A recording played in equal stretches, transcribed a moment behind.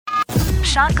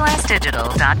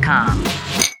shotglassdigital.com.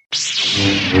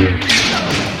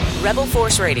 Rebel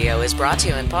Force Radio is brought to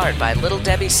you in part by Little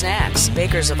Debbie Snacks,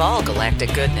 bakers of all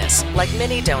galactic goodness, like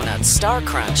mini donuts, Star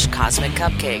Crunch, cosmic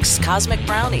cupcakes, cosmic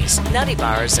brownies, nutty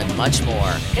bars, and much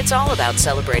more. It's all about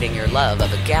celebrating your love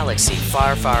of a galaxy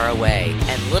far, far away,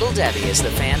 and Little Debbie is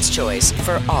the fan's choice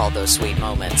for all those sweet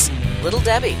moments. Little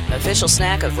Debbie, official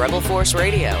snack of Rebel Force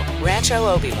Radio, Rancho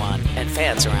Obi-Wan, and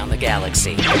fans around the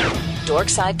galaxy.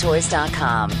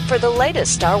 DorksideToys.com. For the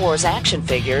latest Star Wars action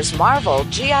figures, Marvel,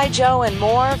 G.I. Joe, and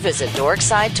more, visit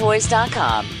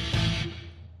DorksideToys.com.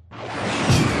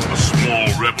 A small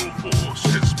rebel force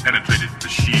has penetrated the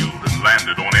shield and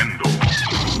landed on Endor.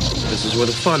 This is where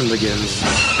the fun begins.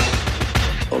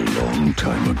 A long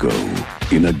time ago,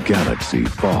 in a galaxy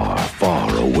far,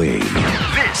 far away.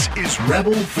 This is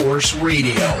Rebel Force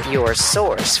Radio. Your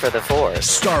source for the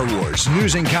Force. Star Wars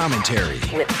news and commentary.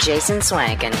 With Jason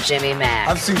Swank and Jimmy Mack.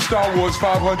 I've seen Star Wars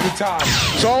 500 times.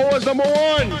 Star Wars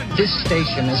 #1! This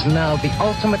station is now the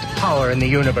ultimate power in the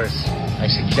universe. I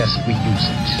suggest we use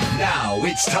it. Now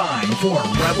it's time for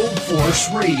Rebel Force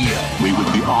Radio. We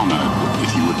would be honored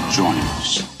if you would join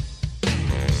us.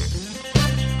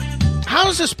 How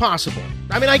is this possible?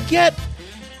 I mean, I get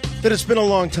that it's been a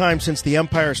long time since The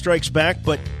Empire Strikes Back,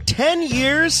 but 10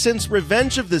 years since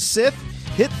Revenge of the Sith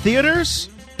hit theaters?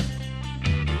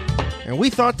 And we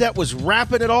thought that was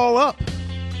wrapping it all up.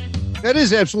 That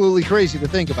is absolutely crazy to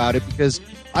think about it, because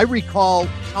I recall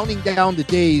counting down the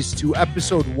days to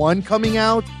episode 1 coming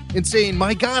out and saying,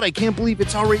 my God, I can't believe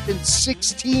it's already been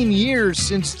 16 years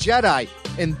since Jedi.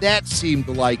 And that seemed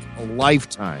like a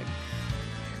lifetime.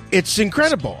 It's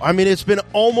incredible. I mean, it's been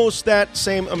almost that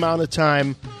same amount of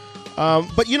time.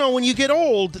 But, you know, when you get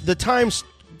old, the time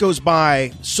goes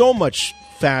by so much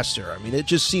faster. I mean, it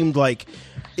seemed like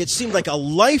a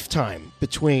lifetime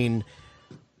between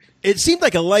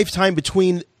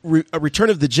Return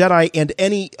of the Jedi and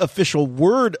any official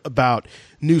word about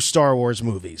new Star Wars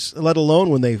movies, let alone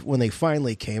when they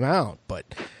finally came out.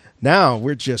 But now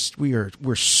we're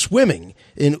swimming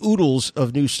in oodles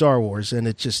of new Star Wars, and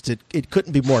it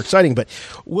couldn't be more exciting. But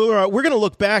we're going to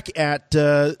look back at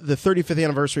the 35th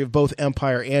anniversary of both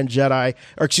Empire and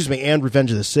and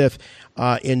Revenge of the Sith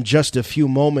in just a few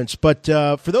moments. But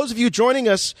for those of you joining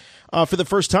us for the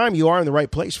first time, you are in the right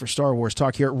place for Star Wars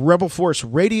talk here at Rebel Force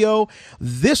Radio.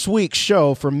 This week's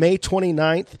show for May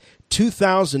 29th,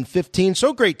 2015.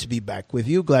 So great to be back with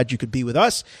you. Glad you could be with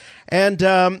us. And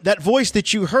that voice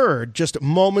that you heard just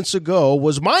moments ago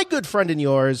was my good friend and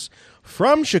yours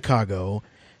from Chicago,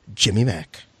 Jimmy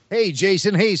Mack. Hey,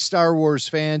 Jason. Hey, Star Wars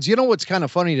fans. You know what's kind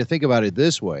of funny to think about it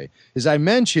this way is I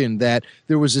mentioned that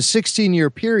there was a 16-year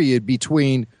period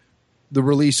between the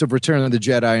release of Return of the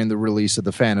Jedi and the release of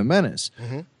The Phantom Menace.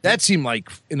 Mm-hmm. That seemed like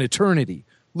an eternity.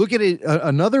 Look at it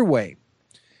another way.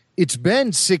 It's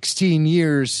been 16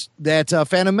 years that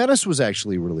Phantom Menace was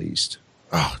actually released.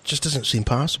 Oh, it just doesn't seem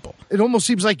possible. It almost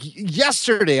seems like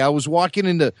yesterday I was walking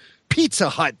into Pizza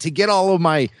Hut to get all of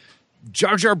my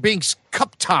Jar Jar Binks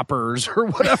cup toppers or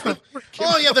whatever.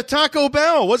 Oh, yeah, the Taco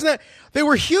Bell. Wasn't that? They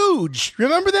were huge.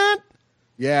 Remember that?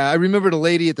 Yeah, I remember the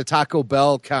lady at the Taco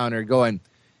Bell counter going,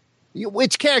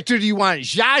 which character do you want?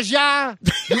 Zsa Zsa?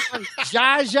 You want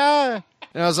Zsa Zsa?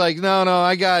 And I was like, no,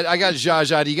 I got Zsa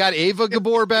Zsa. Do you got Ava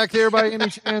Gabor back there by any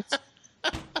chance?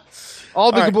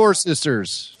 All the Gabor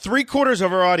sisters. 3/4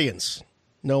 of our audience,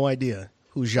 no idea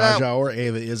who Zsa Zsa or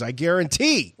Ava is. I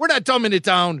guarantee. We're not dumbing it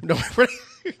down. No,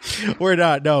 we're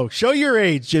not. No, show your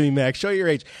age, Jimmy Mack. Show your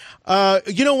age.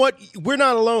 You know what? We're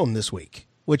not alone this week,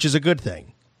 which is a good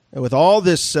thing. And with all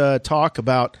this talk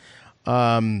about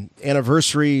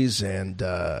anniversaries and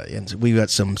we've got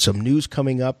some news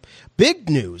coming up. Big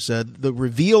news, the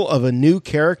reveal of a new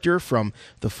character from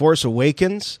The Force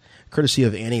Awakens, courtesy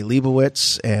of Annie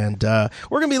Leibovitz. And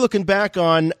we're going to be looking back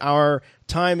on our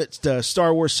time at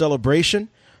Star Wars Celebration.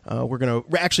 We're going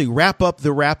to actually wrap up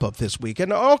the wrap-up this week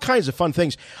and all kinds of fun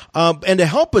things. And to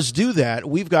help us do that,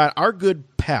 we've got our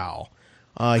good pal.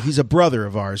 He's a brother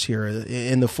of ours here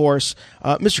in the Force,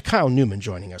 Mr. Kyle Newman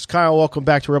joining us. Kyle, welcome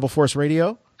back to Rebel Force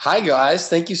Radio. Hi, guys.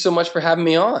 Thank you so much for having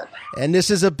me on. And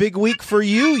this is a big week for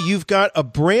you. You've got a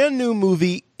brand new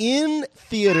movie in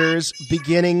theaters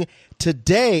beginning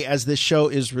today as this show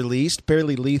is released,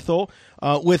 Barely Lethal,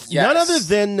 with none other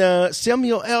than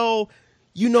Samuel L.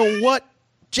 You-know-what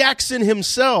Jackson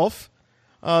himself,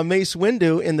 Mace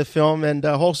Windu in the film, and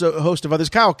a host of others.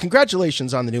 Kyle,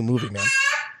 congratulations on the new movie, man.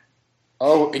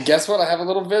 Oh, and guess what? I have a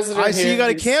little visitor here. I see you got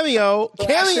a cameo.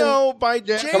 Cameo by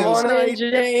James. Come on in,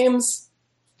 James.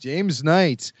 James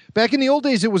Knight. Back in the old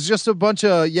days, it was just a bunch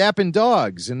of yapping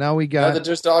dogs, and now we got...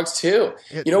 there's dogs, too.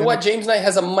 You know what? James Knight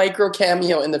has a micro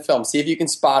cameo in the film. See if you can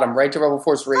spot him. Write to Rebel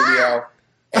Force Radio,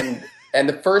 and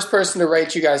the first person to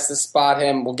write you guys to spot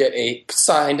him will get a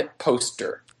signed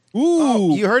poster.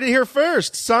 Ooh, you heard it here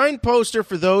first. Signed poster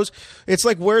for those. It's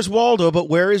like, where's Waldo, but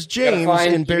where is James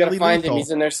in Barely You gotta find Lethal? him.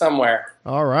 He's in there somewhere.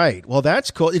 All right. Well,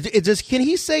 that's cool. Can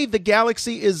he say the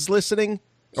galaxy is listening?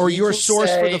 Or your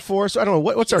source for the Force? I don't know.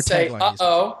 What's our tagline?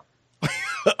 Uh-oh.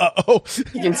 Uh-oh.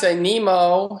 He can say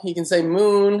Nemo. He can say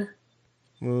Moon.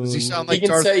 Does he sound like He can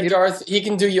Darth say Vader? Darth. He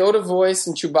can do Yoda voice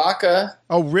and Chewbacca.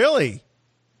 Oh, really?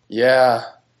 Yeah.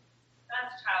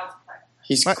 That's child's play.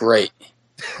 He's great.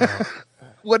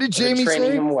 What did Jamie say?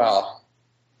 Training him well.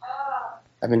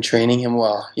 I've been training him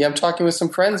well. Yeah, I'm talking with some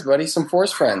friends, buddy. Some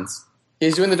Force friends.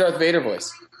 He's doing the Darth Vader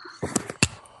voice.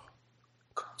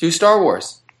 Do Star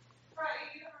Wars.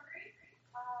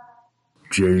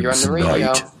 You're on James the radio.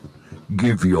 Knight,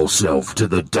 give yourself to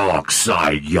the dark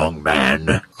side, young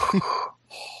man.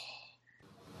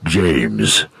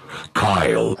 James,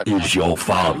 Kyle is your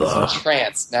father. He's in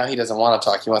trance. Now he doesn't want to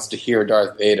talk. He wants to hear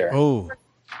Darth Vader. Oh,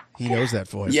 he knows that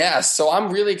voice. Yeah, so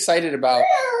I'm really excited about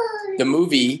the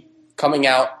movie coming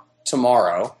out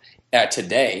tomorrow,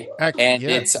 today, and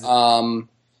it's on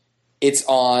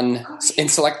in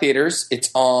select theaters.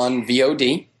 It's on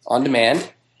VOD on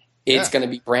demand. It's going to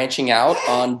be branching out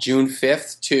on June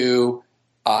 5th to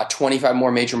 25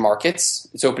 more major markets.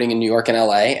 It's opening in New York and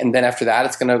LA. And then after that,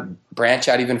 it's going to branch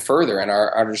out even further. And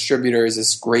our distributor is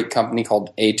this great company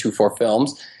called A24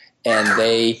 Films. And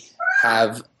they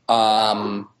have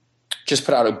just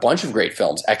put out a bunch of great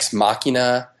films. Ex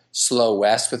Machina, Slow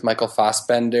West with Michael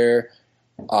Fassbender,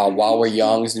 While We're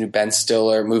Young is the new Ben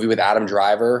Stiller movie with Adam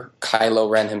Driver, Kylo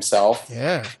Ren himself.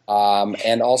 Yeah.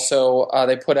 And also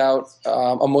they put out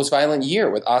A Most Violent Year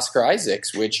with Oscar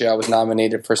Isaacs, which was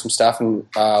nominated for some stuff and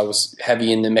was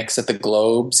heavy in the mix at the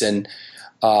Globes. And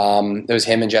there was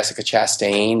him and Jessica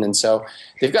Chastain. And so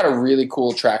they've got a really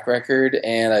cool track record,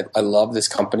 and I love this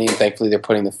company, and thankfully they're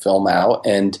putting the film out.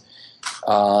 And,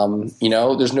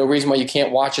 there's no reason why you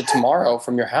can't watch it tomorrow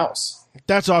from your house.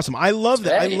 That's awesome. I love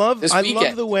that. I love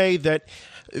the way that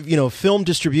film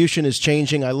distribution is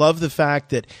changing. I love the fact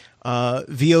that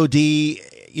VOD,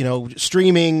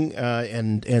 streaming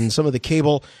and some of the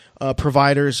cable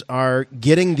providers are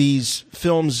getting these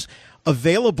films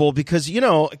available because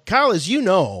Kyle, as you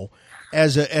know,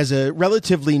 as a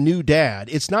relatively new dad,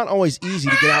 it's not always easy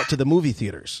to get out to the movie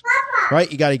theaters. Right?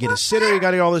 You got to get a sitter, you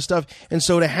got to get all this stuff. And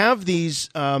so to have these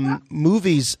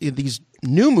movies, these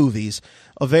new movies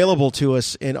available to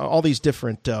us in all these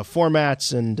different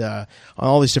formats and on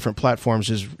all these different platforms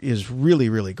is really,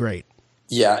 really great.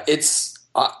 Yeah, it's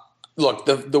look,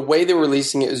 the way they're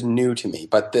releasing it is new to me,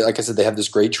 but like I said, they have this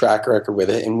great track record with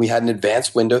it, and we had an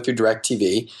advanced window through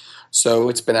DirecTV, so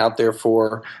it's been out there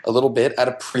for a little bit at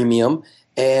a premium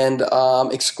and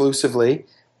exclusively.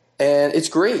 And it's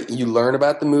great. You learn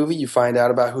about the movie, you find out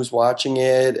about who's watching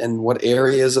it and what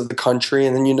areas of the country,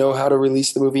 and then you know how to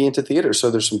release the movie into theaters.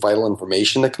 So there's some vital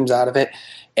information that comes out of it,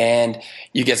 and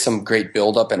you get some great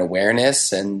buildup and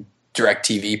awareness, and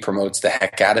DirecTV promotes the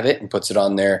heck out of it and puts it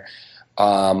on there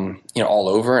all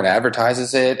over and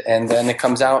advertises it, and then it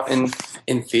comes out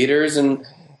in theaters and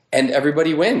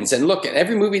everybody wins. And look,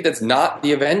 every movie that's not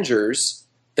the Avengers,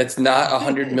 that's not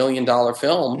 $100 million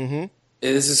film, mm-hmm.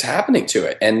 This is happening to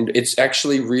it, and it's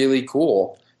actually really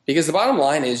cool because the bottom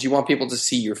line is you want people to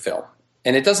see your film,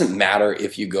 and it doesn't matter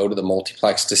if you go to the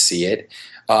multiplex to see it.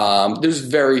 There's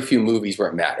very few movies where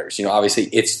it matters. Obviously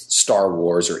it's Star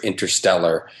Wars or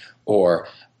Interstellar or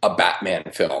a Batman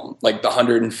film, like the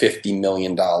 $150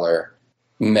 million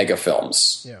mega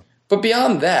films. Yeah. But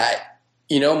beyond that,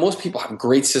 most people have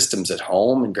great systems at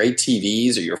home and great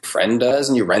TVs, or your friend does,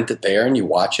 and you rent it there and you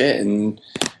watch it, and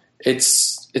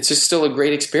it's just still a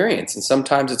great experience, and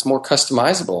sometimes it's more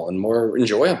customizable and more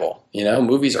enjoyable.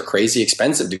 Movies are crazy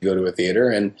expensive to go to a theater,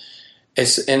 and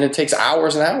it takes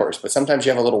hours and hours. But sometimes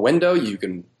you have a little window. You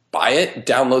can buy it, it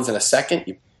downloads in a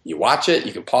second. You watch it.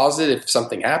 You can pause it if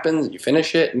something happens. You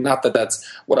finish it. Not that that's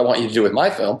what I want you to do with my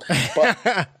film,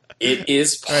 but it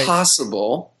is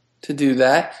possible to do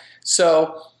that.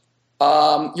 So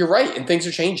you're right, and things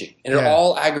are changing, and it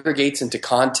all aggregates into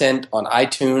content on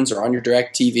iTunes or on your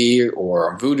DirecTV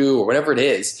or on Vudu or whatever it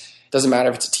is. It doesn't matter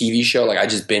if it's a TV show. Like I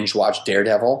just binge watched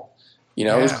Daredevil. It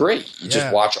was great. You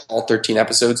just watch all 13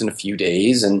 episodes in a few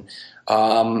days, and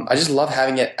I just love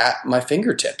having it at my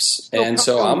fingertips. And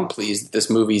so I'm pleased that this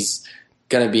movie's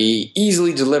going to be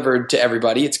easily delivered to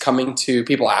everybody. It's coming to,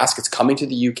 people ask, it's coming to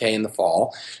the UK in the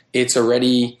fall. It's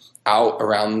already out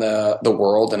around the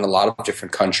world in a lot of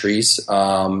different countries.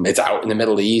 It's out in the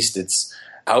Middle East. It's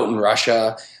out in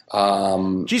Russia.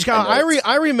 Geez, Kyle,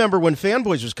 I remember when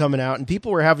Fanboys was coming out and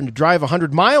people were having to drive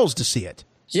 100 miles to see it.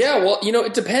 Yeah, well,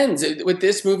 it depends. With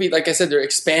this movie, like I said, they're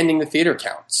expanding the theater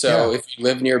count. So if you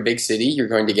live near a big city, you're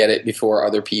going to get it before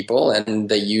other people. And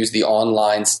they use the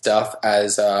online stuff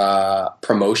as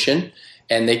promotion.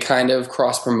 And they kind of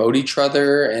cross-promote each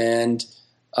other. And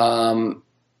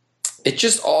it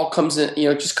just all comes in,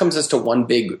 it just comes as to one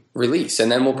big release. And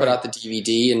then we'll put out the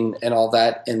DVD and all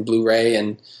that and Blu-ray.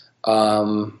 And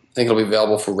I think it'll be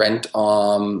available for rent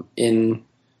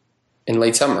in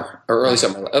late summer or early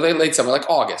summer, late summer, like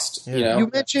August. Yeah. You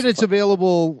mentioned it's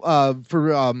available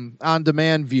for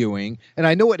on-demand viewing, and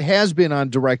I know it has been on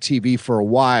DirecTV for a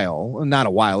while. Not a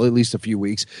while, at least a few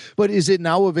weeks. But is it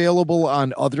now available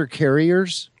on other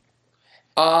carriers?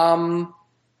 I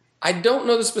don't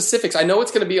know the specifics. I know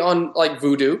it's going to be on like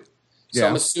Vudu, so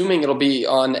I'm assuming it'll be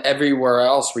on everywhere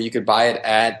else where you could buy it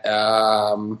at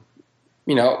at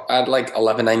like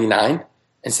 $11.99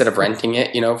 instead of renting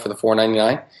it, for the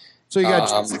 $4.99. So you got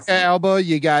Jessica Alba,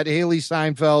 you got Haley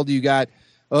Steinfeld, you got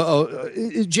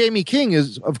Jamie King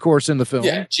is, of course, in the film.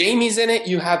 Yeah, Jamie's in it.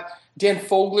 You have Dan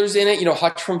Fogler's in it.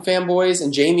 Hutch from Fanboys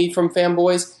and Jamie from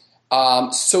Fanboys.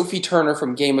 Sophie Turner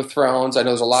from Game of Thrones. I know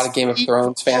there's a lot of Game of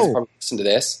Thrones fans who probably listen to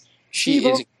this.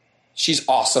 She's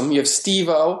awesome. You have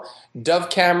Steve-O, Dove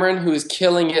Cameron, who is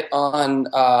killing it on.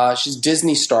 She's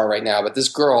Disney star right now, but this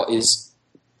girl is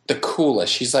the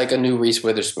coolest. She's like a new Reese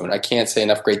Witherspoon. I can't say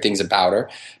enough great things about her.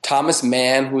 Thomas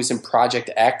Mann, who is in Project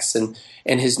X, and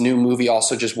his new movie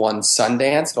also just won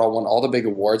Sundance. It all won all the big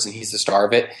awards, and he's the star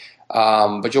of it.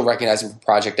 But you'll recognize him from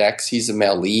Project X. He's the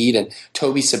male lead. And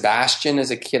Toby Sebastian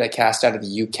is a kid I cast out of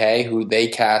the UK, who they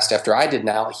cast after I did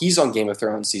now. He's on Game of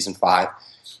Thrones Season 5.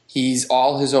 He's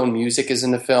all his own music is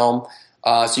in the film.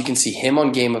 So you can see him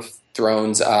on Game of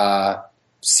Thrones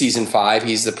Season 5.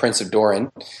 He's the Prince of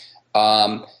Doran.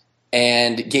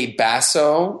 And Gabe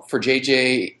Basso, for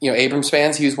J.J. Abrams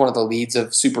fans, he was one of the leads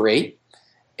of Super 8.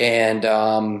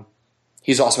 And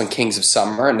he's also in Kings of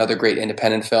Summer, another great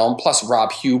independent film. Plus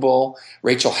Rob Hubel,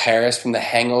 Rachel Harris from The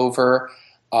Hangover.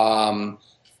 Who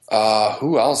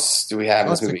else do we have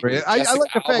in this movie? I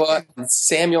like the fact and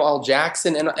Samuel L.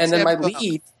 Jackson. And then my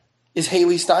lead is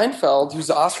Haley Steinfeld, who's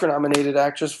the Oscar-nominated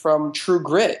actress from True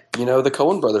Grit, the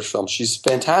Coen Brothers film. She's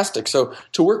fantastic. So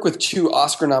to work with two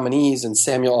Oscar nominees and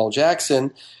Samuel L.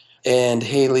 Jackson and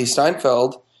Haley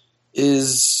Steinfeld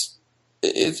it's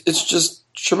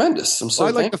just tremendous.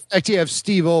 I like the fact you have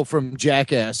Steve-O from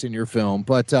Jackass in your film.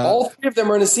 But all three of them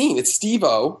are in a scene. It's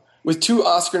Steve-O with two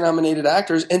Oscar-nominated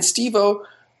actors, and Steve-O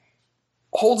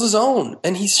holds his own,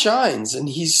 and he shines, and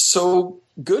he's so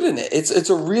good in it. It's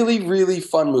a really, really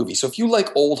fun movie. So if you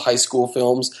like old high school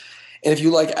films and if you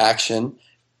like action,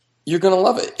 you're going to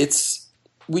love it.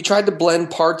 We tried to blend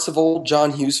parts of old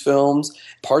John Hughes films,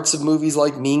 parts of movies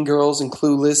like Mean Girls and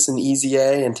Clueless and Easy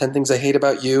A and 10 Things I Hate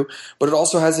About You, but it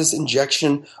also has this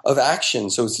injection of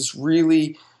action. So it's this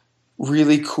really,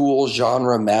 really cool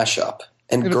genre mashup.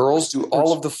 And girls do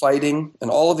all of the fighting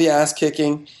and all of the ass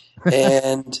kicking,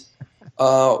 and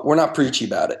we're not preachy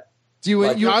about it.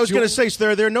 I was going to say,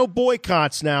 so there are no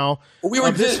boycotts now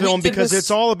of this film because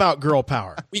it's all about girl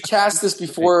power. We cast this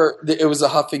before it was a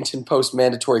Huffington Post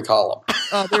mandatory column.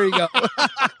 Oh, there you go.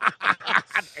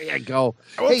 There you go.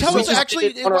 Well, tell us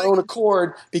actually on our own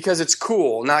accord because it's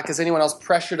cool, not because anyone else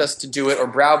pressured us to do it or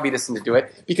browbeat us into do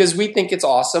it. Because we think it's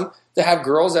awesome to have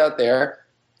girls out there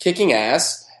kicking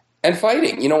ass and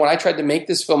fighting. When I tried to make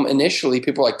this film initially,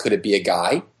 people were like, "Could it be a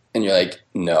guy?" And you're like,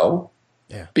 "No."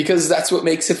 Yeah. Because that's what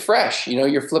makes it fresh.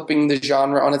 You're flipping the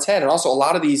genre on its head. And also a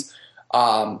lot of these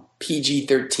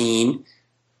PG-13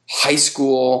 high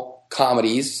school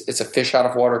comedies, it's a fish out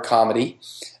of water comedy,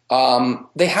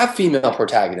 they have female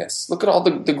protagonists. Look at all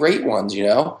the great ones,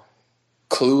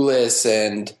 Clueless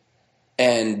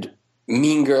and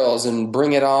Mean Girls and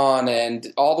Bring It On and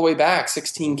all the way back,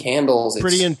 16 Candles.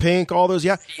 Pretty in Pink, all those,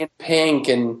 yeah. Pretty in Pink,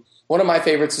 and one of my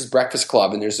favorites is Breakfast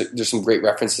Club, and there's some great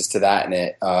references to that in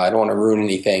it. I don't want to ruin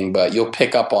anything, but you'll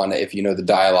pick up on it if you know the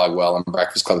dialogue well in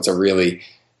Breakfast Club. It's a really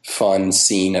fun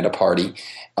scene at a party.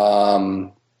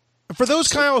 For those,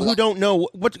 Kyle, who don't know,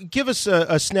 give us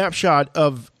a snapshot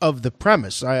of the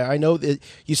premise. I know that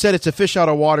you said it's a fish out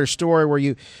of water story where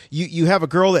you have a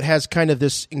girl that has kind of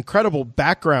this incredible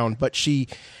background, but she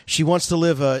wants to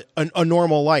live a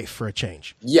normal life for a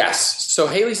change. Yes. So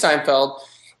Haley Steinfeld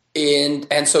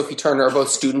and Sophie Turner are both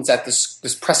students at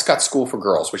this Prescott School for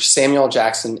Girls, which Samuel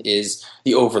Jackson is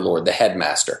the overlord, the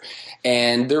headmaster.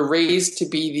 And they're raised to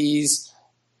be these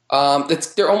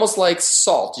they're almost like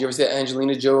Salt. You ever see that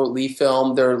Angelina Jolie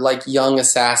film? They're like young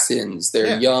assassins.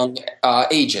 They're young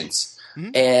agents.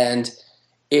 Mm-hmm. And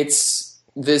it's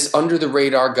this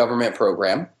under-the-radar government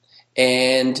program.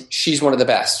 And she's one of the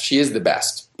best. She is the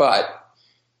best. But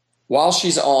while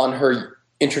she's on her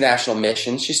international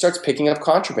mission, she starts picking up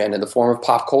contraband in the form of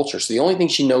pop culture. So the only thing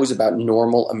she knows about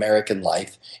normal American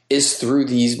life is through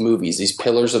these movies, these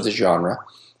pillars of the genre.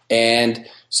 And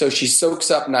so she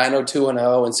soaks up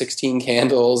 90210 and 16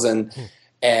 Candles and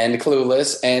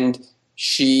Clueless, and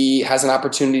she has an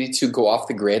opportunity to go off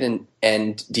the grid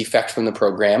and defect from the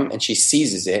program, and she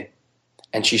seizes it,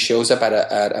 and she shows up at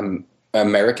an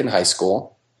American high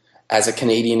school as a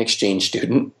Canadian exchange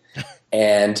student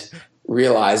and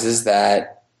realizes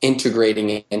that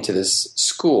integrating into this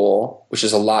school, which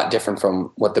is a lot different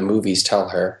from what the movies tell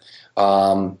her,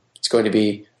 it's going to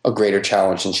be a greater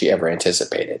challenge than she ever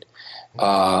anticipated.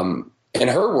 In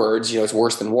her words, it's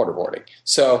worse than waterboarding.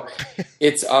 So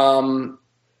it's,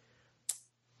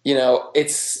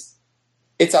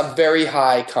 it's a very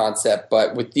high concept,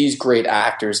 but with these great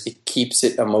actors, it keeps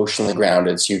it emotionally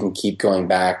grounded. So you can keep going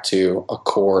back to a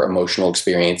core emotional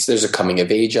experience. There's a coming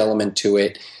of age element to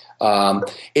it.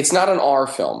 It's not an R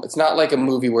film. It's not like a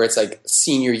movie where it's like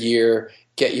senior year,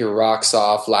 get your rocks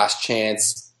off, last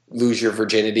chance, lose your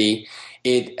virginity.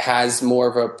 It has more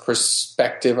of a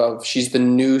perspective of she's the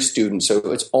new student. So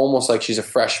it's almost like she's a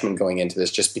freshman going into this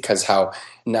just because how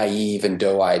naive and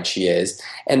doe-eyed she is.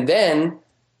 And then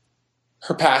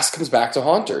her past comes back to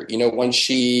haunt her. When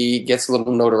she gets a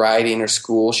little notoriety in her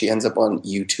school, she ends up on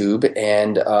YouTube,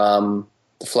 and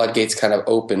the floodgates kind of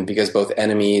open because both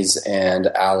enemies and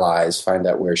allies find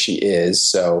out where she is.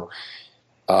 So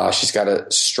she's got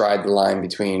to stride the line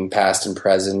between past and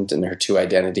present and her two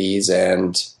identities,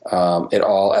 and it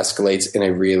all escalates in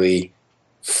a really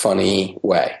funny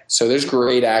way. So there's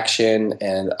great action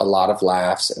and a lot of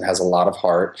laughs, and has a lot of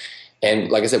heart.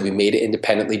 And like I said, we made it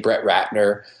independently. Brett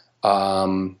Ratner,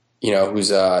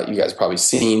 who's you guys probably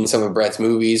seen some of Brett's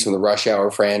movies from the Rush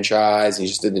Hour franchise. He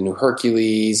just did the new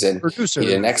Hercules, and Producer. He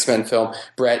did an X-Men film.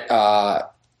 Brett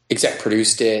exec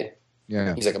produced it.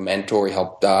 Yeah. He's like a mentor. He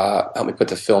helped me put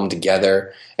the film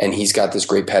together, and he's got this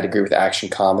great pedigree with action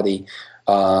comedy.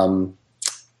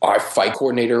 Our fight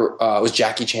coordinator was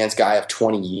Jackie Chan's guy of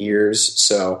 20 years,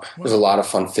 so there's a lot of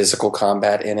fun physical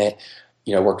combat in it.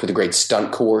 Worked with a great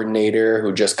stunt coordinator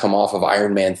who just come off of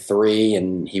Iron Man 3,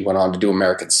 and he went on to do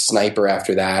American Sniper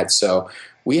after that. So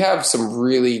we have some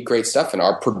really great stuff, and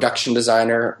our production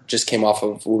designer just came off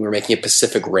of when we were making a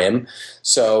Pacific Rim.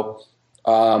 So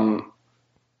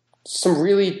some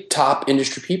really top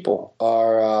industry people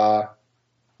are,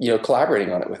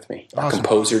 collaborating on it with me. Awesome. Our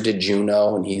composer did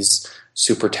Juno, and he's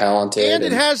super talented. And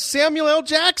it has Samuel L.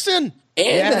 Jackson.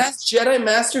 And it has Jedi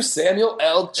Master Samuel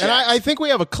L. Jackson. And I think we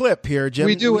have a clip here, Jim.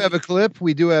 We do have a clip.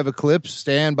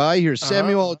 Stand by. Here's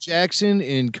Samuel L. Jackson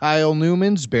in Kyle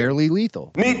Newman's Barely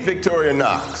Lethal. Meet Victoria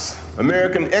Knox,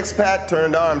 American expat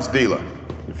turned arms dealer.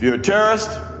 If you're a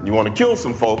terrorist, you want to kill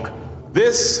some folk,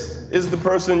 this is the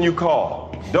person you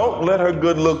call. Don't let her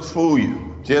good looks fool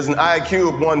you. She has an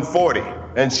IQ of 140,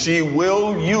 and she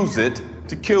will use it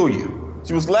to kill you.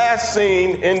 She was last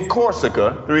seen in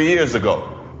Corsica 3 years ago,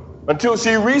 until she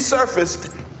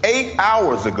resurfaced 8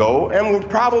 hours ago and will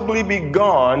probably be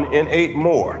gone in 8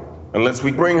 more, unless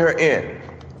we bring her in.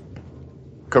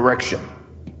 Correction.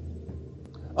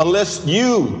 Unless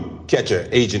you catch her,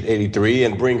 Agent 83,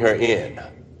 and bring her in.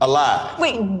 Alive.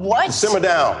 Wait, what? Simmer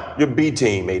down. You're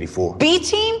B-Team 84.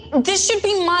 B-Team? This should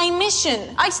be my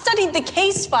mission. I studied the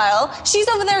case file. She's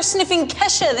over there sniffing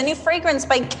Kesha, the new fragrance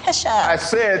by Kesha. I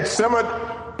said simmer...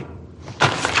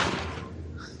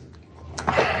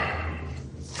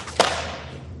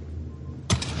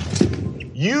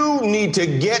 You need to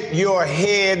get your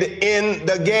head in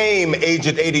the game,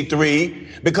 Agent 83,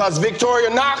 because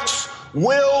Victoria Knox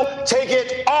will take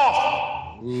it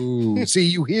off. Ooh, see,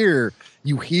 you hear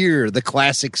the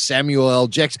classic Samuel L.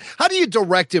 Jackson. How do you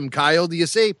direct him, Kyle? Do you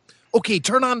say, okay,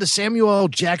 turn on to Samuel L.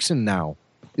 Jackson now?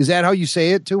 Is that how you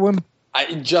say it to him?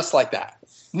 Just like that.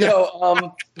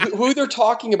 No, who they're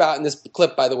talking about in this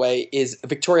clip, by the way, is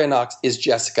Victoria Knox is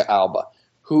Jessica Alba,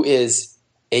 who is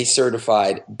a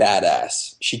certified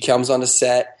badass. She comes on a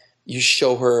set, you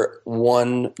show her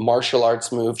one martial arts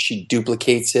move, she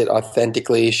duplicates it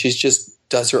authentically. She's just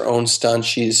does her own stunts.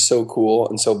 She's so cool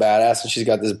and so badass, and she's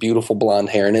got this beautiful blonde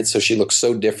hair in it, so she looks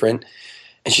so different.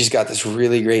 And she's got this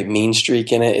really great mean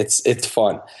streak in it. It's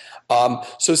fun.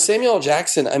 So Samuel L.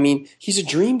 Jackson, he's a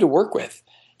dream to work with.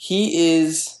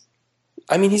 He's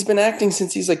been acting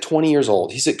since he's like 20 years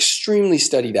old. He's an extremely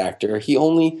studied actor. He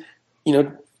only,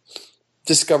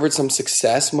 discovered some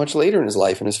success much later in his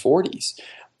life, in his 40s.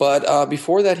 But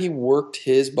before that, he worked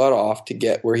his butt off to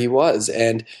get where he was.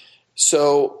 And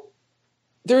so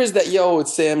there is that,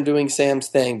 it's Sam doing Sam's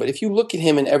thing. But if you look at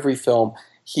him in every film,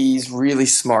 he's really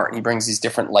smart, and he brings these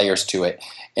different layers to it.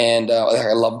 And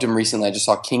I loved him recently. I just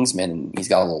saw Kingsman, and he's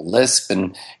got a little lisp.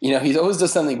 And, he always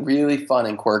does something really fun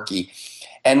and quirky.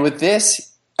 And with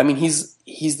this, I mean, he's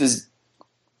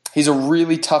a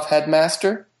really tough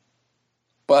headmaster,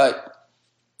 but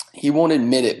he won't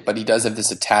admit it, but he does have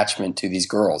this attachment to these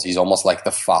girls. He's almost like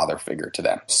the father figure to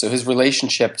them. So his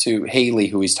relationship to Haley,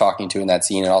 who he's talking to in that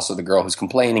scene, and also the girl who's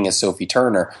complaining is Sophie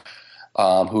Turner,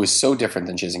 who is so different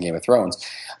than she is in Game of Thrones.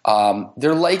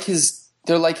 They're like his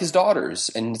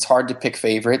daughters, and it's hard to pick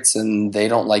favorites, and they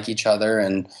don't like each other,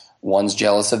 and one's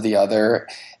jealous of the other.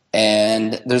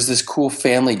 And there's this cool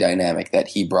family dynamic that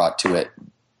he brought to it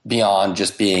beyond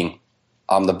just being,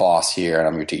 I'm the boss here and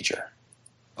I'm your teacher.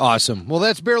 Awesome. Well,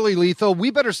 that's Barely Lethal. We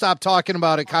better stop talking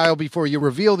about it, Kyle, before you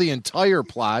reveal the entire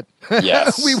plot.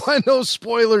 Yes. We want no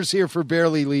spoilers here for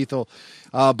Barely Lethal.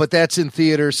 But that's in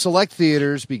theaters, select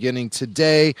theaters, beginning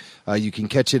today. You can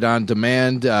catch it on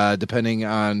demand, depending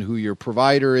on who your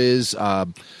provider is.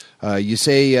 You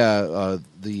say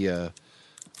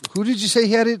who did you say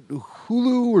had it?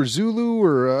 Hulu or Zulu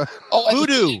or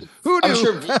Voodoo? I'm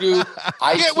sure Voodoo.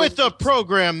 Get with the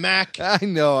program, Mac. I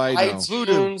know.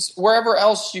 iTunes, wherever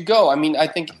else you go. I mean, I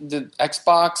think the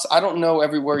Xbox. I don't know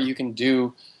everywhere you can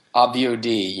do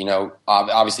VOD.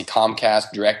 Obviously Comcast,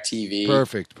 DirecTV.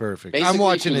 Perfect. Basically, I'm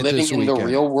watching it living this in weekend. the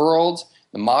real world,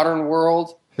 the modern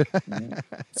world.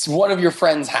 One of your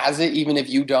friends has it, even if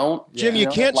you don't. Jim, you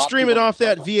can't stream it off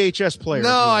that VHS player.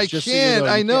 No, I can't. So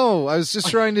I know. I was just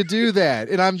trying to do that,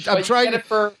 and I'm trying to. I'm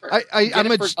for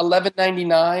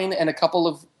 $11.99 and a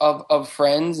couple of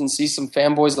friends, and see some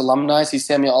Fanboys alumni, see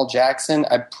Samuel L. Jackson.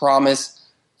 I promise,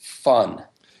 fun.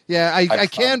 Yeah, I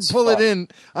can't pull it in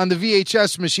on the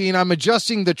VHS machine. I'm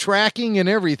adjusting the tracking and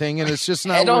everything, and it's just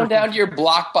not Head on working. down to your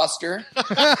Blockbuster.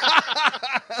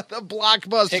 The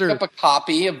Blockbuster. Pick up a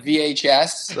copy of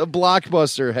VHS. The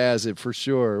Blockbuster has it for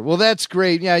sure. Well, that's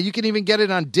great. Yeah, you can even get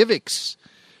it on DivX.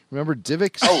 Remember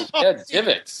DivX? Oh, yeah,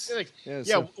 DivX.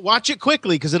 Yeah, watch it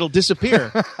quickly because it'll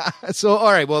disappear. So,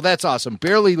 all right, well, that's awesome.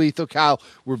 Barely Lethal, Kyle.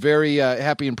 We're very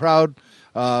happy and proud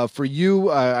for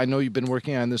you. I know you've been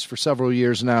working on this for several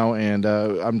years now, and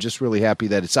I'm just really happy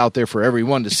that it's out there for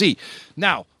everyone to see.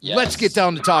 Now, let's get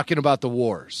down to talking about the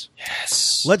wars. Yes.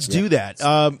 Let's do that.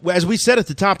 As we said at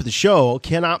the top of the show,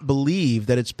 cannot believe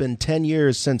that it's been 10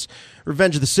 years since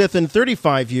Revenge of the Sith and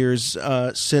 35 years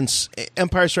since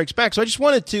Empire Strikes Back. So I just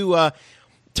wanted to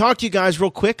talk to you guys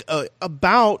real quick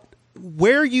about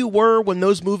where you were when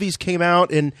those movies came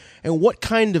out, and what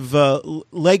kind of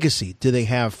legacy do they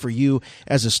have for you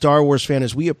as a Star Wars fan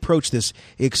as we approach this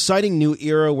exciting new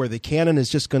era where the canon is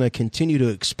just going to continue to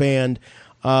expand.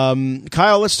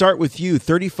 Kyle, let's start with you.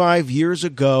 35 years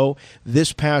ago,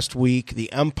 this past week,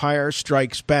 The Empire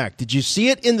Strikes Back. Did you see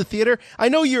it in the theater? I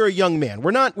know you're a young man.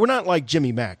 We're not like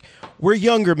Jimmy Mack. We're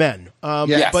younger men.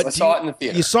 Yes, but I saw it in the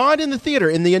theater. You saw it in the theater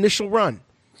in the initial run.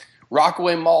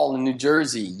 Rockaway Mall in New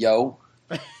Jersey, yo.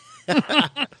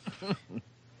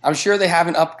 I'm sure they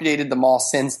haven't updated the mall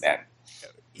since then.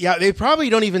 Yeah, they probably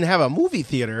don't even have a movie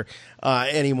theater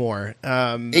anymore.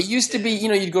 It used to be,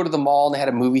 you'd go to the mall and they had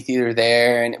a movie theater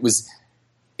there, and it was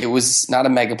not a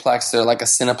megaplex. They're like a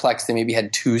Cineplex. They maybe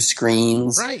had 2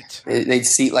 screens. Right. They'd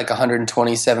seat like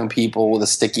 127 people with a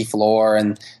sticky floor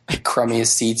and the crummiest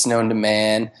seats known to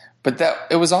man. But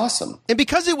it was awesome. And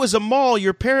because it was a mall,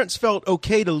 your parents felt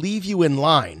okay to leave you in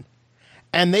line.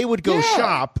 And they would go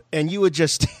shop, and you would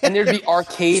just and there'd be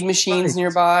arcade machines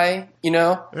nearby,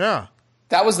 Yeah.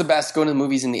 That was the best, going to the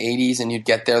movies in the 80s, and you'd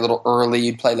get there a little early.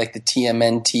 You'd play like the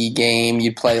TMNT game.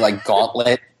 You'd play like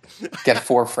Gauntlet. Get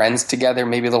 4 friends together,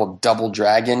 maybe a little Double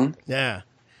Dragon. Yeah.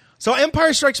 So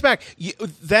Empire Strikes Back,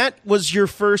 that was your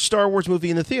first Star Wars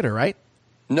movie in the theater, right?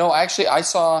 No, actually, I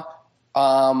saw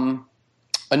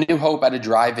A New Hope at a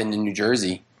drive-in in New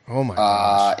Jersey. Oh my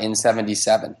gosh. In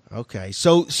 77. Okay.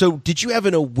 So did you have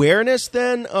an awareness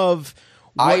then of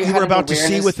what you were about to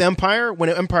see with Empire when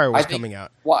Empire was coming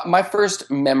out? Well, my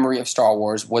first memory of Star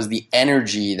Wars was the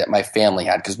energy that my family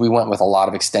had, because we went with a lot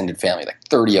of extended family, like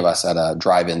 30 of us at a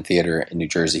drive-in theater in New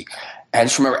Jersey. And I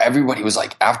just remember everybody was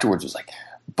like, afterwards was like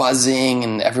buzzing,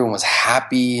 and everyone was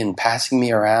happy and passing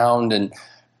me around. And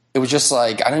it was just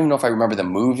like, I don't even know if I remember the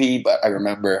movie, but I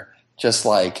remember just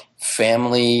like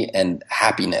family and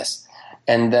happiness.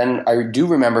 And then I do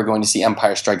remember going to see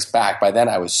Empire Strikes Back. By then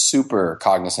I was super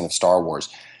cognizant of Star Wars.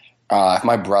 If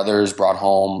my brothers brought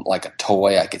home like a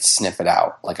toy, I could sniff it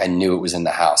out. Like I knew it was in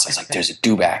the house. I was like, there's a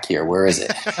dewback here. Where is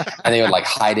it? And they would like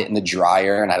hide it in the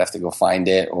dryer and I'd have to go find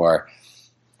it. Or,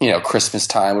 Christmas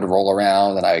time would roll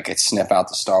around and I could sniff out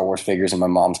the Star Wars figures in my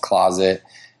mom's closet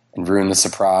and ruin the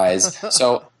surprise.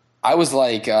 So I was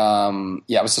like, I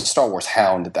was a Star Wars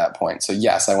hound at that point. So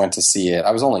yes, I went to see it.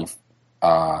 I was only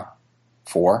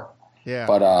 4. Yeah.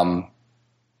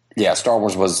 But Star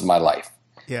Wars was my life.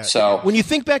 Yeah. So when you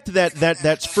think back to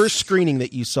that first screening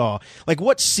that you saw, like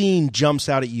what scene jumps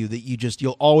out at you that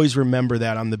you'll always remember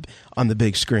that on the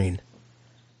big screen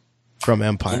from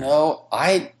Empire?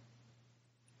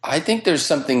 I think there's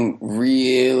something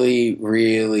really,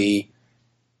 really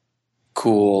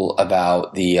cool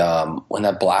about the when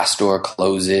that blast door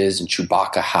closes and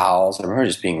Chewbacca howls. I remember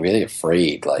just being really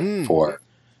afraid, for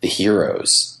the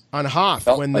heroes on Hoth.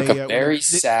 Felt when like a very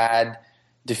sad,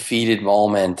 defeated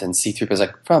moment, and C-3PO's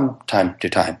like, from time to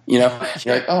time, you're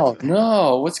like, oh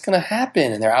no, what's going to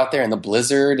happen? And they're out there in the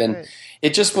blizzard, and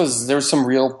it just was, there was some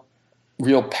real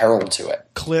peril to it.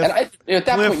 Cliff, and at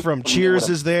that Cliff point, from Cheers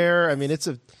is there. I mean, it's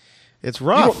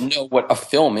rough. You don't know what a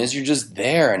film is. You're just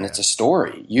there, and it's a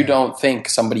story. You don't think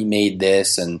somebody made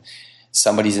this, and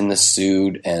somebody's in the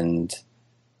suit, and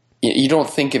you don't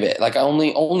think of it. Like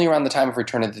only around the time of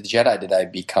Return of the Jedi did I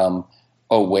become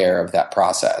aware of that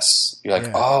process. You're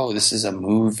like, oh, this is a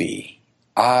movie.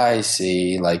 I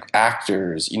see, like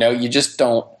actors. You just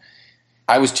don't.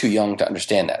 I was too young to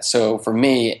understand that. So for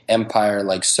me, Empire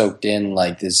like soaked in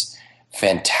like this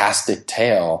fantastic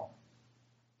tale,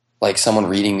 like someone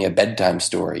reading me a bedtime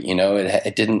story.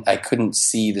 It didn't. I couldn't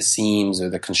see the seams or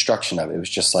the construction of it. It was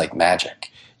just like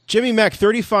magic. Jimmy Mack,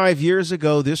 35 years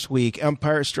ago this week,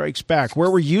 Empire Strikes Back.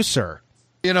 Where were you, sir?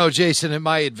 Jason, at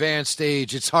my advanced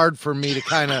age, it's hard for me to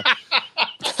kind of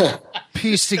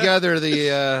piece together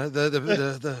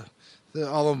the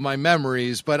all of my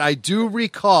memories, but I do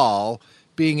recall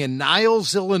being in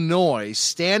Niles, Illinois,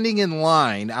 standing in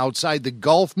line outside the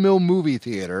Gulf Mill movie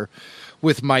theater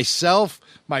with myself,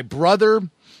 my brother,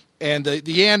 and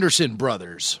the Anderson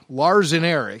brothers, Lars and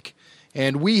Eric,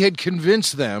 and we had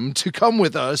convinced them to come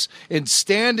with us and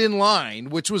stand in line,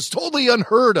 which was totally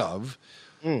unheard of.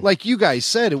 Like you guys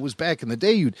said, it was back in the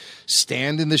day. You'd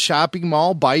stand in the shopping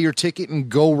mall, buy your ticket, and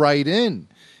go right in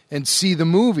and see the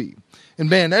movie. And,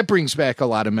 man, that brings back a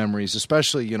lot of memories,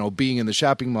 especially, being in the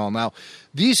shopping mall. Now,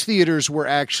 these theaters were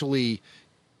actually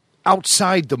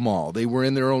outside the mall. They were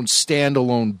in their own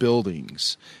standalone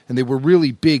buildings, and they were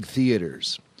really big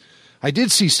theaters. I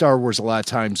did see Star Wars a lot of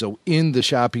times, though, in the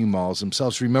shopping malls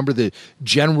themselves. Remember the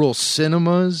General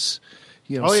Cinemas?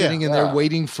 Sitting in there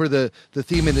waiting for the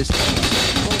theme in this.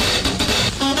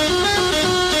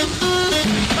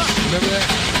 Remember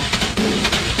that?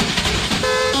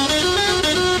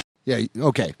 Yeah,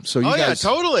 okay. So you guys. Yeah,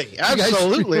 totally.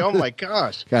 Absolutely. Oh, my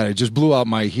gosh. God, it just blew out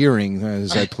my hearing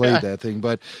as I played that thing.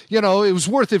 But, it was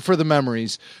worth it for the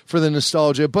memories, for the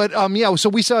nostalgia. But, so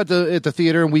we saw it at the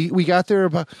theater, and we got there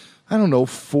about,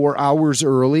 4 hours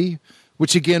early,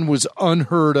 which, again, was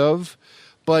unheard of.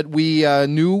 But we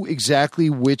knew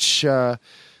exactly which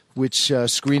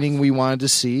screening we wanted to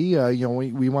see.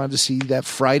 We wanted to see that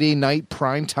Friday night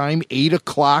prime time, 8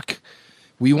 o'clock.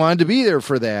 We wanted to be there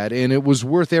for that, and it was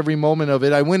worth every moment of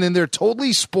it. I went in there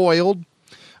totally spoiled.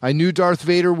 I knew Darth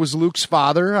Vader was Luke's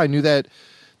father. I knew that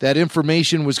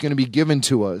information was going to be given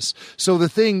to us. So the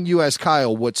thing, you asked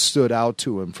Kyle what stood out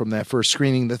to him from that first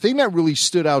screening, the thing that really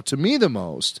stood out to me the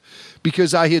most,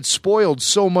 because I had spoiled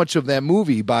so much of that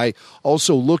movie by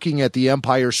also looking at the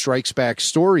Empire Strikes Back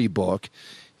storybook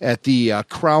at the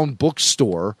Crown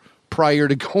Bookstore prior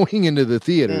to going into the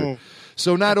theater.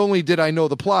 So not only did I know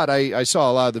the plot, I saw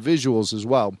a lot of the visuals as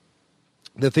well.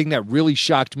 The thing that really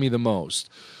shocked me the most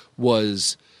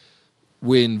was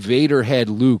when Vader had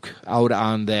Luke out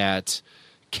on that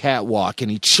catwalk and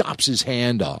he chops his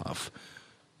hand off.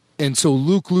 And so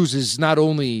Luke loses not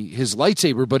only his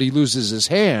lightsaber, but he loses his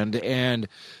hand. And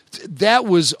that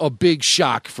was a big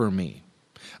shock for me.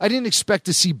 I didn't expect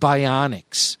to see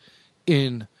bionics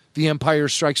in The Empire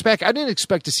Strikes Back. I didn't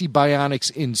expect to see bionics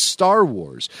in Star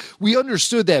Wars. We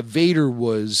understood that Vader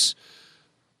was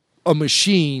a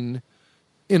machine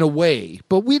in a way,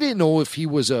 but we didn't know if he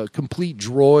was a complete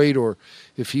droid or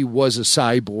if he was a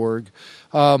cyborg.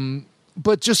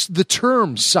 But just the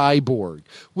term cyborg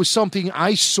was something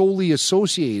I solely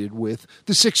associated with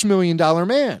the $6 Million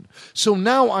Man. So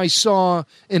now I saw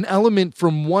an element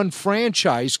from one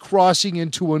franchise crossing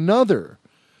into another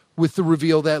with the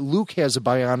reveal that Luke has a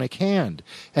bionic hand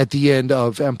at the end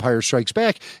of Empire Strikes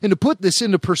Back. And to put this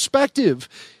into perspective,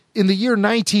 in the year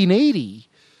 1980,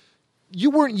 you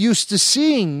weren't used to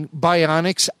seeing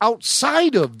bionics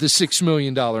outside of the $6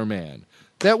 Million Man.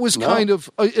 That was kind of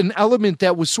an element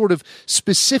that was sort of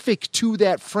specific to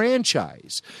that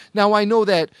franchise. Now, I know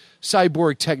that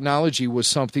cyborg technology was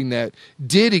something that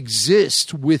did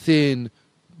exist within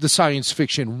the science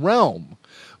fiction realm,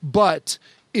 but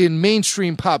in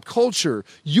mainstream pop culture,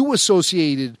 you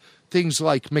associated things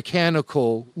like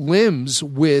mechanical limbs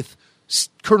with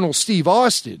Colonel Steve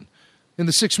Austin in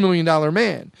the $6 Million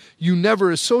Man. You never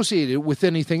associated it with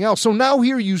anything else. So now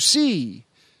here you see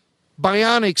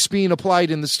bionics being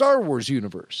applied in the Star Wars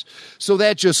universe. So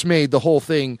that just made the whole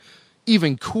thing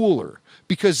even cooler,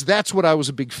 because that's what I was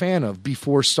a big fan of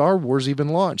before Star Wars even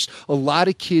launched. A lot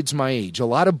of kids my age, a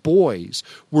lot of boys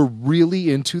were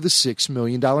really into the $6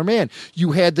 Million Man.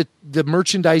 You had the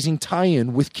merchandising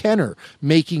tie-in with Kenner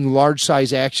making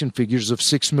large-size action figures of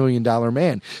 $6 Million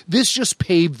Man. This just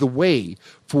paved the way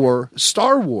for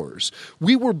Star Wars.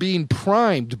 We were being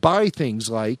primed by things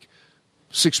like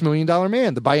 $6 Million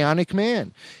Man, the Bionic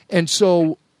Man. And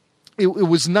so it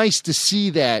was nice to see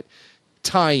that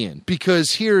tie-in,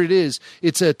 because here it is.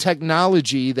 It's a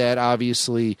technology that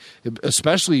obviously,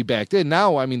 especially back then,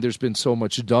 now, I mean, there's been so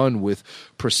much done with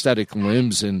prosthetic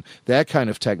limbs and that kind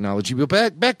of technology.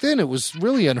 But back then, it was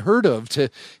really unheard of to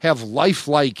have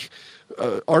lifelike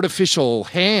artificial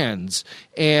hands.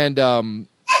 And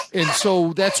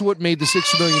so that's what made the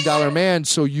 $6 Million Man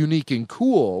so unique and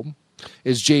cool,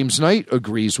 as James Knight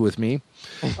agrees with me,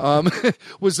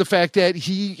 was the fact that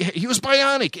he was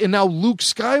bionic, and now Luke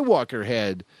Skywalker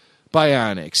had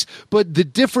bionics. But the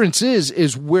difference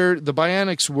is where the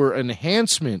bionics were an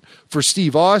enhancement for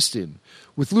Steve Austin.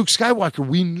 With Luke Skywalker,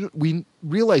 we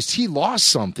realized he lost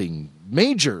something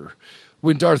major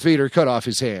when Darth Vader cut off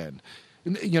his hand.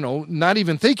 You know, not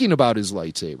even thinking about his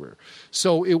lightsaber.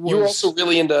 So it was. You were also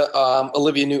really into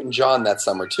Olivia Newton-John that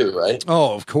summer too, right?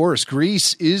 Oh, of course.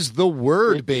 Grease is the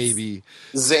word, baby.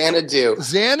 Xanadu,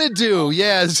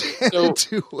 yeah.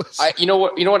 Xanadu. So, you know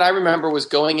what I remember was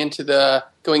going into the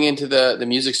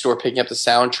music store, picking up the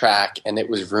soundtrack, and it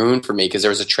was ruined for me because there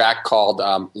was a track called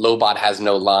 "Lobot Has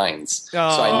No Lines." Oh.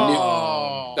 So I knew.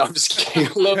 No, I'm just kidding.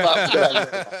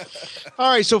 Lobot.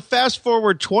 All right, so fast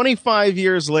forward 25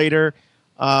 years later.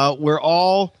 We're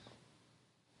all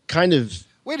kind of.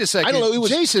 Wait a second. I don't know,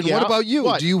 Jason, what about you?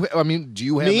 What? Do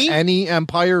you have any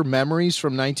Empire memories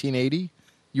from 1980?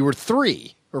 You were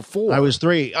 3 or 4. I was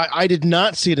 3. I did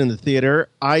not see it in the theater.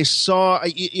 I saw.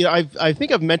 I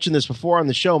think I've mentioned this before on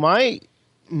the show. My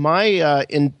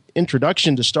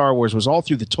introduction to Star Wars was all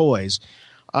through the toys,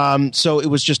 so it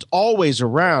was just always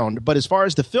around. But as far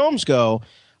as the films go,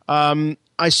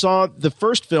 I saw the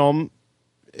first film,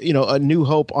 A New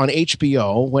Hope on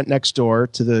HBO, went next door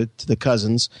to the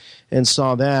cousins and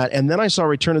saw that. And then I saw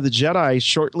Return of the Jedi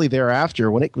shortly thereafter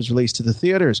when it was released to the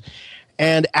theaters.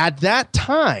 And at that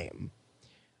time,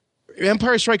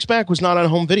 Empire Strikes Back was not on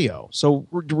home video. So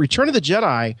Return of the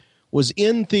Jedi was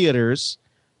in theaters,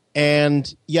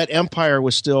 and yet Empire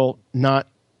was still not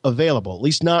available, at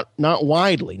least not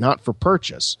widely, not for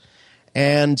purchase.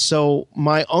 And so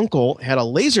my uncle had a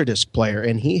Laserdisc player,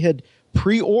 and he had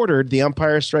pre-ordered The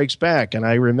Empire Strikes Back. And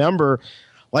I remember,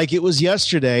 like it was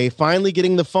yesterday, finally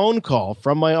getting the phone call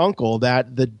from my uncle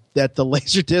that the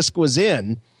Laserdisc was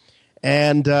in,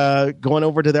 and going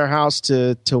over to their house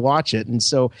to watch it. And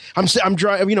so I'm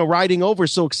riding over,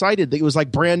 so excited that it was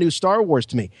like brand new Star Wars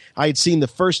to me. I had seen the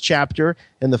first chapter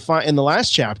and the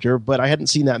last chapter, but I hadn't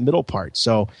seen that middle part.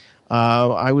 So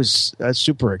I was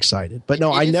super excited. But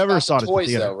no, I never saw it at the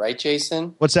theater. Though, right,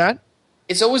 Jason? What's that?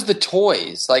 It's always the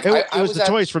toys. Like it was the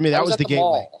toys for me. That was the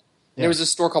gateway. Yeah. There was a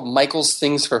store called Michael's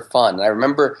Things for Fun. And I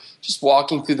remember just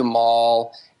walking through the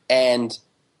mall, and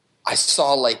I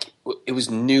saw it was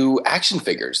new action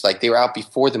figures. Like they were out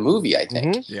before the movie, I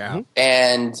think. Mm-hmm. Yeah.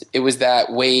 And it was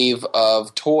that wave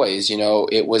of toys.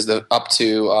 It was up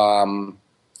to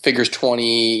figures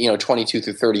 22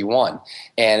 through 31,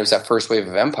 and it was that first wave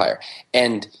of Empire.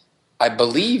 And I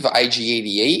believe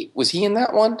IG-88, was he in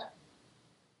that one?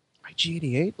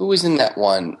 IG-88? Who was in that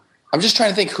one? I'm just trying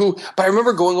to think who, but I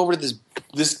remember going over to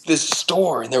this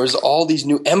store, and there was all these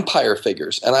new Empire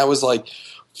figures, and I was like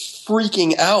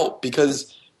freaking out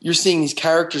because you're seeing these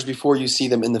characters before you see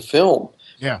them in the film.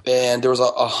 Yeah. And there was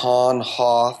a Han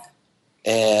Hoth,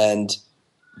 and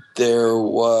there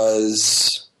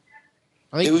was.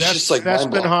 I think it was just like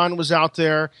Bespin Han was out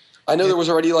there. I know there was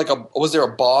already was there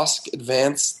a Bosk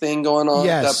Advance thing going on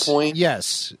at that point?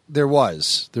 Yes, there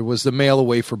was. There was the mail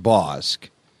away for Bosk.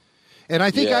 And I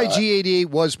think IG-88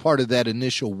 was part of that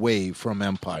initial wave from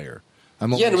Empire.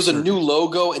 And it was a new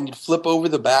logo, and you'd flip over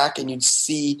the back, and you'd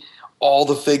see all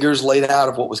the figures laid out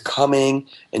of what was coming,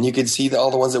 and you could see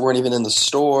all the ones that weren't even in the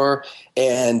store,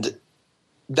 and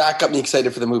that got me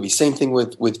excited for the movie. Same thing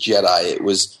with Jedi. It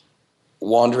was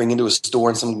wandering into a store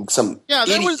and some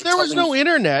there was no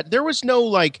internet. There was no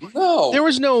there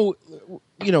was no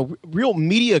real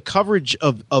media coverage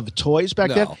of toys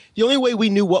back then. The only way we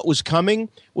knew what was coming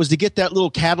was to get that little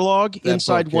catalog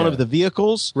inside one of the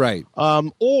vehicles, right?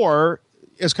 Or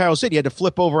as Kyle said, you had to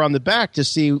flip over on the back to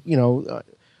see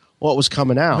what was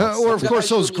coming out. Or of course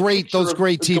those great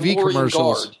TV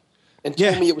commercials. And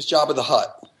told me it was Jabba the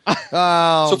Hutt.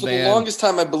 So for the longest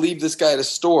time, I believed this guy at a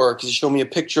store because he showed me a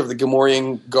picture of the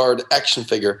Gamorrean Guard action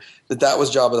figure that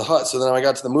was Jabba the Hutt. So then when I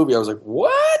got to the movie, I was like,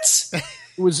 "What?"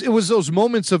 It was those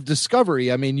moments of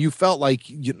discovery. I mean, you felt like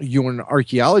you were an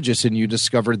archaeologist and you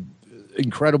discovered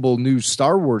incredible new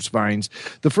Star Wars finds.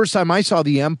 The first time I saw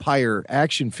the Empire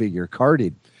action figure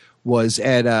carded was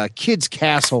at Kids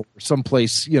Castle,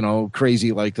 someplace,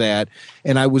 crazy like that.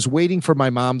 And I was waiting for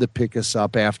my mom to pick us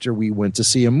up after we went to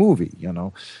see a movie,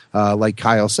 like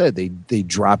Kyle said, they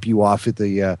drop you off at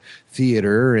the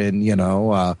theater and,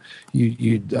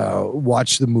 you'd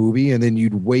watch the movie and then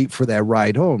you'd wait for that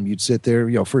ride home. You'd sit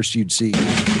there, first you'd see.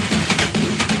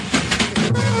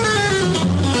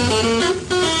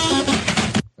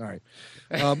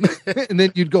 And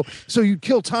then you'd go, so you'd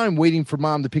kill time waiting for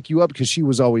mom to pick you up because she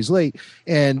was always late,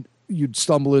 and you'd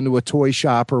stumble into a toy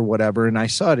shop or whatever. And I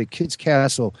saw it at Kids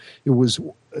Castle. It was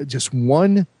just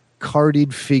one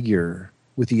carded figure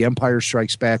with the Empire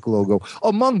Strikes Back logo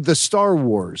among the Star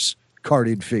Wars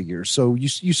carded figures. So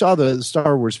you saw the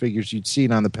Star Wars figures you'd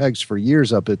seen on the pegs for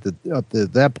years up to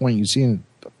that point. You'd seen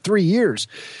 3 years,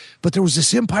 but there was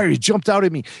this Empire. It jumped out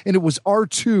at me, and it was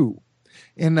R2.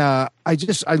 And I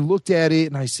looked at it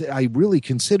and I said, I really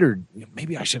considered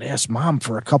maybe I should ask mom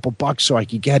for a couple bucks so I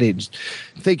could get it.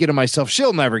 Thinking to myself,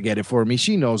 she'll never get it for me.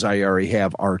 She knows I already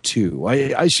have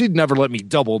R2. I should never let me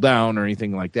double down or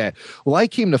anything like that. Well, I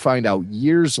came to find out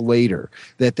years later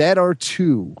that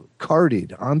R2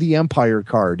 carded on the Empire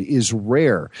card is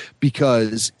rare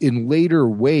because in later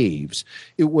waves,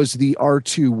 it was the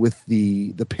R2 with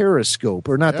the periscope,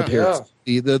 or not the periscope.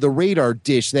 The radar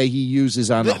dish that he uses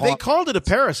on They called it a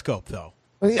periscope, though.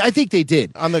 I think they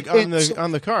did on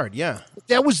the card. Yeah,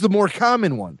 that was the more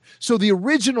common one. So the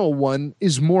original one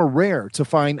is more rare to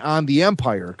find on the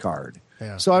Empire card.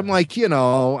 Yeah. So I'm like,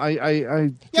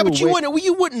 but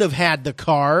you wouldn't have had the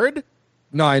card.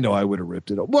 No, I know I would have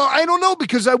ripped it up. Well, I don't know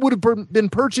because I would have been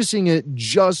purchasing it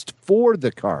just for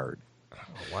the card. Oh,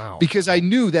 wow! Because I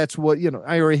knew that's what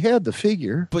I already had the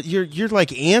figure. But you're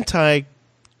like anti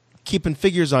keeping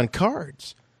figures on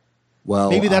cards. Well,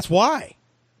 maybe that's why.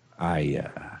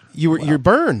 You're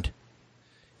burned.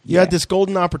 You had this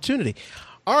golden opportunity.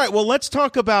 All right, well, let's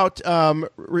talk about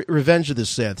Revenge of the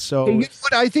Sith. So, you know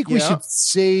what? I think we should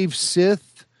save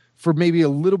Sith for maybe a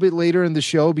little bit later in the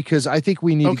show because I think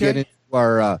we need to get into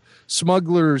our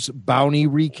Smuggler's bounty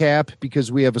recap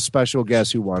because we have a special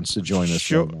guest who wants to join us.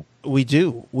 Sure, we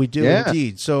do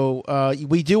indeed. So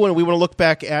we do, and we want to look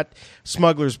back at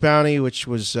Smuggler's Bounty, which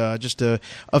was just a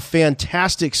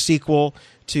fantastic sequel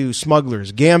to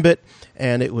Smuggler's Gambit,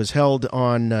 and it was held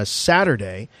on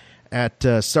Saturday at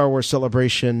Star Wars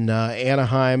Celebration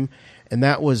Anaheim, and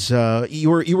that was you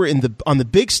were on the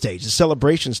big stage, the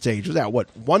celebration stage. Was that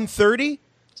 1:30?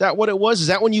 Is that what it was? Is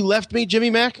that when you left me, Jimmy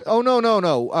Mac? Oh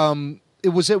no. It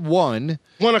was at 1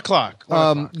 o'clock.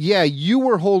 Yeah, you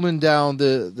were holding down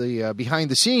the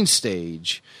behind the scenes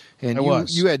stage, and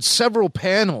you had several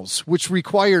panels which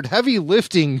required heavy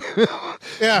lifting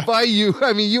by you.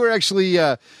 I mean, you were actually.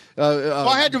 I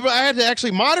had to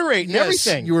actually moderate and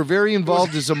everything. You were very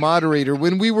involved as a moderator.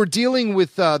 When we were dealing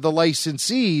with the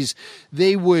licensees,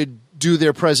 they would do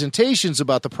their presentations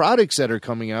about the products that are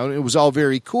coming out. It was all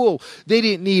very cool. They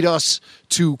didn't need us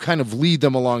to kind of lead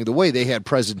them along the way. They had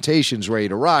presentations ready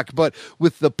to rock. But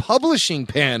with the publishing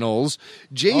panels,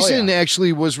 Jason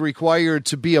actually was required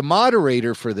to be a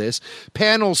moderator for this.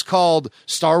 Panels called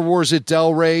Star Wars at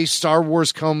Del Rey, Star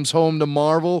Wars Comes Home to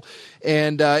Marvel.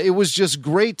 And it was just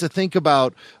great to think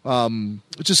about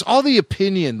just all the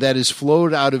opinion that has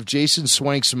flowed out of Jason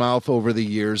Swank's mouth over the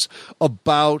years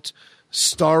about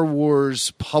Star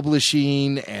Wars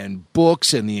publishing and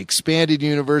books and the expanded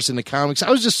universe and the comics. I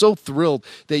was just so thrilled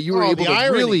that you were able to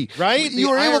really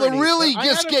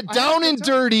just get down and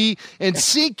dirty and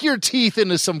sink your teeth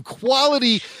into some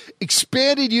quality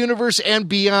expanded universe and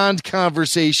beyond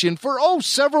conversation for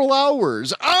several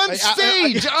hours on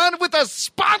stage with a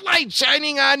spotlight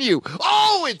shining on you.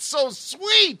 Oh, it's so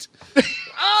sweet.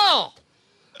 Oh.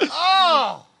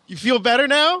 You feel better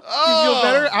now? You feel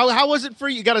better? How was it for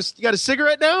you? You got a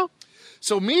cigarette now?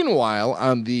 So meanwhile,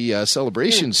 on the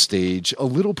celebration stage, a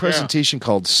little presentation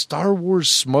called Star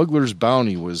Wars Smuggler's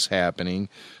Bounty was happening,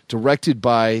 directed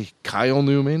by Kyle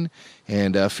Newman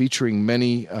and featuring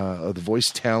many of the voice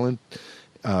talent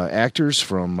actors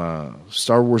from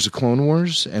Star Wars: The Clone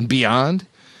Wars and beyond.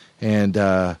 And,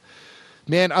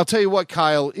 man, I'll tell you what,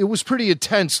 Kyle, it was pretty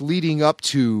intense leading up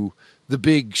to the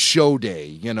big show day,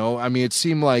 you know? I mean, it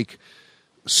seemed like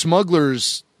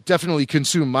Smugglers definitely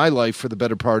consumed my life for the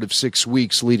better part of 6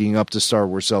 weeks leading up to Star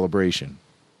Wars Celebration.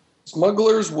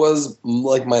 Smugglers was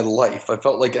like my life. I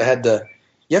felt like you have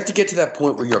to get to that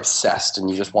point where you're obsessed and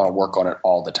you just want to work on it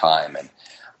all the time. And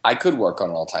I could work on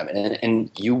it all the time.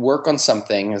 And you work on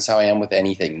something, that's how I am with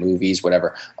anything, movies,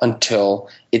 whatever, until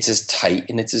it's as tight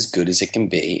and it's as good as it can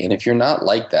be. And if you're not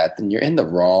like that, then you're in the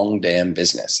wrong damn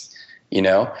business. You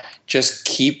know, just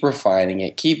keep refining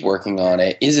it, keep working on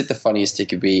it. Is it the funniest it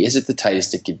could be? Is it the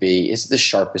tightest it could be? Is it the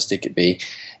sharpest it could be?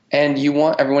 And you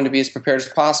want everyone to be as prepared as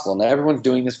possible. Now, everyone's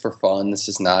doing this for fun. This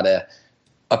is not a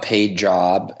paid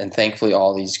job. And thankfully,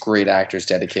 all these great actors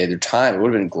dedicated their time. It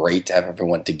would have been great to have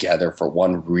everyone together for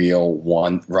one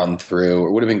run through.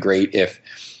 It would have been great if,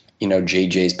 you know,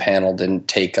 JJ's panel didn't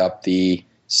take up the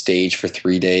stage for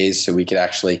 3 days so we could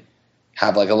actually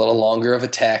have like a little longer of a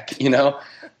tech, you know?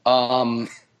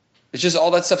 It's just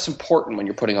all that stuff's important when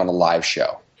you're putting on a live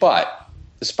show. But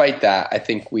despite that, I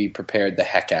think we prepared the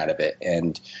heck out of it,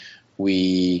 and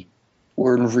we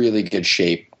were in really good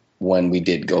shape when we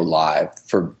did go live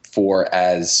for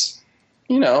as,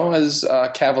 you know, as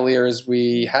cavalier as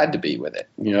we had to be with it.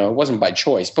 You know, it wasn't by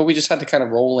choice, but we just had to kind of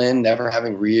roll in, never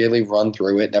having really run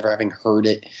through it, never having heard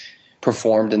it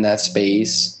performed in that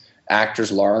space.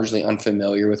 Actors largely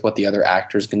unfamiliar with what the other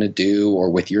actor's going to do, or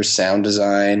with your sound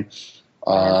design,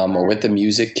 or with the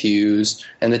music cues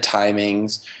and the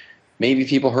timings. Maybe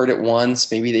people heard it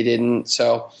once, maybe they didn't.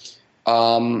 So,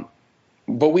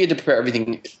 but we had to prepare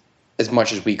everything as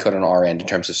much as we could on our end in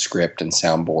terms of script and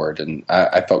soundboard, and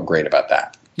I felt great about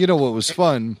that. You know what was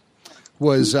fun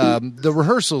was the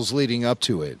rehearsals leading up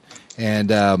to it, and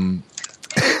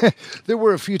there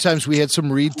were a few times we had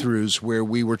some read-throughs where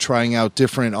we were trying out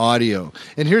different audio.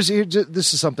 And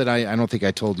this is something I don't think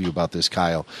I told you about this,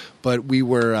 Kyle, but we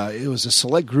were it was a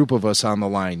select group of us on the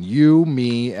line. You,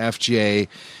 me, FJ,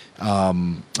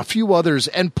 a few others,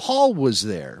 and Paul was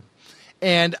there.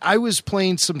 And I was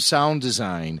playing some sound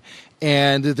design,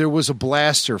 and there was a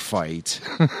blaster fight.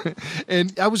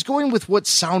 And I was going with what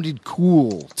sounded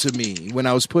cool to me when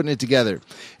I was putting it together.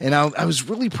 And I was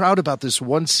really proud about this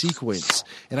one sequence.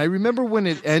 And I remember when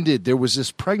it ended, there was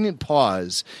this pregnant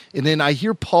pause, and then I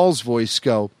hear Paul's voice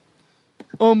go,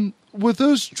 were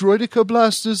those droidica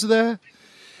blasters there?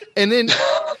 And then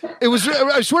it was,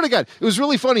 I swear to God, it was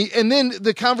really funny. And then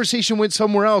the conversation went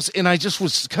somewhere else, and I just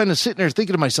was kind of sitting there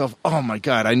thinking to myself, oh my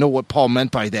God, I know what Paul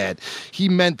meant by that. He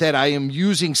meant that I am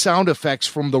using sound effects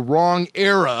from the wrong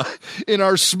era in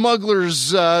our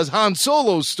Smuggler's Han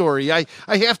Solo story. I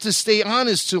have to stay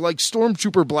honest to like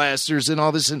stormtrooper blasters and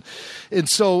all this. And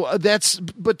so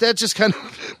that just kind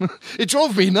of, it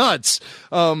drove me nuts.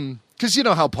 Because you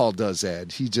know how Paul does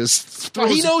that. He just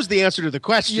he knows the answer to the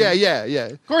question. Yeah.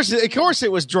 Of course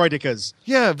it was droidicas.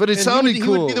 Yeah, but it sounded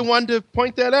cool. He would be the one to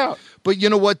point that out. But you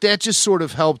know what? That just sort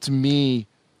of helped me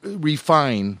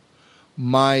refine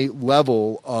my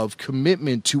level of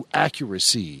commitment to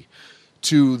accuracy,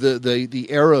 to the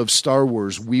era of Star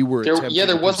Wars we were attempting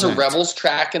there was to present. a Rebels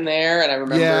track in there, and I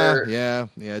remember yeah.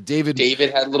 David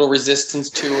had a little resistance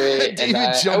to it. David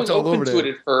and jumped I was all open over to it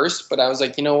at first, but I was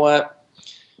like, you know what?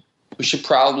 We should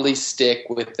probably stick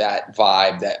with that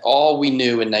vibe that all we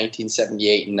knew in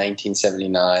 1978 and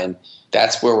 1979,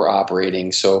 that's where we're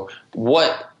operating. So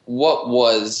what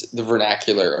was the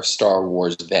vernacular of Star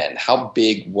Wars then? How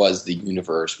big was the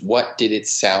universe? What did it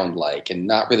sound like? And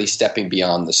not really stepping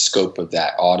beyond the scope of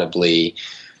that audibly,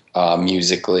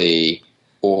 musically,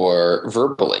 or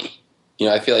verbally. You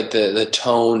know, I feel like the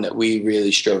tone that we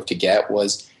really strove to get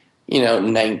was,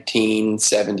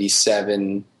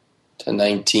 1977 to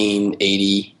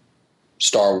 1980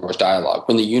 Star Wars dialogue,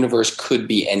 when the universe could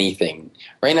be anything.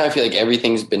 Right now I feel like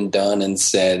everything's been done and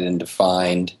said and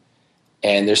defined,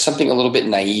 and there's something a little bit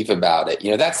naive about it.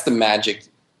 That's the magic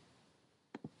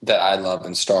that I love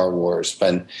in Star Wars,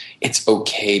 when it's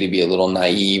okay to be a little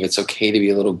naive, it's okay to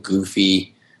be a little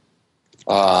goofy.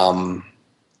 All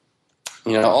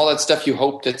that stuff you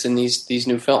hope that's in these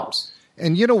new films.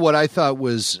 And you know what I thought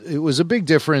was a big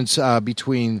difference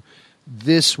between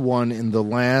this one and the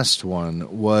last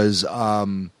one was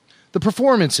the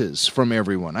performances from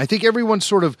everyone. I think everyone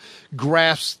sort of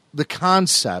grasped the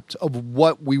concept of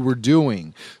what we were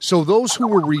doing. So those who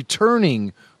were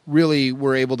returning really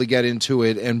were able to get into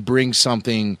it and bring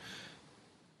something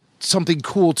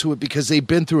cool to it because they've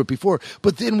been through it before.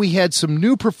 But then we had some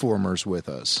new performers with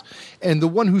us. And the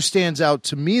one who stands out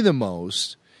to me the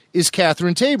most is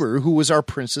Catherine Tabor, who was our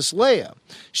Princess Leia.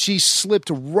 She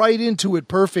slipped right into it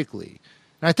perfectly.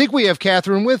 And I think we have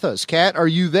Catherine with us. Kat, are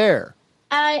you there?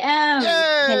 I am.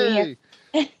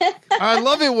 Yay! I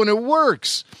love it when it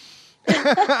works.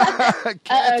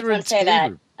 Catherine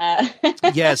Tabor.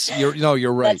 Yes, you're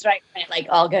right. That's right. When it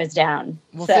all goes down.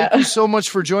 Well, thank you so much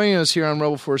for joining us here on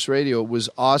RebelForce Radio. It was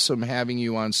awesome having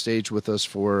you on stage with us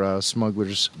for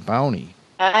Smuggler's Bounty.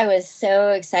 I was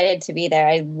so excited to be there.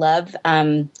 I love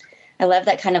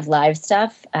that kind of live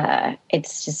stuff.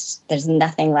 It's just there's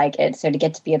nothing like it. So to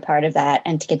get to be a part of that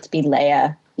and to get to be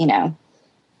Leia,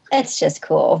 it's just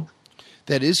cool.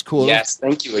 That is cool. Yes,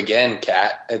 thank you again,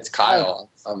 Kat. It's Kyle.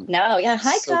 Hi,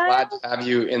 so Kyle. Glad to have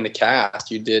you in the cast.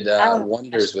 You did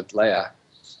wonders with Leia.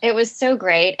 It was so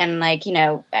great, and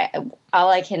all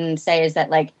I can say is that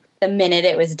the minute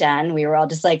it was done, we were all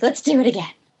just like, "Let's do it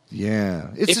again." Yeah,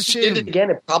 it's a shame. If you did it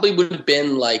again, it probably would have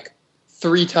been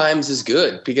 3 times as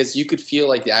good because you could feel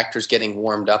the actors getting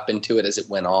warmed up into it as it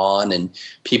went on, and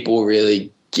people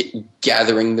really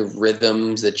gathering the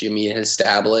rhythms that Jimmy had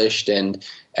established, and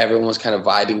everyone was kind of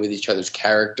vibing with each other's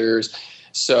characters.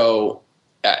 So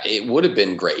it would have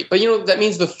been great. But, that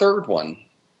means the third one,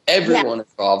 everyone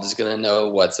involved is going to know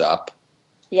what's up.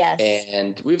 Yes.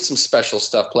 And we have some special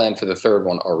stuff planned for the third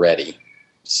one already.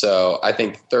 So I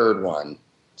think the third one,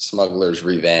 Smuggler's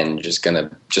Revenge, is going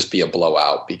to just be a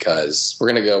blowout because we're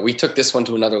going to we took this one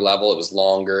to another level. It was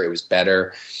longer. It was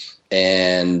better.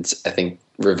 And I think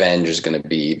Revenge is going to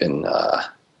be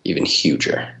even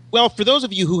huger. Well, for those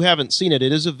of you who haven't seen it,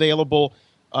 it is available.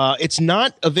 It's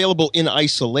not available in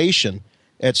isolation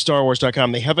at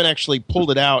StarWars.com. They haven't actually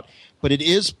pulled it out, but it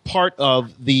is part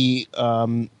of the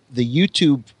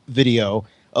YouTube video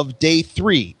of Day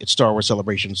 3 at Star Wars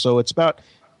Celebration. So it's about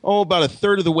a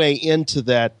third of the way into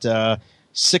that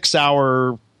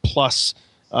 6-hour plus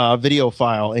video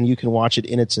file, and you can watch it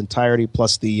in its entirety,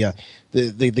 plus the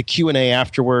Q&A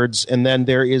afterwards. And then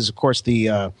there is, of course,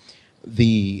 the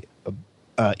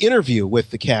interview with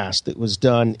the cast that was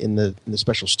done in the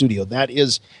special studio. That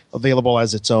is available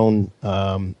as its own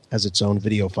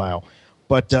video file.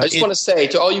 But I just want to say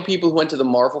to all you people who went to the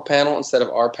Marvel panel instead of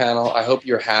our panel, I hope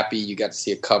you're happy you got to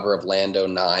see a cover of Lando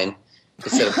 9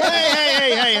 instead of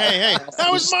hey! That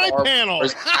was my panel.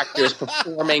 Actors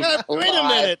performing Wait a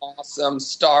minute. Awesome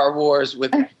Star Wars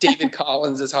with David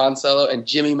Collins as Han Solo and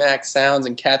Jimmy Mack sounds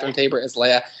and Catherine Tabor as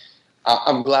Leia.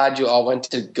 I'm glad you all went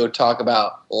to go talk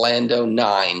about Lando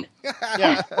 9.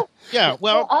 Yeah.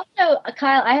 Well, also,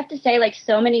 Kyle, I have to say,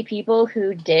 so many people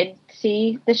who did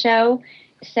see the show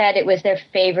said it was their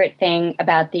favorite thing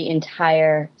about the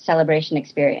entire celebration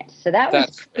experience. So that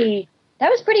was pretty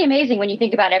amazing when you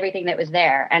think about everything that was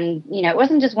there. And, it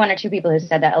wasn't just 1 or 2 people who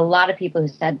said that. A lot of people who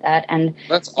said that. And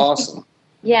that's awesome.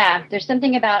 Yeah, there's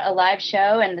something about a live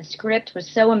show, and the script was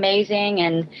so amazing,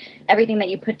 and everything that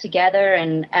you put together,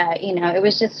 and it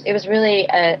was really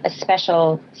a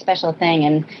special thing,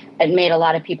 and it made a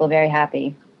lot of people very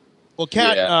happy. Well,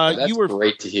 Kat, that's you were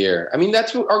great to hear. I mean,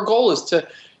 that's what our goal is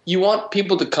you want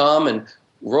people to come and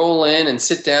roll in and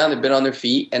sit down. They've been on their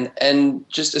feet and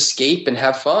just escape and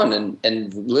have fun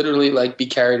and literally be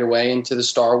carried away into the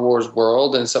Star Wars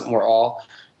world and something we're all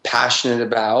passionate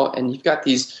about. And you've got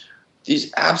these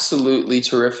absolutely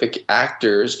terrific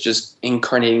actors just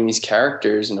incarnating these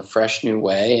characters in a fresh new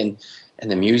way, and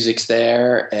the music's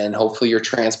there, and hopefully you're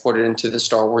transported into the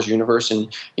Star Wars universe.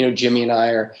 And Jimmy and I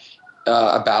are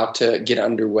about to get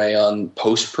underway on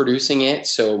post-producing it,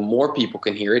 so more people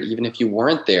can hear it, even if you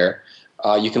weren't there.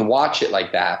 You can watch it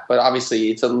like that, but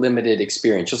obviously it's a limited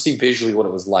experience. You'll see visually what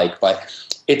it was like, but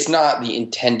it's not the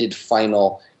intended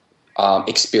final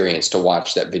experience to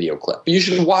watch that video clip. But you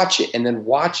should watch it and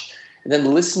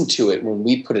then listen to it when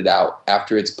we put it out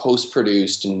after it's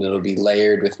post-produced, and it'll be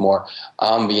layered with more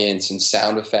ambience and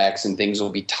sound effects, and things will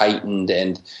be tightened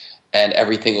and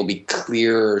everything will be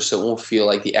clearer, so it won't feel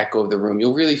like the echo of the room.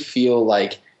 You'll really feel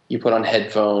like you put on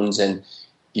headphones and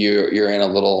you're in a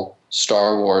little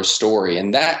Star Wars story.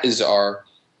 And that is our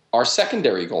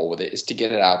secondary goal with it, is to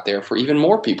get it out there for even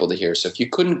more people to hear. So if you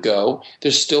couldn't go,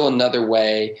 there's still another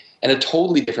way and a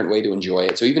totally different way to enjoy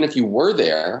it. So even if you were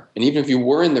there, and even if you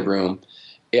were in the room,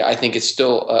 I think it's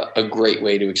still a great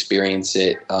way to experience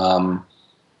it. And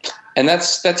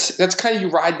that's kind of, you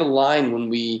ride the line when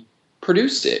we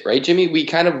produce it, right, Jimmy?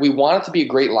 We want it to be a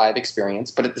great live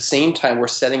experience, but at the same time, we're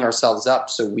setting ourselves up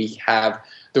so we have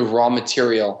the raw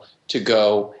material to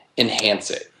go enhance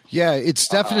it. Yeah, it's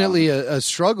definitely a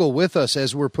struggle with us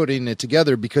as we're putting it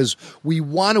together because we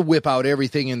want to whip out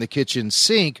everything in the kitchen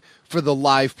sink for the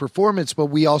live performance, but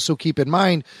we also keep in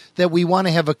mind that we want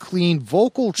to have a clean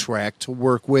vocal track to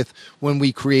work with when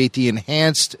we create the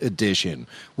enhanced edition,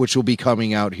 which will be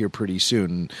coming out here pretty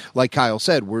soon. Like Kyle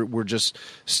said, we're just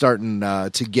starting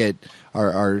to get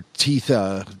our teeth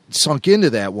sunk into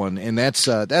that one, and that's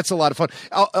a lot of fun.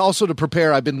 Also, to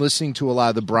prepare, I've been listening to a lot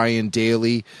of the Brian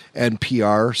Daly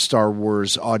NPR Star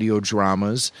Wars audio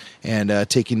dramas and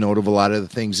taking note of a lot of the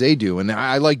things they do, and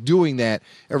I like doing that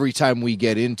every time we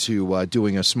get into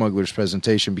doing a Smuggler's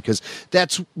presentation because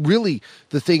that's really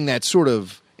the thing that sort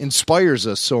of inspires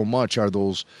us so much are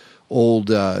those old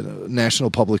National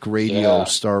Public Radio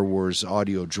Star Wars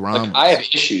audio dramas. Like, I have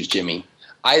issues, Jimmy.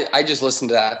 I just listened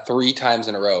to that 3 times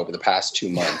in a row over the past 2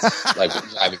 months, like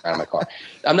driving around in my car.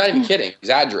 I'm not even kidding,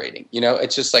 exaggerating.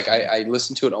 It's just like I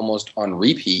listen to it almost on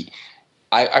repeat.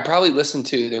 I probably listen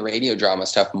to the radio drama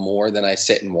stuff more than I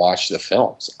sit and watch the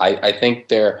films. I think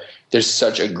there's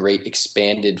such a great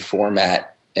expanded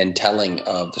format and telling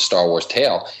of the Star Wars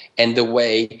tale, and the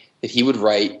way that he would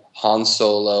write Han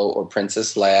Solo or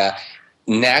Princess Leia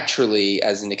naturally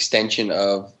as an extension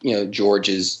of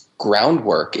George's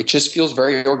groundwork. It just feels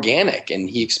very organic, and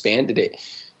he expanded it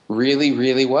really,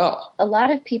 really well. A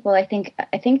lot of people, I think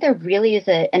there really is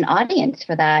an audience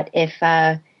for that.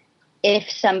 If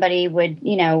somebody would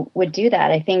do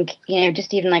that, I think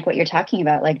just even like what you're talking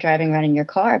about, like driving around in your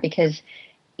car, because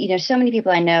so many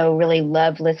people I know really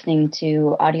love listening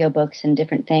to audiobooks and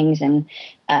different things, and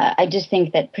I just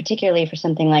think that particularly for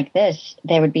something like this,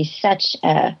 there would be such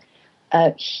a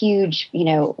huge,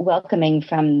 welcoming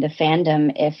from the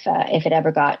fandom if it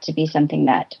ever got to be something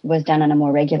that was done on a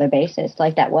more regular basis,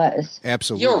 like that was.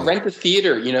 Absolutely. Rent a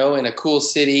theater, in a cool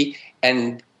city,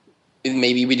 and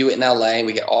maybe we do it in LA, and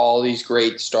we get all these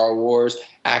great Star Wars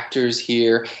actors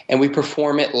here, and we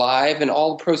perform it live, and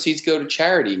all the proceeds go to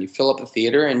charity, and you fill up the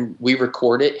theater, and we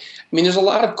record it. I mean, there's a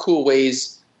lot of cool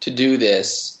ways to do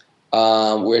this.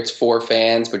 Where it's for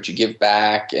fans, but you give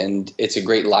back, and it's a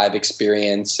great live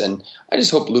experience. And I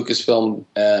just hope Lucasfilm,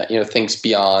 thinks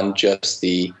beyond just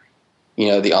the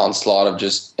onslaught of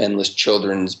just endless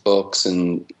children's books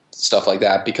and stuff like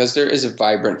that, because there is a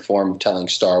vibrant form of telling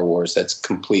Star Wars that's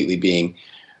completely being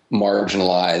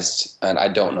marginalized, and I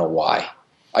don't know why.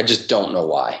 I just don't know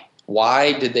why.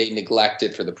 Why did they neglect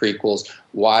it for the prequels?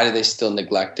 Why do they still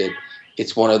neglect it?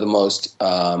 It's one of the most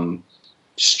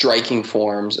striking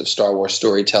forms of Star Wars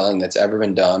storytelling that's ever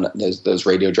been done. Those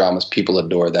radio dramas, people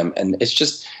adore them, and it's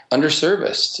just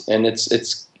underserviced, and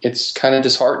it's kind of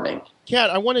disheartening.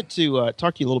 Kat, I wanted to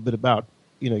talk to you a little bit about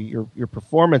your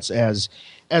performance as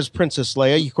Princess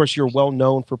Leia. Of course, you're well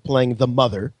known for playing the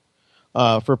mother,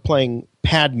 for playing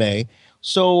Padme.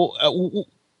 So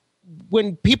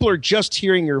when people are just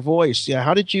hearing your voice,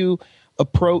 how did you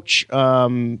approach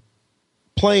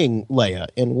playing Leia,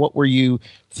 and what were you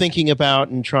thinking about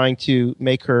and trying to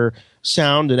make her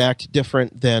sound and act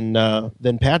different than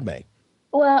Padme?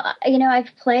 Well, I've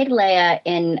played Leia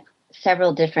in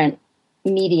several different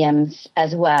mediums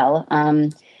as well,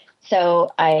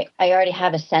 so I already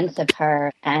have a sense of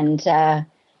her, and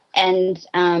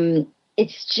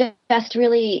it's just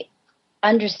really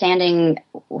understanding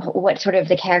what sort of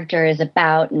the character is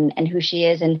about and who she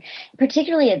is, and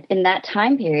particularly in that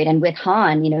time period. And with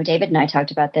Han, David and I talked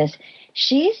about this.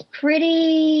 She's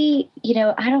pretty,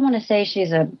 I don't want to say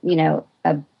she's a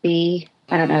B.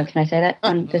 I don't know. Can I say that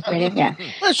on this radio? Yeah.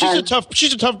 Well,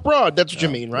 she's a tough broad. That's what you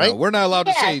mean, right? No, we're not allowed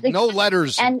to say no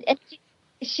letters. And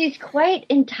she's quite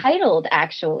entitled,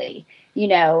 actually.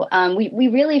 We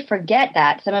really forget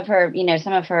that some of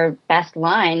her best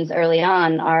lines early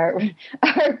on are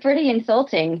pretty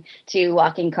insulting to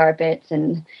walking carpets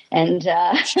and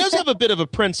she does have a bit of a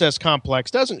princess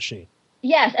complex, doesn't she?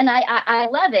 Yes, and I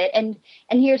love it. And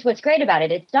here's what's great about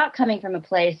it: it's not coming from a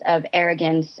place of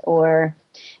arrogance or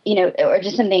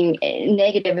just something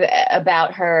negative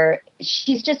about her.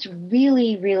 She's just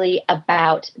really, really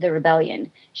about the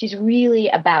rebellion. She's really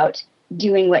about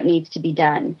doing what needs to be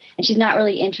done, and she's not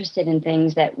really interested in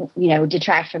things that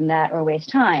detract from that or waste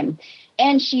time.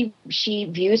 And she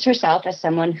views herself as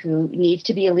someone who needs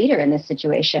to be a leader in this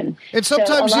situation. And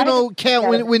sometimes, Kat,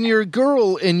 when you're a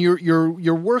girl and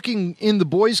you're working in the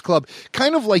boys' club,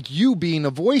 kind of like you being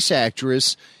a voice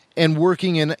actress and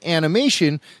working in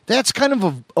animation, that's kind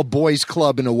of a boys'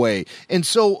 club in a way. And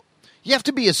so you have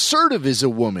to be assertive as a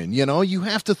woman. You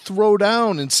have to throw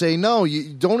down and say, no,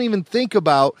 you don't even think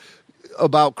about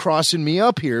crossing me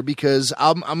up here, because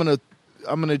I'm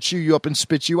gonna chew you up and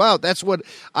spit you out. That's what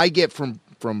I get from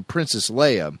Princess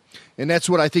Leia, and that's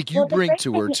what I think you bring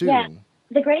to her too.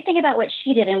 the great thing about what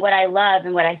she did and what I love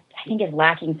and what I think is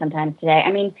lacking sometimes today,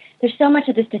 I mean, there's so much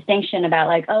of this distinction about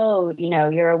like, oh, you know,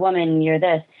 you're a woman, you're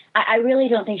this. I really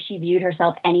don't think she viewed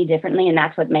herself any differently, and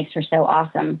that's what makes her so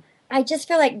awesome. I just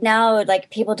feel like now, like,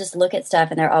 people just look at stuff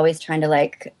and they're always trying to,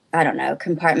 like, I don't know,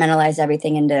 compartmentalize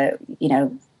everything into, you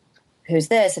know, who's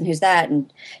this and who's that.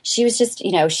 And she was just,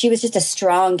 you know, she was just a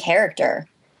strong character.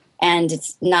 And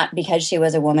it's not because she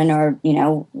was a woman or, you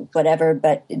know, whatever,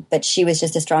 but she was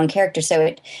just a strong character.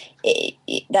 So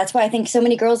that's why I think so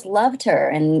many girls loved her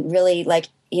and really, like,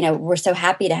 you know, were so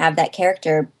happy to have that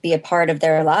character be a part of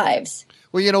their lives.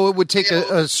 Well, you know, it would take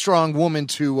a strong woman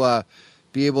to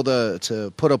be able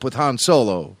to put up with Han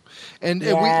Solo, and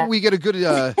we get a good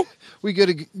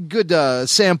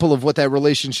sample of what that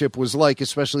relationship was like,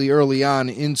 especially early on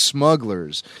in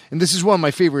Smugglers. And this is one of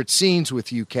my favorite scenes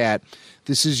with you, Kat.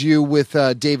 This is you with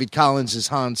David Collins as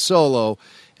Han Solo.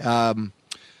 It's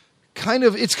kind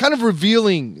of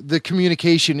revealing the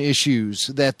communication issues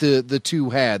that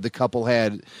the couple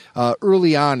had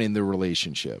early on in their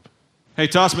relationship. Hey,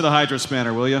 toss me the hydro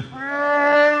spanner, will you?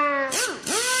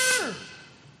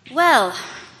 Well,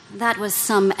 that was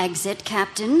some exit,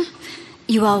 Captain.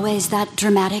 You always that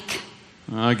dramatic?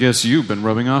 I guess you've been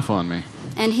rubbing off on me.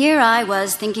 And here I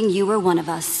was thinking you were one of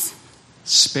us.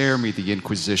 Spare me the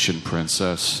Inquisition,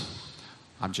 Princess.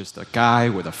 I'm just a guy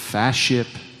with a fast ship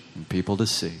and people to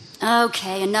see.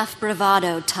 Okay, enough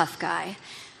bravado, tough guy.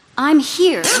 I'm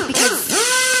here because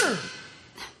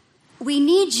we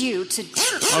need you to...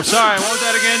 Oh, sorry, what was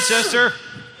that again, sister?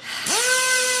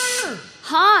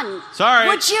 Han! Sorry.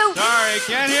 Would you... Sorry,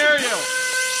 can't hear you.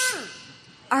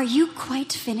 Are you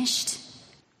quite finished?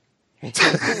 Loved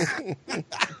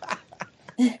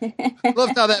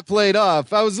how that played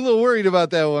off. I was a little worried about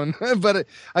that one, but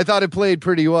I thought it played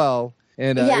pretty well.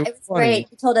 And yeah, it was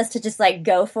great. You told us to just like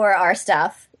go for our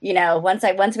stuff. You know, once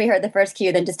we heard the first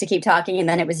cue, then just to keep talking, and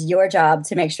then it was your job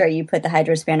to make sure you put the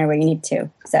hydro spanner where you need to.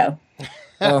 So,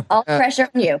 all pressure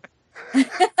on you.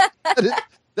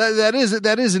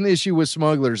 That is an issue with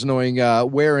Smugglers, knowing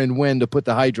where and when to put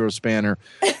the hydro spanner.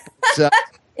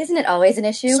 Isn't it always an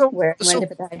issue where and when to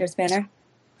put the hydro spanner?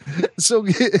 So,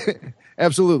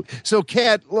 absolutely. So,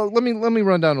 Kat, let me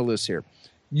run down a list here.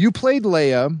 You played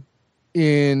Leia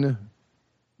in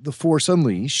The Force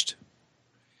Unleashed.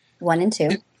 1 and 2.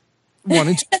 1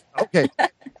 and 2. Okay.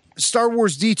 Star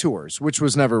Wars Detours, which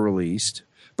was never released,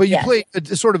 but you played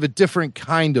sort of a different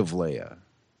kind of Leia.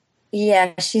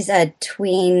 Yeah, she's a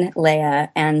tween Leia,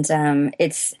 and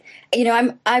it's, you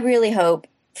know, I really hope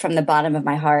from the bottom of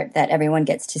my heart that everyone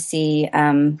gets to see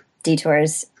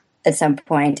Detours at some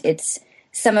point. It's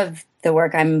some of the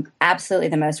work I'm absolutely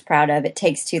the most proud of. It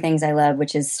takes two things I love,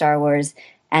 which is Star Wars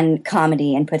and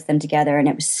comedy, and puts them together, and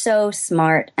it was so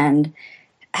smart and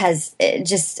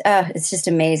it's just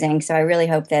amazing. So I really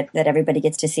hope that everybody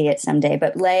gets to see it someday.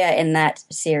 But Leia in that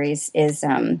series is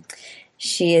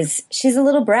she's a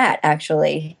little brat,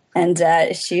 actually, and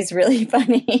she's really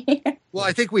funny. Well,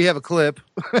 I think we have a clip.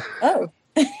 Oh.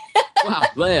 Wow,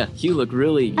 Leia, you look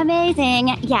really... amazing.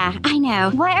 Yeah, I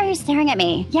know. Why are you staring at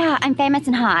me? Yeah, I'm famous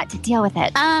and hot. Deal with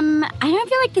it. I don't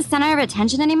feel like the center of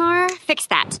attention anymore. Fix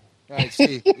that. I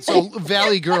see. So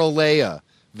Valley Girl Leia,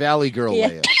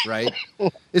 Leia, right?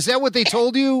 Is that what they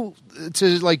told you,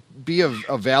 to like be a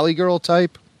Valley Girl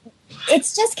type?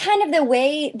 It's just kind of the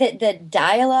way that the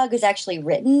dialogue is actually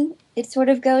written. It sort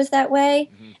of goes that way.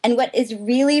 Mm-hmm. And what is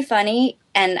really funny,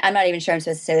 and I'm not even sure I'm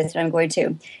supposed to say this, but I'm going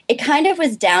to, it kind of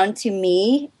was down to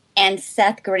me and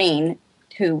Seth Green,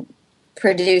 who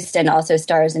produced and also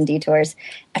stars in Detours,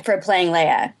 for playing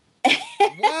Leia.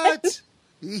 What?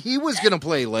 He was going to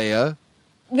play Leia.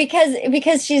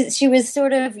 Because she was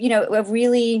sort of, you know, a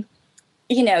really,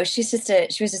 you know, she was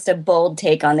just a bold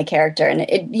take on the character, and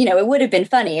it, you know, it would have been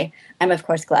funny. I'm of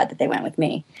course glad that they went with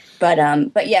me, but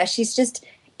yeah, it's just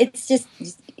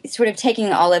sort of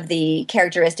taking all of the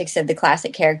characteristics of the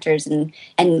classic characters and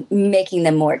making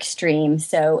them more extreme.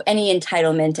 So any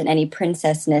entitlement and any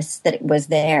princessness that was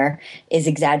there is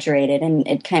exaggerated, and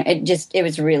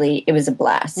it was a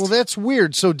blast. Well, that's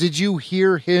weird. So did you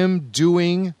hear him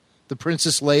doing the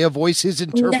Princess Leia voice, his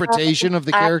interpretation of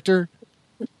the character?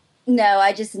 No,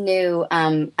 I just knew.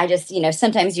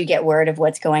 Sometimes you get word of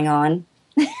what's going on.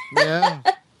 Yeah.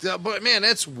 But, man,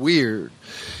 that's weird.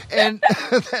 And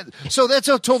so that's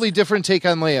a totally different take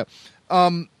on Leia.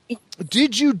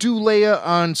 Did you do Leia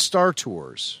on Star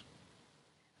Tours?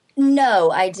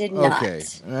 No, I did not. Okay.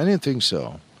 I didn't think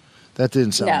so. That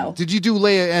didn't sound... No. Did you do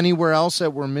Leia anywhere else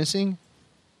that we're missing?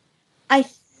 I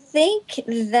feel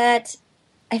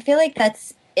like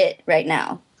that's it right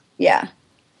now. Yeah.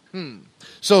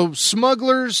 So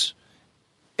Smugglers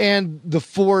and The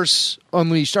Force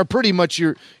Unleashed are pretty much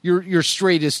your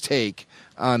straightest take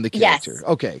on the character. Yes.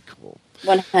 Okay, cool.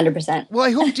 100%. Well,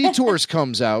 I hope Detours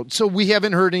comes out. So we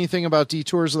haven't heard anything about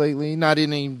Detours lately? Not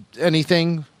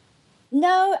anything?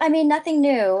 No, I mean, nothing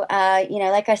new.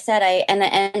 Like I said,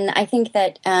 I think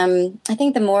that I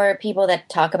think the more people that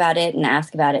talk about it and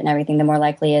ask about it and everything, the more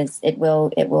likely is it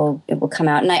will come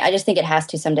out. And I just think it has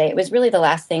to someday. It was really the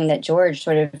last thing that George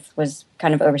sort of was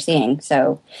kind of overseeing.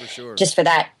 So for sure. Just for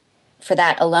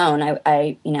that alone,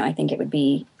 I think it would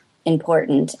be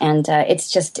important. And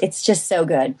it's just so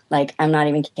good. Like, I'm not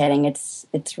even kidding. It's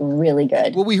really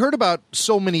good. Well, we heard about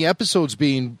so many episodes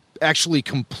being actually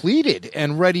completed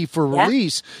and ready for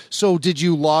release. So did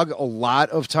you log a lot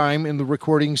of time in the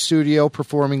recording studio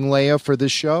performing Leia for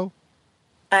this show?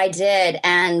 I did.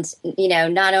 And,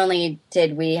 not only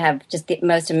did we have just the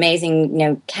most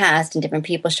amazing, cast and different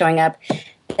people showing up,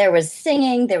 there was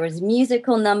singing, there was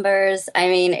musical numbers. I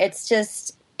mean, it's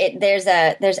just, there's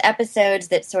episodes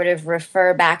that sort of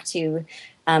refer back to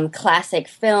classic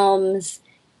films.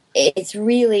 It's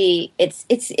really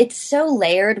it's so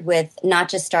layered with not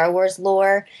just Star Wars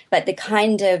lore, but the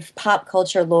kind of pop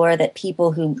culture lore that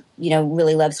people who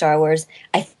really love Star Wars,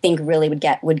 I think, really would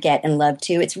get and love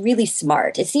too. It's really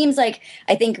smart. It seems like,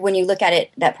 I think when you look at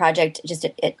it, that project just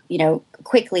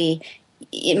quickly,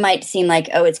 it might seem like,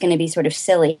 oh, it's going to be sort of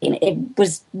silly, and it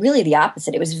was really the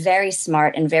opposite. It was very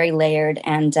smart and very layered,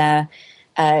 and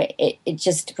it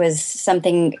just was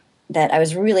something that I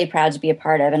was really proud to be a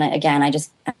part of. And again,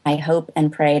 I hope and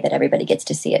pray that everybody gets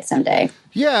to see it someday.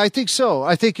 Yeah, I think so.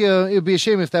 I think it would be a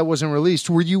shame if that wasn't released.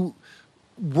 Were you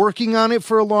working on it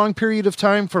for a long period of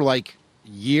time, for like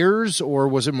years, or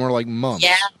was it more like months?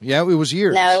 Yeah, it was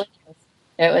years. No,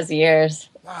 it was years.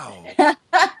 Wow.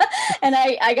 And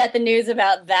I got the news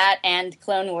about that and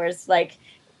Clone Wars. Like,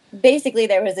 basically,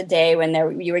 there was a day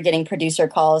when you were getting producer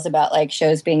calls about like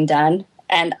shows being done,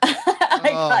 and I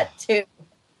got two.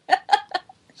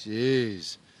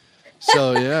 Jeez.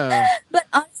 So yeah. But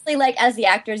honestly, like, as the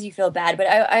actors, you feel bad. But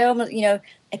I almost,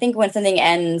 I think when something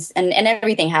ends, and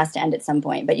everything has to end at some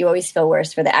point, but you always feel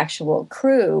worse for the actual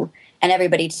crew and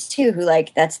everybody too, who,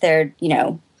 like, that's their,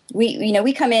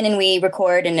 we come in and we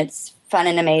record and it's fun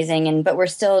and amazing, but we're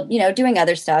still, doing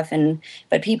other stuff.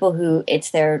 But people who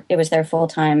it was their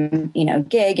full-time,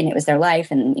 gig, and it was their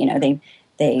life, and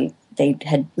they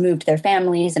had moved their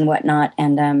families and whatnot,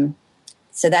 and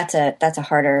so that's a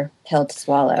harder pill to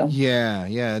swallow.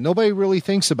 Yeah. Nobody really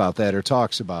thinks about that or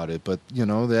talks about it, but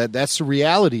that's the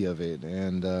reality of it,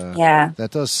 and that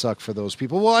does suck for those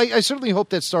people. Well, I certainly hope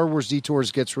that Star Wars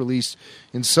Detours gets released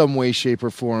in some way, shape,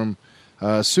 or form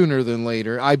sooner than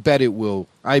later. I bet it will.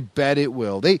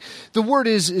 The word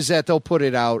is that they'll put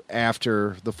it out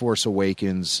after The Force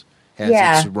Awakens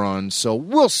has its run, so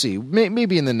we'll see.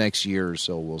 Maybe in the next year or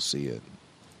so we'll see it.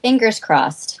 Fingers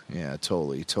crossed. Yeah,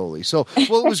 totally. So,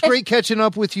 well, it was great catching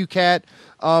up with you, Kat.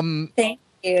 Thank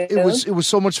you. It was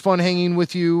so much fun hanging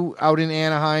with you out in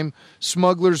Anaheim.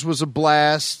 Smugglers was a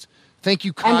blast. Thank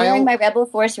you, Kyle. I'm wearing my Rebel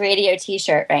Force Radio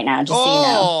T-shirt right now, just so you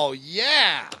know. Oh,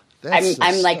 yeah.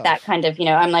 I'm like that kind of,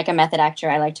 I'm like a method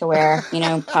actor. I like to wear,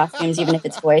 costumes, even if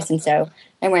it's voice. And so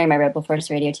I'm wearing my Rebel Force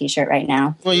Radio T-shirt right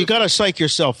now. Well, you got to psych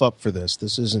yourself up for this.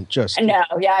 This isn't just... No,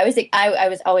 yeah, I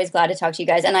was always glad to talk to you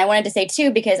guys. And I wanted to say,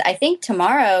 too, because I think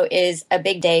tomorrow is a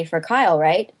big day for Kyle,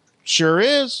 right? Sure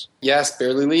is. Yes,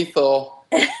 Barely Lethal.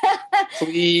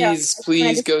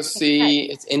 Please go see.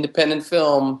 It's independent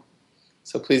film,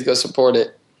 so please go support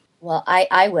it. Well,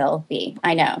 I will be.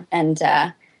 I know. And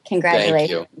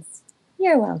congratulations. Thank you.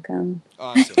 You're welcome.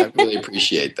 Awesome. I really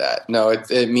appreciate that. No,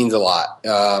 it means a lot.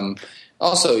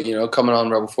 Also, coming on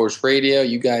Rebel Force Radio,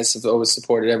 you guys have always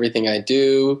supported everything I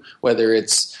do, whether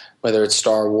it's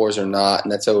Star Wars or not,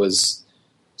 and that's always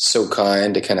so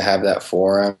kind to kind of have that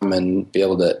forum and be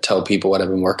able to tell people what I've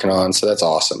been working on. So that's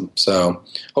awesome. So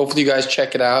hopefully you guys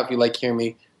check it out. If you like hearing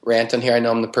me rant on here, I know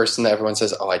I'm the person that everyone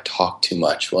says, "Oh, I talk too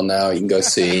much." Well, now you can go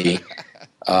see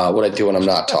what I do when I'm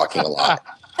not talking a lot.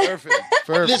 Perfect.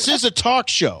 This is a talk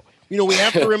show. We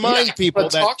have to remind people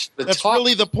that's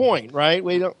really the point, right?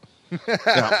 We don't.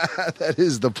 That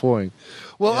is the point.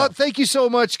 Well, thank you so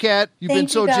much, Kat. You've been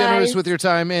so generous with your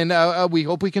time, and we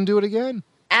hope we can do it again.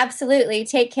 Absolutely.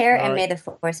 Take care, and may the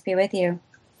Force be with you.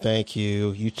 Thank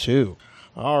you. You too.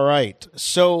 All right.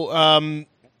 So,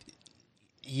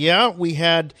 we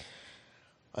had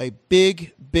a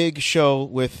big show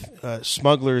with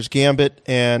Smuggler's Gambit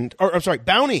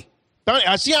Bounty.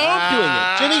 I see how I'm doing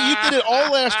it. Jimmy, you did it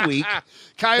all last week.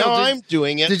 Kyle, now I'm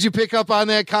doing it. Did you pick up on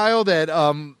that, Kyle, that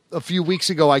a few weeks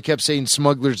ago, I kept saying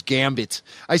Smuggler's Gambit.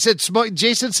 I said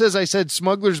Jason says I said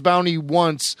Smuggler's Bounty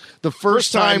once, the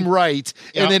first time right,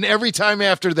 and then every time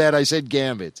after that, I said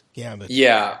Gambit.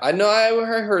 Yeah, I know. I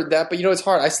heard that, but it's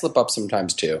hard. I slip up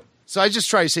sometimes too. So I just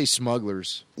try to say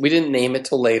Smugglers. We didn't name it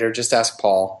till later. Just ask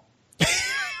Paul.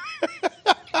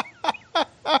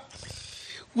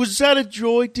 Was that a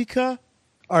joy, Dika?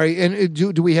 All right, and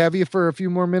do we have you for a few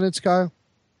more minutes, Kyle?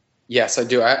 Yes, I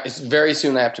do. Very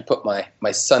soon I have to put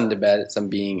my son to bed as I'm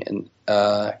being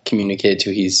communicated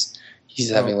to. He's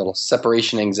having a little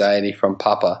separation anxiety from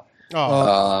Papa.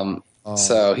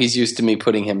 So he's used to me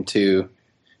putting him to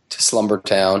Slumber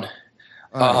Town.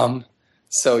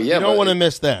 So yeah, you don't want to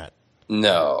miss that.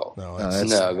 No.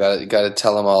 Got to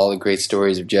tell him all the great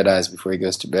stories of Jedis before he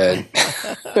goes to bed.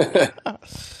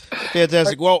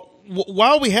 Fantastic. Well,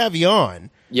 while we have you on,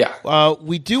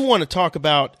 we do want to talk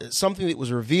about something that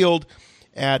was revealed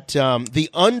at the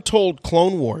Untold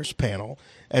Clone Wars panel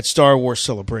at Star Wars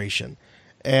Celebration.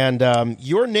 And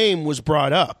your name was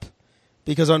brought up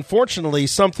because, unfortunately,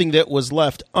 something that was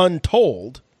left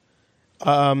untold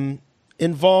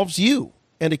involves you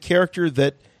and a character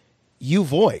that you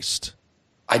voiced.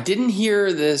 I didn't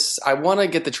hear this. I want to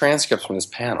get the transcripts from this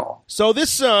panel. So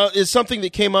this is something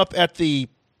that came up at the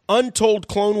Untold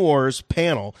Clone Wars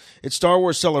panel at Star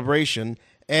Wars Celebration.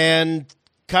 And,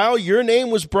 Kyle, your name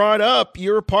was brought up.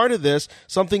 You're a part of this.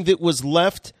 Something that was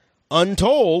left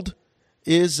untold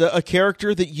is a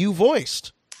character that you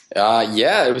voiced.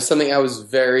 Yeah, it was something I was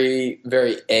very,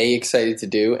 very excited to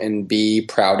do and B,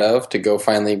 proud of, to go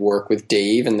finally work with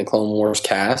Dave and the Clone Wars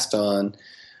cast on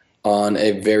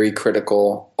a very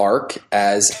critical arc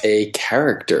as a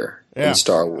character in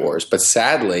Star Wars. But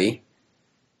sadly,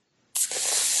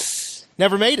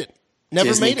 never made it.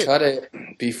 Disney cut it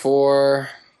before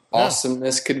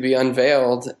awesomeness could be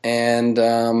unveiled,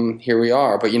 and here we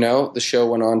are. But the show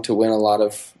went on to win a lot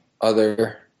of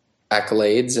other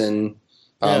accolades, and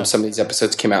some of these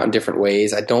episodes came out in different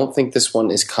ways. I don't think this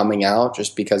one is coming out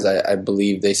just because I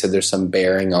believe they said there's some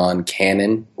bearing on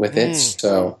canon with it.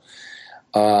 So,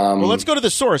 well, let's go to the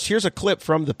source. Here's a clip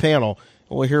from the panel.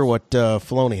 We'll hear what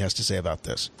Filoni has to say about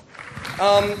this.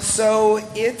 So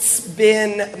it's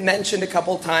been mentioned a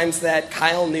couple times that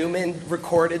Kyle Newman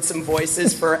recorded some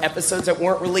voices for episodes that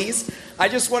weren't released. I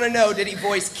just want to know, did he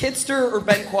voice Kitster or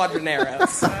Ben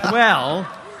Quadraneros? Well,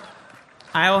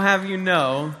 I'll have you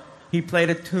know, he played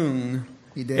a tune.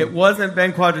 He did. It wasn't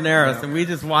Ben Quadraneros, and we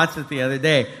just watched it the other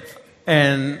day.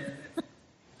 And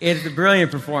it's a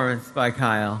brilliant performance by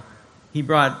Kyle. He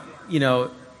brought,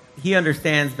 he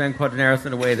understands Ben Quadraneros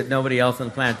in a way that nobody else on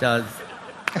the planet does.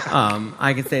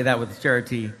 I can say that with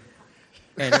surety.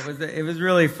 And it was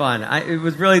really fun. It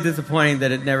was really disappointing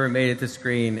that it never made it to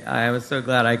screen. I was so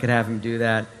glad I could have him do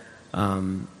that.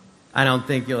 I don't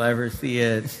think you'll ever see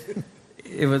it.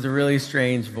 It was a really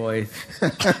strange voice.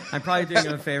 I'm probably doing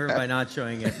him a favor by not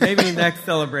showing it. Maybe next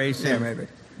celebration. Yeah, maybe.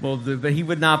 We'll do, but he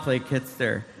would not play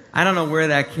Kitster. I don't know where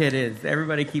that kid is.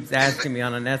 Everybody keeps asking me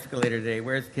on an escalator today,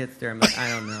 where's Kitster? I'm like, I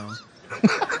don't know.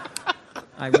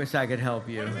 I wish I could help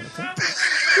you.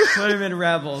 Put him in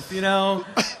Rebels, yeah,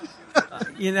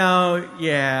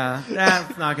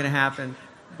 that's not going to happen.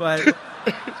 But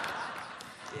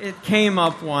it came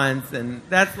up once, and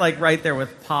that's like right there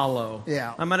with Paulo.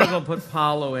 Yeah. I might as well put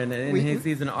Paulo in it, and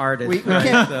he's an artist.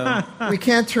 We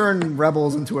can't turn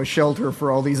Rebels into a shelter for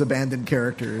all these abandoned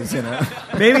characters,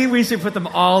 Maybe we should put them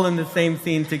all in the same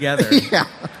scene together. Yeah.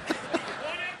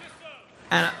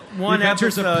 And one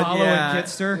Adventures episode, of Paulo and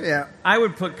Kitster? Yeah. I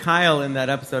would put Kyle in that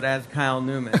episode as Kyle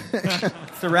Newman,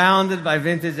 surrounded by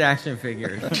vintage action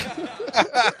figures.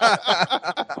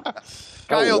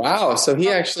 Oh, wow. So he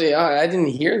actually, I didn't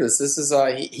hear this. This is,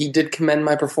 he did commend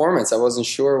my performance. I wasn't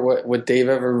sure what Dave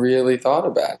ever really thought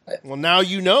about it. Well, now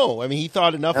you know. I mean, he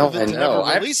thought enough of it to never I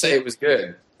have to release say it was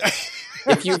good.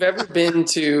 If you've ever been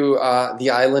to the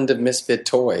island of Misfit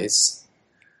Toys...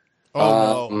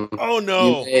 Oh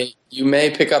no! You may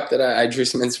pick up that I drew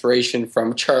some inspiration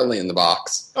from Charlie in the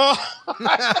Box.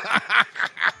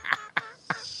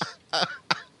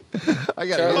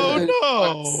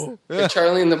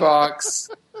 Charlie in the Box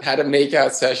had a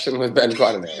makeout session with Ben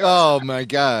Quadraneros. Oh my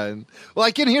God! Well,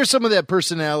 I can hear some of that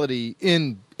personality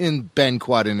in Ben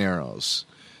Quadraneros.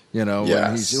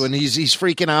 Yes. when he's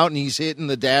freaking out and he's hitting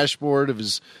the dashboard of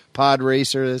his pod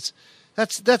racer.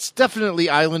 That's definitely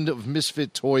Island of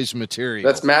Misfit Toys material.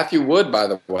 That's Matthew Wood, by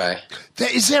the way.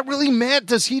 Is that really Matt?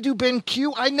 Does he do Ben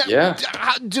Q? Yeah.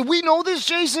 Do we know this,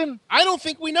 Jason? I don't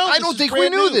think we know. I don't think we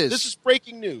knew this. This is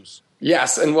breaking news.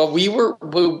 Yes, and while we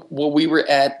were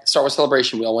at Star Wars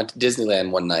Celebration, we all went to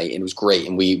Disneyland one night, and it was great.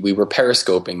 And we were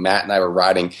periscoping. Matt and I were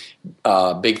riding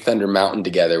Big Thunder Mountain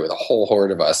together with a whole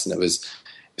horde of us, and it was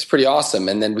pretty awesome.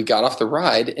 And then we got off the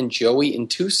ride, and Joey in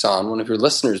Tucson, one of your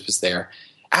listeners, was there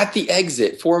at the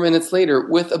exit 4 minutes later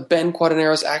with a Ben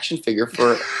Quaderneros action figure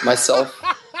for myself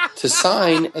to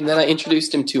sign. And then I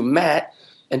introduced him to Matt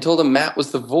and told him Matt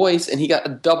was the voice, and he got a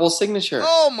double signature.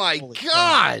 Oh, my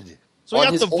God. So he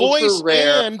got the voice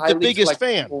and the biggest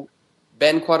fan.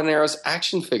 Ben Quaderneros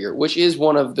action figure, which is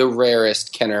one of the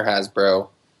rarest Kenner Hasbro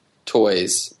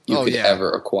toys you could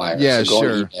ever acquire. Yeah, so go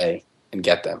sure. on eBay and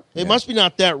get them. It must be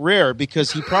not that rare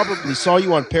because he probably saw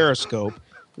you on Periscope,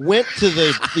 went to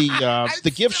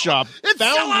the gift shop,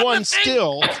 found one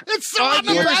still. It's still 5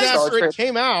 years after it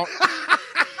came out.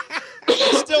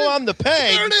 It's still on the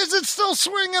peg. There it is. It's still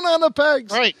swinging on the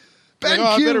pegs. Right. Ben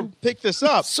I Q. better pick this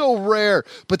up. So rare.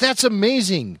 But that's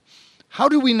amazing. How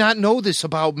do we not know this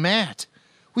about Matt?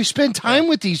 We spend time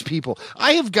with these people.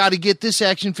 I have got to get this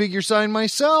action figure signed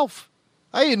myself.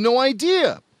 I had no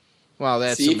idea. Wow,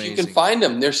 that's amazing. See if you can find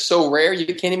them. They're so rare you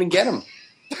can't even get them.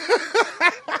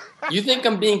 You think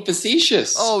I'm being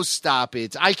facetious? Oh, stop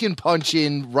it. I can punch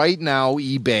in right now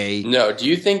eBay. No, do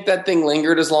you think that thing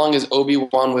lingered as long as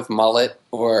Obi-Wan with mullet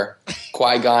or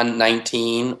Qui-Gon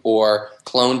 19 or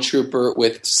Clone Trooper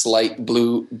with slight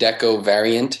blue deco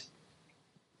variant?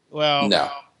 Well, no.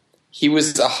 He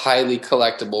was a highly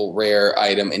collectible, rare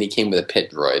item, and he came with a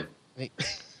pit droid.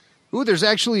 Ooh, there's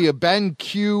actually a Ben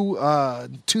Q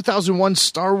 2001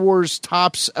 Star Wars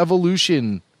Topps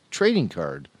Evolution trading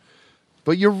card.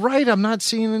 But you're right, I'm not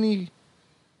seeing any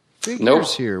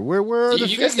figures here. Where are the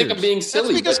figures? You guys think I'm being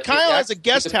silly. That's because Kyle has a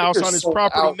guest house on his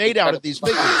property made out of these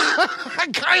figures.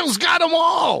 Kyle's got them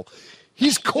all.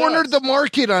 He's cornered the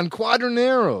market on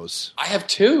Quaderneros. I have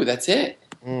two. That's it.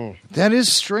 That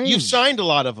is strange. You've signed a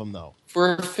lot of them, though.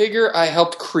 For a figure I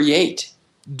helped create.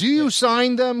 Do you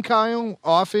sign them, Kyle,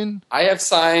 often? I have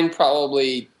signed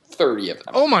probably 30 of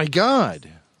them. Oh, my God.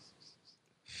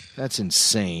 That's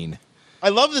insane. I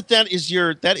love that is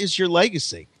your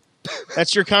legacy.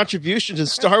 That's your contribution to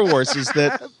Star Wars is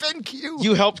that Ben Q.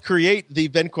 You helped create the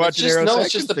Ben Quaderneros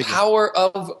it's just the power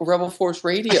of Rebel Force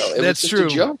Radio. That's true. A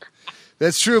joke.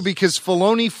 That's true because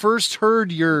Filoni first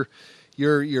heard your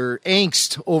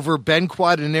angst over Ben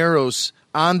Quaderneros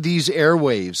on these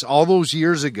airwaves all those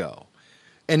years ago,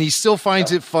 and he still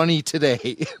finds it funny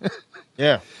today.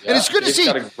 Yeah. And it's good to see.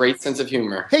 He's got a great sense of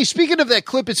humor. Hey, speaking of that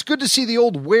clip, it's good to see the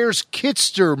old Where's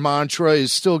Kitster mantra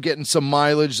is still getting some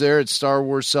mileage there at Star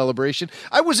Wars Celebration.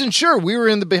 I wasn't sure. We were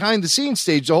in the behind-the-scenes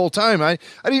stage the whole time. I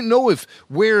didn't know if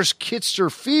Where's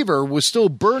Kitster fever was still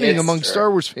burning among Star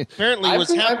Wars fans. Apparently it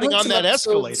was happening on that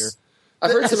escalator.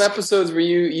 I've heard some episodes where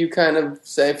you kind of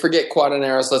say, forget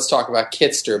Quaderneros, let's talk about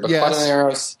Kitster. But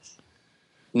Quaderneros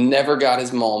never got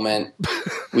his moment.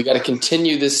 We got to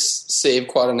continue this Save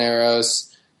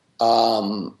Quaderneros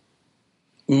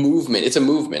movement. It's a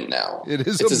movement now. It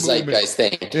is. It's a zeitgeist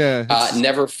thing. Yeah.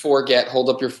 Never forget. Hold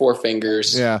up your four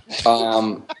fingers. Yeah.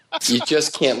 You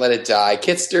just can't let it die.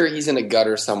 Kitster, he's in a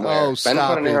gutter somewhere. Oh, Ben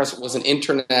stop Quaderneros was an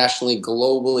internationally,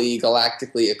 globally,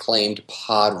 galactically acclaimed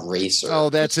pod racer. Oh,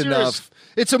 that's enough.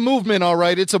 It's a movement, all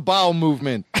right. It's a bowel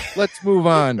movement. Let's move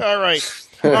on. All right.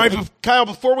 All right, Kyle,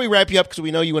 before we wrap you up, because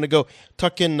we know you want to go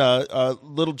tuck in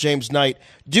Little James Knight,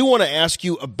 do want to ask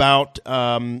you about,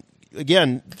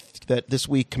 again, that this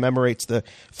week commemorates the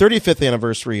 35th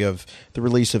anniversary of the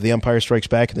release of The Empire Strikes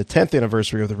Back and the 10th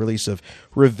anniversary of the release of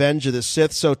Revenge of the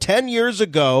Sith. So 10 years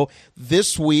ago,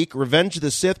 this week, Revenge of the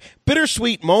Sith,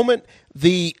 bittersweet moment,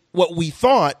 what we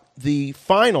thought the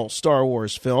final Star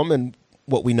Wars film, and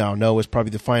what we now know is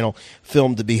probably the final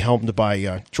film to be helmed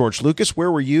by George Lucas.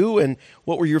 Where were you, and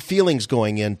what were your feelings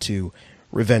going into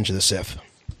Revenge of the Sith?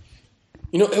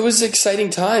 You know, it was an exciting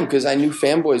time because I knew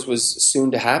Fanboys was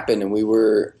soon to happen, and we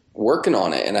were working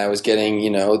on it, and I was getting,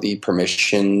 the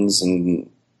permissions and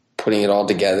putting it all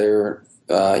together,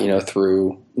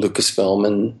 through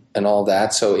Lucasfilm and all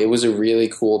that. So it was a really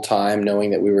cool time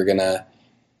knowing that we were going to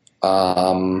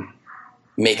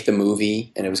make the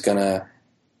movie, and it was going to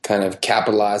kind of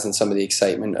capitalize on some of the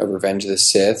excitement of Revenge of the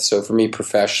Sith. So for me,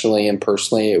 professionally and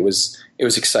personally, it was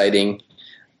exciting.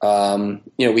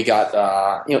 We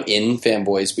got in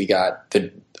Fanboys, we got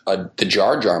the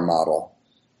Jar Jar model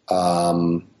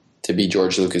to be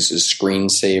George Lucas's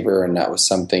screensaver, and that was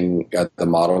something the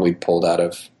model we pulled out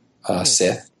of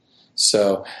Sith.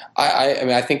 So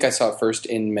I think I saw it first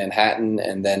in Manhattan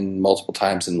and then multiple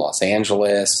times in Los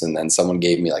Angeles, and then someone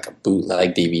gave me like a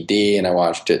bootleg DVD, and I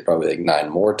watched it probably like 9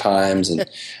 more times, and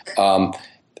it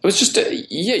was just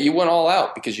you went all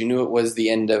out because you knew it was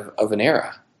the end of an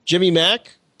era. Jimmy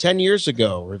Mack, 10 years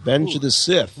ago, Revenge of the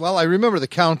Sith. Well, I remember the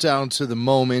countdown to the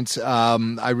moment.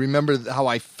 I remember how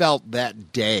I felt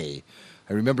that day.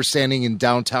 I remember standing in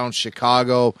downtown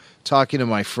Chicago, talking to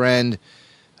my friend,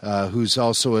 who's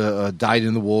also a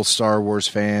dyed-in-the-wool Star Wars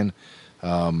fan,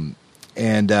 and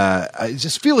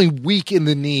just feeling weak in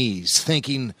the knees,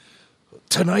 thinking,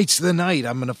 tonight's the night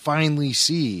I'm going to finally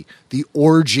see the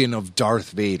origin of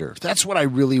Darth Vader. That's what I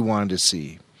really wanted to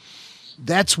see.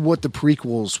 That's what the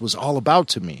prequels was all about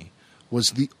to me,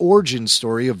 was the origin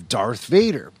story of Darth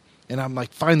Vader. And I'm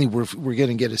like, finally, we're going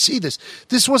to get to see this.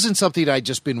 This wasn't something I'd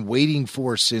just been waiting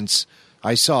for since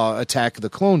I saw Attack of the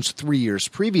Clones 3 years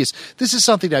previous. This is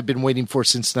something I've been waiting for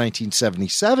since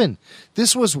 1977.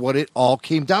 This was what it all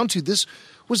came down to. This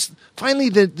was finally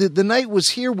the night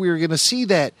was here. We were going to see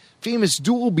that famous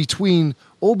duel between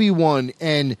Obi-Wan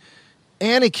and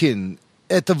Anakin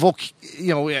at the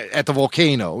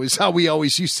volcano is how we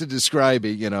always used to describe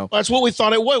it. That's what we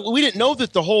thought it was. We didn't know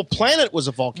that the whole planet was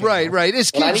a volcano. Right. We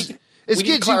need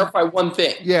to clarify one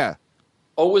thing. Yeah.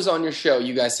 Always on your show,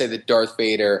 you guys say that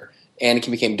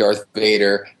Anakin became Darth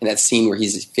Vader in that scene where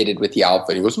he's fitted with the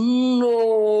outfit. He goes,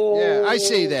 no. Yeah, I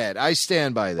say that. I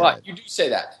stand by that. But you do say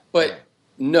that. But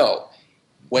no.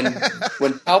 When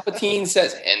Palpatine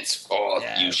says, henceforth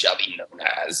you shall be known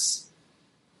as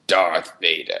Darth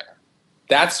Vader,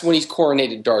 that's when he's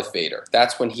coronated Darth Vader.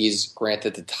 That's when he's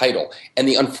granted the title. And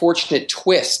the unfortunate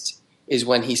twist is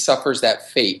when he suffers that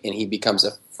fate and he becomes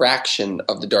a fraction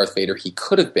of the Darth Vader he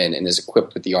could have been and is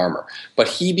equipped with the armor. But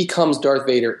he becomes Darth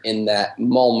Vader in that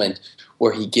moment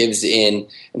where he gives in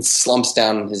and slumps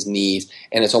down on his knees,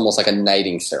 and it's almost like a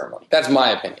knighting ceremony. That's my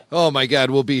opinion. Oh, my God,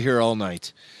 we'll be here all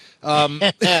night.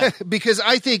 Because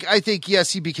I think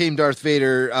yes, he became Darth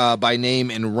Vader by name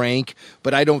and rank,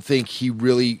 but I don't think he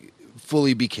really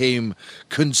fully became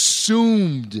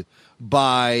consumed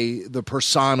by the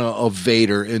persona of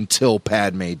Vader until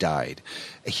Padme died.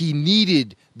 He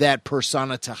needed that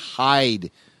persona to hide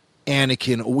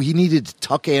Anakin. He needed to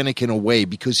tuck Anakin away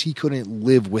because he couldn't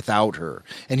live without her,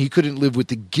 and he couldn't live with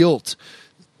the guilt.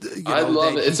 I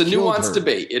love it. It's a nuanced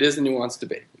debate. It is a nuanced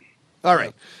debate. All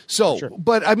right. So, sure.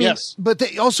 But I mean, yes. But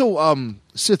they also,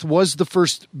 Sith was the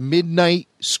first midnight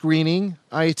screening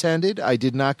I attended. I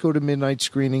did not go to midnight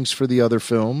screenings for the other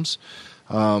films.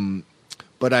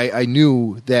 But I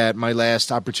knew that my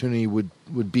last opportunity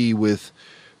would be with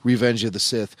Revenge of the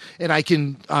Sith. And I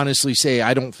can honestly say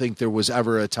I don't think there was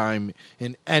ever a time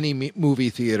in any movie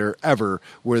theater ever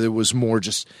where there was more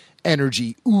just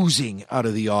energy oozing out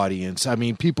of the audience. I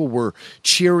mean, people were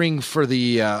cheering for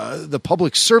the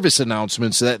public service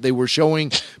announcements that they were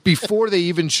showing before they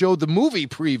even showed the movie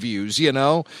previews,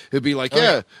 It'd be like,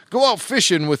 go out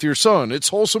fishing with your son. It's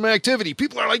wholesome activity.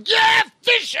 People are like, yeah,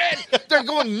 fishing! They're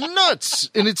going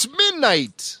nuts, and it's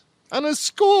midnight on a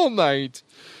school night.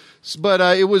 But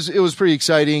it was pretty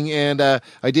exciting, and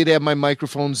I did have my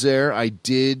microphones there. I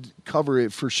did cover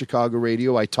it for Chicago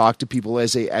radio. I talked to people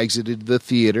as they exited the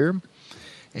theater,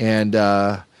 and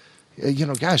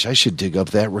gosh, I should dig up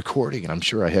that recording. I'm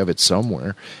sure I have it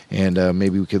somewhere, and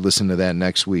maybe we could listen to that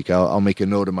next week. I'll make a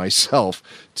note of myself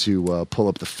to pull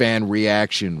up the fan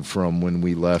reaction from when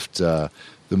we left the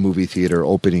movie theater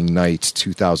opening night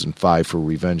 2005 for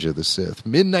Revenge of the Sith.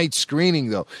 Midnight screening,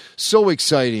 though. So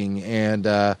exciting. And,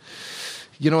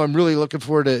 I'm really looking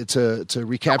forward to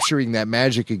recapturing that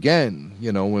magic again,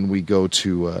 when we go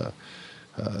to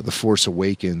The Force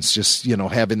Awakens. Just,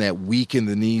 having that weak in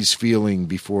the knees feeling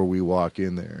before we walk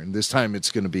in there. And this time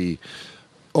it's going to be,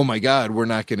 oh, my God, we're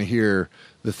not going to hear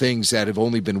the things that have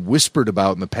only been whispered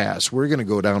about in the past. We're going to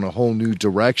go down a whole new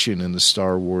direction in the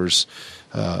Star Wars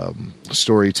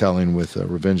storytelling with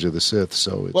Revenge of the Sith.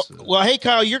 So it's well, hey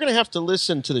Kyle, you're going to have to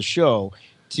listen to the show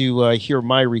to hear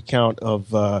my recount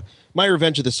of my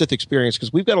Revenge of the Sith experience,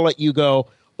 because we've got to let you go.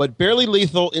 But Barely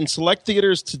Lethal in select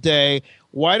theaters today,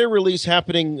 wider release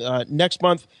happening next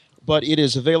month, but it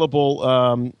is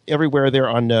available everywhere there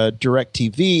on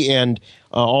DirecTV and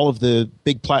all of the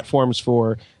big platforms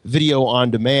for video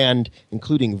on demand,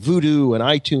 including Vudu and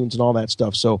iTunes and all that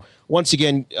stuff. So once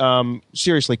again,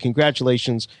 seriously,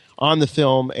 congratulations on the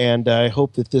film, and I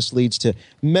hope that this leads to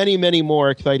many, many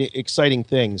more exciting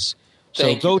things.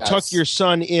 So go tuck your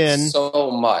son in.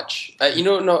 So much.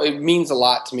 It means a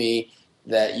lot to me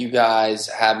that you guys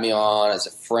have me on as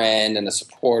a friend and a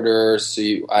supporter, so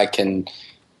I can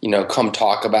come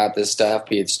talk about this stuff,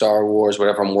 be it Star Wars,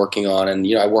 whatever I'm working on. And,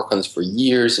 I work on this for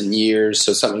years and years,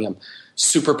 so something I'm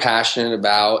super passionate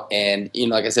about. And,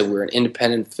 like I said, we're an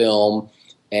independent film,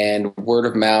 and word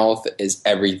of mouth is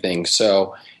everything.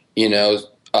 So,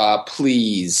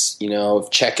 please,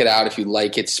 check it out if you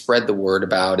like it. Spread the word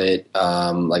about it.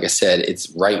 Like I said, it's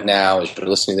right now, as you're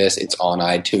listening to this, it's on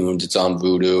iTunes, it's on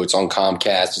Vudu, it's on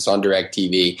Comcast, it's on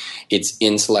DirecTV, it's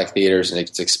in select theaters, and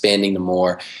it's expanding to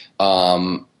more.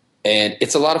 And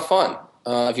it's a lot of fun.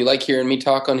 If you like hearing me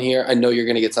talk on here, I know you're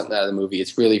going to get something out of the movie.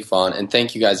 It's really fun. And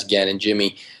thank you guys again. And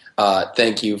Jimmy,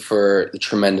 thank you for the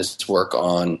tremendous work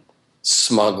on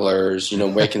Smugglers.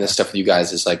 Making this stuff with you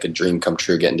guys is like a dream come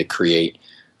true, getting to create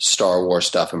Star Wars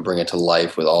stuff and bring it to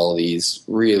life with all of these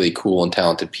really cool and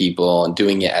talented people, and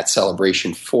doing it at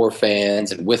Celebration for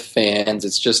fans and with fans.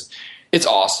 It's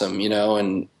awesome,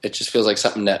 and it just feels like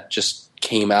something that just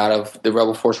came out of the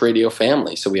Rebel Force Radio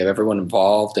family. So we have everyone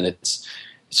involved, and it's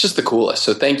just the coolest.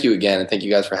 So thank you again, and thank you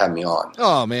guys for having me on.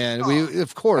 Oh, man,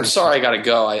 of course. I'm sorry I got to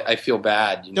go. I feel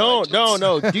bad. No.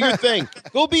 Do your thing.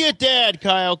 Go be a dad,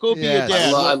 Kyle. Go be a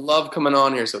dad. I love coming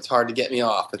on here, so it's hard to get me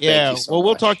off. But thank you so much.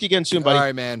 We'll talk to you again soon, buddy. All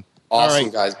right, man. Awesome,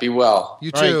 guys. Be well.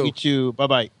 You too. All right, you too.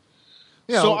 Bye-bye.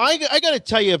 So I got to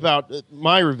tell you about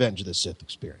my Revenge of the Sith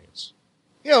experience.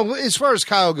 As far as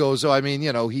Kyle goes, though, I mean, he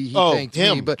thanked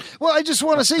me. But, I just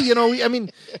want to say,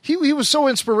 he was so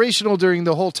inspirational during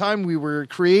the whole time we were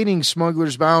creating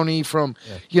Smuggler's Bounty from,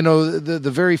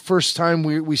 the very first time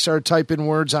we started typing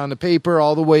words on the paper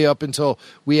all the way up until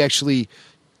we actually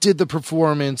did the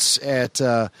performance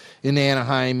in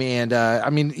Anaheim.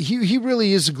 And, he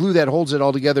really is the glue that holds it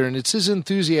all together. And it's his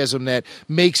enthusiasm that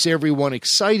makes everyone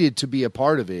excited to be a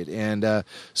part of it. And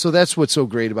so that's what's so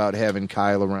great about having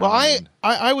Kyle around. Well,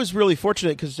 I was really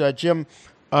fortunate because, Jim,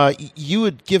 you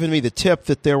had given me the tip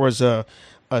that there was a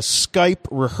Skype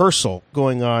rehearsal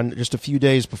going on just a few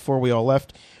days before we all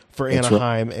left for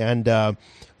Anaheim. Right. And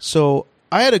so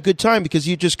I had a good time because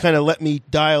you just kind of let me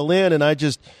dial in, and I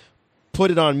just put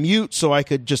it on mute so I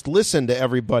could just listen to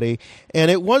everybody.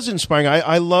 And it was inspiring.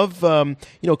 I love,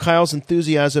 Kyle's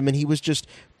enthusiasm, and he was just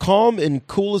calm and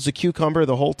cool as a cucumber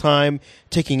the whole time,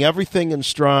 taking everything in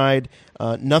stride.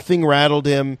 Nothing rattled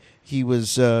him. He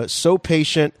was so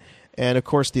patient, and of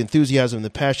course the enthusiasm and the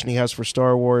passion he has for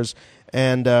Star Wars,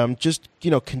 and just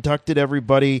conducted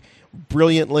everybody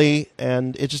brilliantly,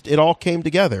 and it all came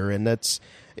together. And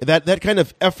that kind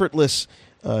of effortless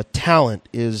talent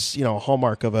is a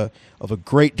hallmark of a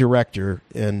great director,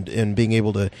 and being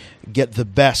able to get the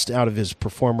best out of his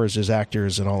performers, his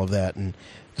actors, and all of that. And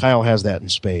Kyle has that in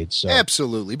spades. So.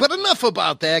 Absolutely. But enough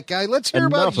about that, guy. Let's hear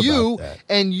about you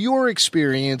and your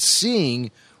experience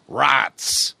seeing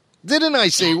Rots. Didn't I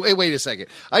say, wait a second.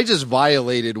 I just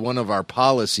violated one of our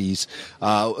policies.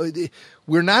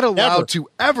 We're not allowed to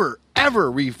ever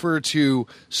refer to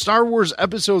Star Wars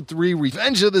Episode 3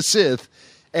 Revenge of the Sith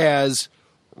as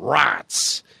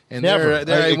Rots. And there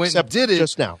I went and did it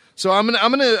just now. So I'm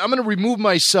gonna remove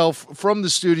myself from the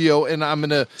studio, and I'm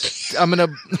gonna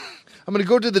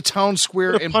go to the town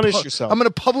square and punish yourself. I'm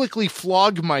gonna publicly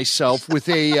flog myself with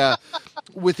a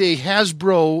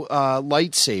Hasbro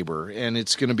lightsaber, and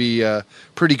it's gonna be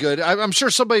pretty good. I'm sure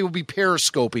somebody will be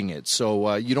periscoping it,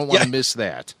 so you don't want to miss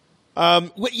that.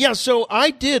 So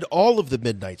I did all of the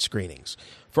midnight screenings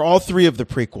for all three of the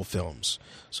prequel films.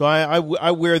 So I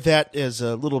wear that as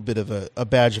a little bit of a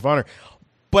badge of honor.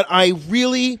 But I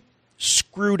really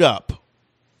screwed up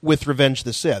with Revenge of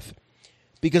the Sith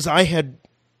because I had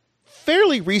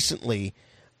fairly recently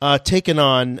taken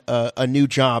on a new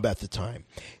job at the time.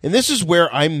 And this is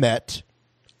where I met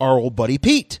our old buddy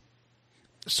Pete.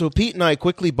 So Pete and I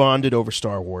quickly bonded over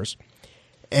Star Wars.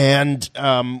 And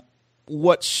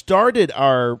what started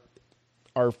our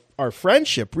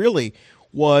friendship really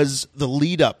was the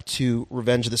lead up to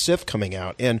Revenge of the Sith coming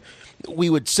out. And we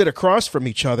would sit across from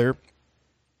each other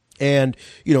and,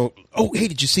 oh, hey,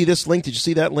 did you see this link? Did you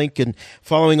see that link? And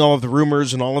following all of the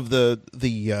rumors and all of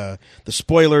the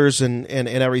spoilers and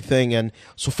everything. And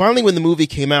so finally when the movie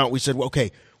came out, we said, well,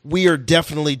 okay, we are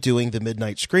definitely doing the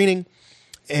midnight screening.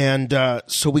 And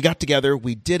so we got together,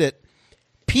 we did it.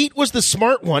 Pete was the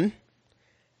smart one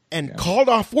and called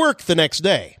off work the next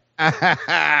day.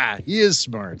 He is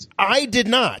smart. I did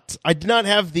not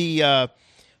have the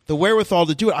wherewithal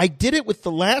to do it. I did it with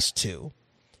the last two,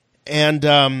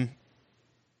 and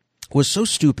was so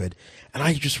stupid. And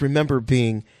I just remember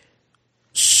being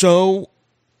so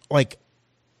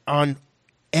on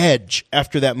edge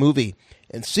after that movie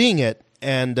and seeing it,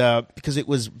 and because it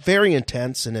was very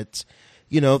intense, and it's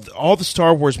all the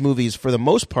Star Wars movies for the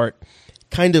most part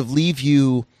kind of leave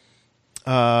you.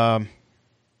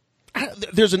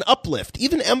 There's an uplift.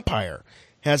 Even Empire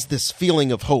has this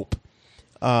feeling of hope.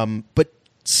 But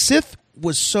Sith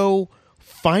was so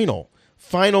final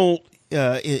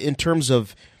in terms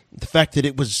of the fact that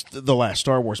it was the last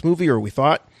Star Wars movie, or we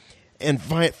thought, and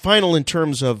final in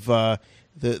terms of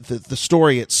the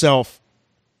story itself.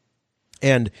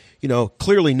 And,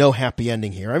 clearly no happy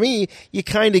ending here. I mean, you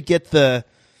kind of get the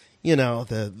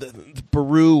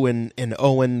Beru and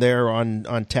Owen there on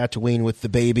Tatooine with the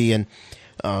baby and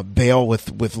Bail with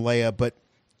Leia, but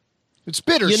it's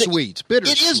bittersweet.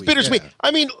 It is bittersweet. Yeah.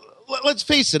 I mean, let's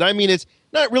face it. I mean, it's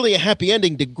not really a happy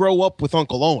ending to grow up with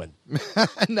Uncle Owen.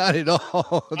 Not at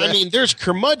all. I mean, there's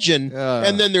curmudgeon,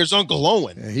 and then there's Uncle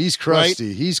Owen. Yeah, he's crusty.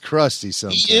 Right? He's crusty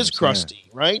sometimes. He is crusty,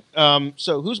 right?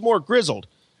 So who's more grizzled,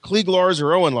 Klieg Lars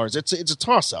or Owen Lars? It's a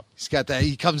toss-up. He's got that.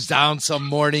 He comes down some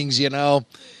mornings, He's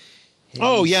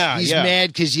mad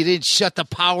because you didn't shut the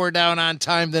power down on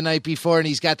time the night before, and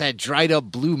he's got that dried up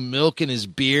blue milk in his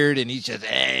beard, and he's just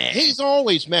he's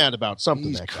always mad about something.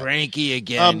 He's cranky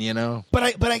again, But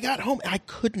I got home. I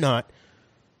could not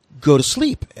go to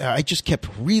sleep. I just kept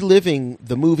reliving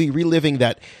the movie, reliving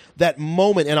that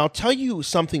moment. And I'll tell you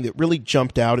something that really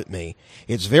jumped out at me.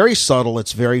 It's very subtle.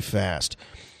 It's very fast.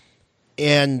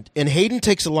 And Hayden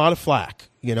takes a lot of flack,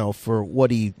 for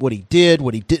what he did,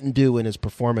 what he didn't do in his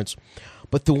performance.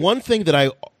 But the one thing that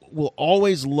I will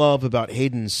always love about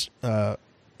Hayden's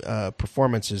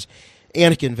performance as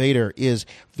Anakin Vader is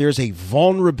there's a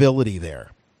vulnerability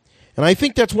there. And I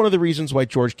think that's one of the reasons why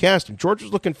George cast him. George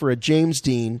was looking for a James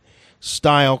Dean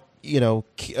style,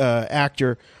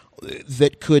 actor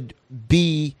that could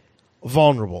be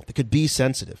vulnerable, that could be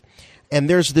sensitive. And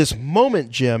there's this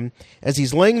moment, Jim, as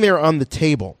he's laying there on the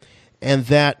table, and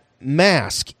that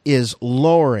mask is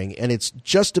lowering, and it's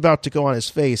just about to go on his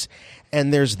face,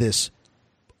 and there's this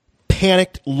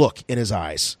panicked look in his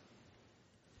eyes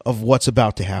of what's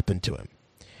about to happen to him.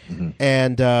 Mm-hmm.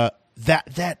 And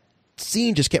that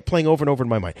scene just kept playing over and over in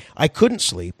my mind. I couldn't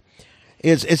sleep.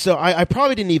 So I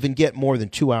probably didn't even get more than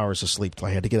 2 hours of sleep till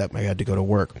I had to get up. I had to go to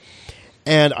work.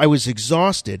 And I was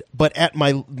exhausted, but at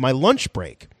my lunch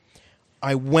break,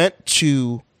 I went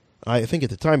to, I think at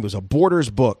the time it was a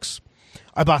Borders Books.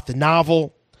 I bought the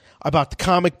novel. I bought the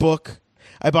comic book.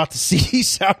 I bought the CD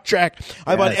soundtrack.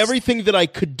 I bought everything that I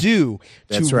could do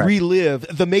to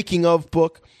relive the making of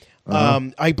book.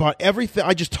 I bought everything.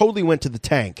 I just totally went to the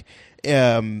tank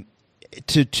to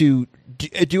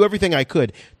do everything I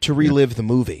could to relive the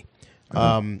movie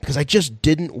because I just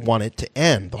didn't want it to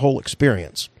end, the whole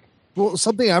experience. Well,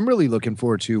 something I'm really looking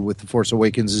forward to with The Force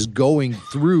Awakens is going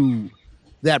through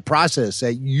that process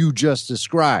that you just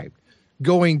described,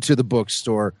 going to the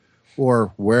bookstore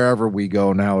or wherever we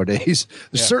go nowadays.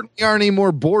 There certainly aren't any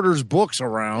more Borders books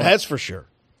around. That's for sure.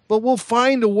 But we'll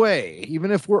find a way.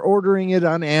 Even if we're ordering it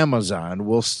on Amazon,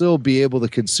 we'll still be able to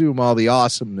consume all the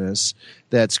awesomeness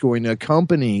that's going to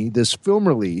accompany this film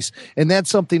release. And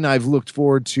that's something I've looked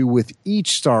forward to with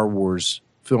each Star Wars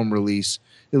film release,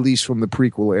 at least from the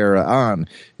prequel era on,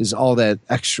 is all that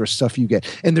extra stuff you get.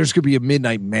 And there's going to be a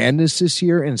Midnight Madness this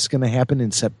year, and it's going to happen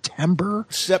in September.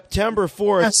 September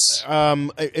 4th. Yes.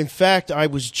 In fact, I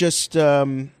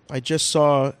just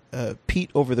saw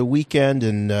Pete over the weekend,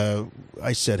 and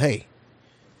I said, hey,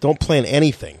 don't plan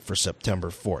anything for September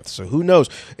 4th. So who knows?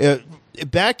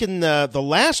 Back in the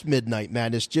last Midnight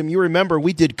Madness, Jim, you remember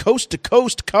we did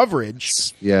coast-to-coast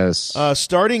coverage. Yes.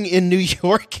 Starting in New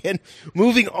York and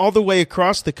moving all the way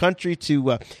across the country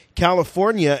to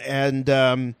California.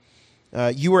 And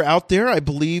you were out there, I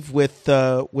believe,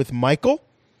 with Michael.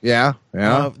 Yeah.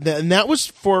 And that was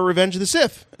for Revenge of the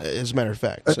Sith, as a matter of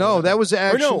fact. So, no, that was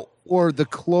actually or the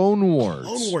Clone Wars.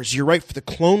 Clone Wars. You're right, for the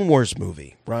Clone Wars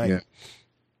movie. Right. Yeah.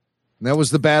 And that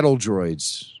was the Battle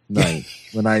Droids night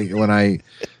when I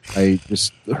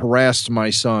just harassed my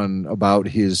son about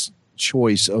his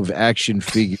choice of action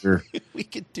figure. We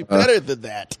could do better than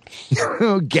that.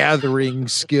 Gathering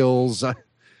skills.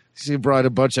 He brought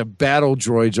a bunch of battle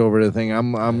droids over to the thing. I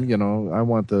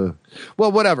want the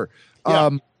whatever. Yeah.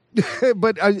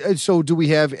 But so do we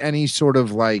have any sort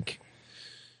of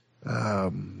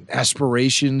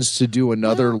aspirations to do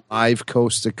another live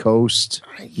coast to coast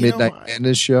Midnight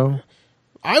Madness show?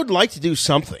 I would like to do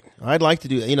something. I'd like to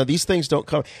do, these things don't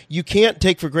come. You can't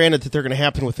take for granted that they're going to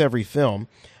happen with every film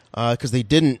because they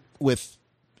didn't with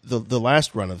the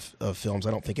last run of films.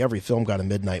 I don't think every film got a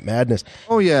Midnight Madness.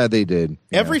 Oh, yeah, they did.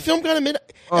 Every film got a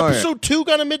Midnight Episode 2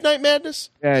 got a Midnight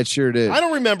Madness? Yeah, it sure did. I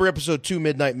don't remember Episode 2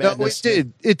 Midnight Madness. No,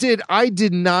 it did. I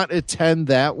did not attend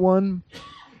that one.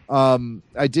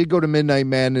 I did go to Midnight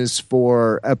Madness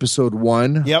for Episode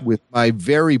 1 with my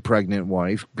very pregnant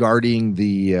wife guarding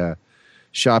the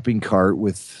shopping cart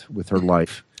with her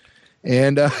life.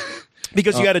 And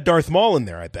because you had a Darth Maul in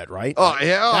there, I bet, right? Oh,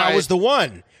 yeah. That was the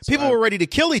one. People were ready to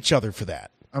kill each other for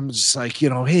that. I'm just like,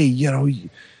 hey,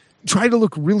 try to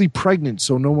look really pregnant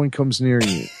so no one comes near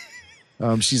you.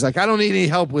 She's like, I don't need any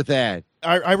help with that.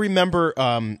 I remember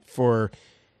for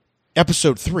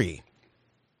Episode 3.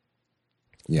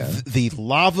 Yeah. The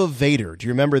Lava Vader. Do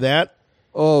you remember that?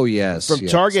 Oh, yes. From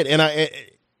yes. Target. And I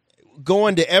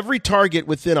going to every Target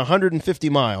within 150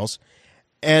 miles.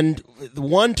 And the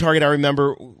one Target I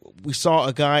remember, we saw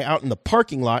a guy out in the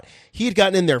parking lot. He had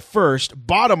gotten in there first,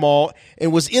 bought them all,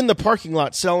 and was in the parking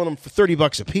lot selling them for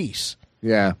 $30 a piece.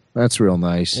 Yeah, that's real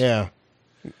nice. Yeah.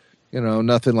 You know,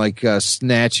 nothing like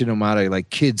snatching them out of like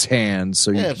kids' hands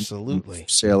so you absolutely can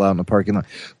sail out in the parking lot.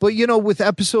 But, you know, with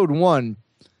episode 1,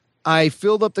 I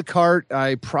filled up the cart.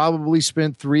 I probably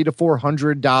spent $300 to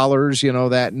 $400, you know,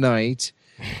 that night.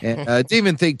 And didn't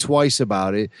even think twice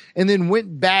about it, and then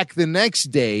went back the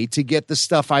next day to get the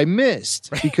stuff I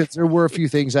missed because there were a few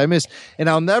things I missed. And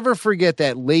I'll never forget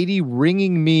that lady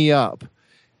ringing me up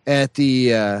at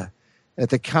the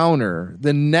counter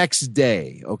the next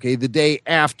day. Okay, the day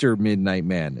after Midnight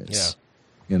Madness.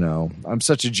 Yeah. You know, I'm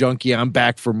such a junkie. I'm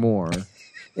back for more.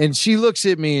 And she looks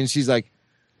at me and she's like,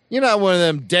 "You're not one of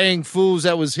them dang fools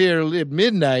that was here at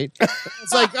midnight."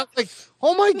 It's like, I'm like,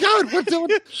 oh my God,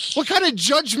 what kind of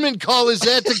judgment call is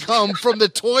that to come from the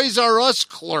Toys R Us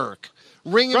clerk?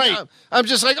 Ringing up. I'm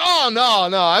just like, oh,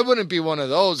 no, I wouldn't be one of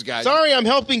those guys. Sorry, I'm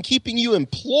keeping you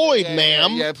employed,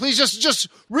 ma'am. Yeah, please just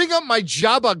ring up my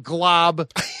Jabba glob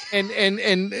and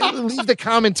leave the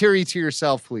commentary to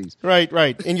yourself, please.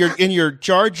 Right. In your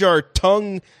Jar Jar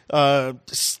tongue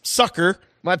sucker.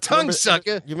 My tongue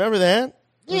sucker. You remember that?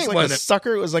 It was like a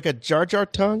sucker. It was like a Jar Jar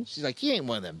tongue. She's like, "You ain't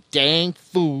one of them dang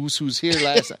fools who's here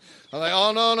last night." I'm like,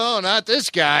 "Oh, no, not this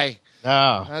guy.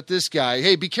 No. Not this guy.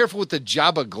 Hey, be careful with the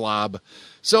Jabba glob."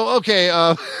 So, okay.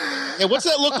 Yeah, what's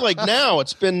that look like now?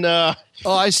 It's been... oh,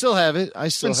 I still have it.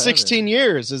 It's been 16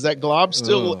 years. Does that glob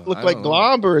still look like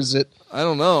glob, or is it... I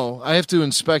don't know. I have to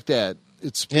inspect that.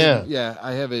 It's been, yeah,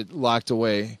 I have it locked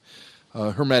away,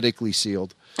 hermetically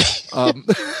sealed.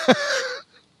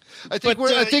 I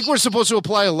think we're supposed to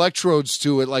apply electrodes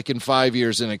to it like in 5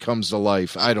 years and it comes to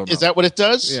life. I don't know. Is that what it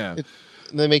does? Yeah.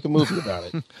 They make a movie about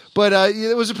it. But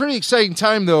it was a pretty exciting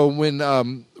time, though,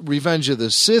 when Revenge of the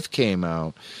Sith came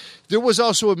out. There was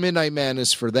also a Midnight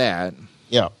Madness for that.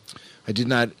 Yeah. I did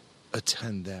not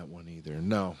attend that one either.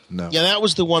 No. Yeah, that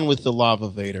was the one with the Lava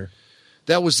Vader.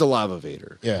 That was the Lava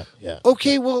Vader. Yeah.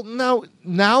 Okay, well,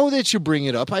 now that you bring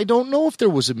it up, I don't know if there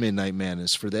was a Midnight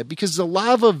Madness for that because the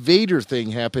Lava Vader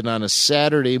thing happened on a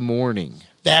Saturday morning.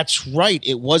 That's right.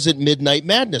 It wasn't Midnight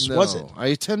Madness, was it? I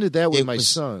attended that with my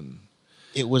son.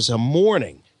 It was a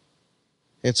morning.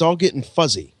 It's all getting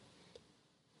fuzzy.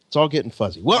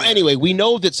 Well, anyway, we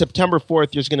know that September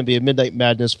 4th there's going to be a Midnight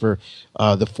Madness for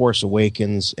the Force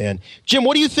Awakens. And Jim,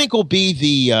 what do you think will be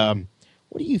the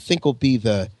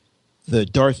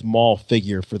Darth Maul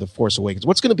figure for the Force Awakens?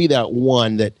 What's going to be that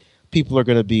one that people are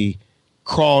going to be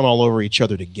crawling all over each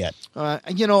other to get?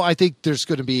 I think there's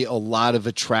going to be a lot of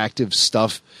attractive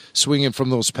stuff swinging from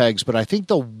those pegs, but I think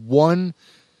the one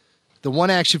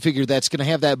action figure that's going to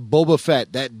have that Boba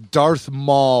Fett, that Darth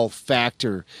Maul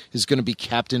factor is going to be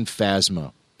Captain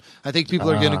Phasma. I think people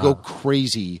are going to go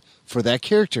crazy for that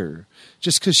character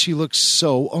just because she looks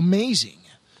so amazing.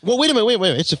 Well, wait a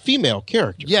minute. It's a female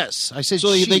character. Yes, I said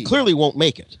so. They clearly won't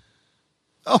make it.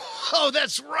 Oh,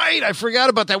 that's right. I forgot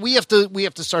about that. We have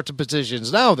to start the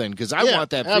petitions now, then, because I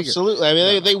want that figure. Absolutely. I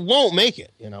mean, they won't make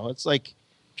it. You know, it's like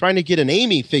trying to get an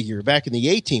Amy figure back in the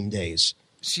A-Team days.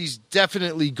 She's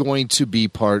definitely going to be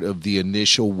part of the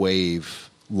initial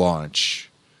wave launch.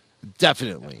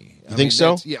 Definitely. You think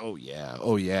so? Yeah. Oh,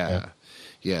 yeah.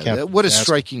 Yeah, what a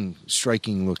striking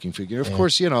looking figure. Of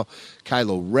course,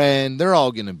 Kylo Ren, they're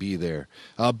all going to be there.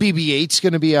 BB-8's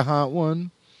going to be a hot one.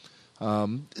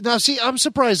 Now, see, I'm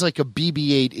surprised like a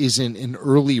BB-8 isn't an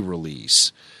early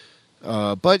release.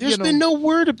 But there's been no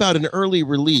word about an early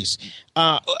release.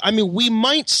 I mean, we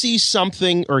might see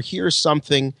something or hear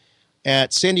something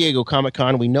at San Diego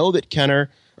Comic-Con. We know that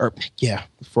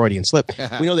Freudian slip.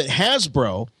 We know that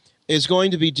Hasbro is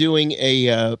going to be doing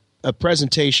a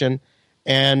presentation.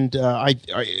 And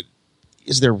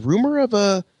is there rumor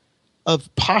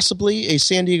of possibly a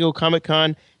San Diego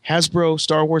Comic-Con Hasbro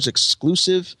Star Wars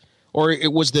exclusive, or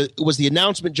it was the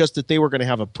announcement just that they were going to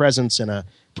have a presence and a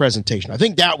presentation? I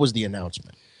think that was the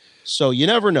announcement. So you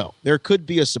never know. There could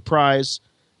be a surprise.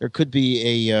 There could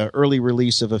be a early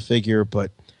release of a figure, but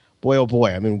boy, oh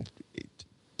boy, I mean,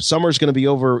 summer's going to be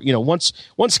over.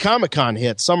 Once Comic-Con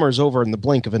hits, summer's over in the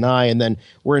blink of an eye, and then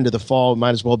we're into the fall. It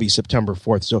might as well be September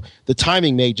 4th. So the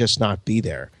timing may just not be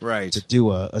there to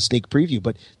do a sneak preview.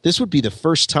 But this would be the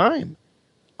first time,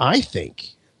 I think,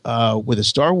 with a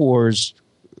Star Wars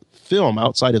film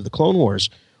outside of the Clone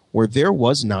Wars where there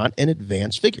was not an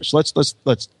advanced figure. So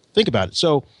let's think about it.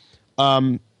 So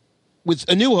with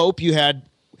A New Hope, you had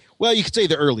Well, you could say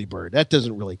the early bird. That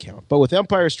doesn't really count. But with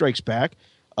Empire Strikes Back,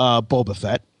 Boba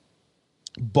Fett,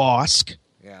 Bosk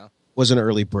was an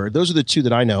early bird. Those are the two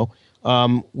that I know.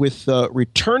 With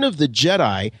Return of the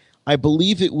Jedi, I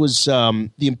believe it was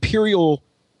the Imperial,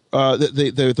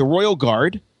 the Royal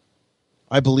Guard,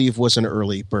 I believe was an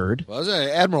early bird. Was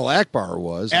it? Admiral Akbar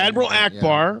was. Admiral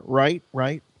Akbar, right.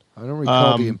 I don't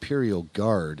recall the Imperial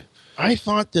Guard. I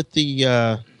thought that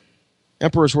the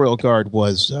Emperor's Royal Guard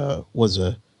was an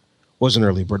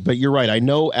early bird, but you're right. I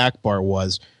know Akbar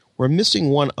was. We're missing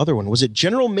one other one. Was it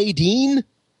General Madine?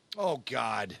 Oh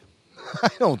God, I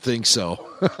don't think so.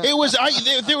 It was.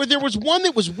 There was one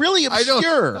that was really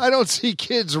obscure. I don't see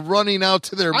kids running out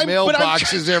to their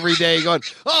mailboxes every day going,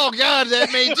 "Oh God, that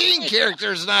Madine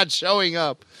character's not showing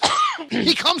up.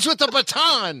 He comes with a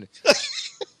baton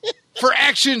for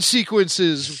action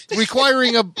sequences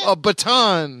requiring a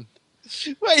baton."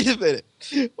 Wait a minute.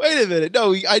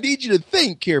 No, I need you to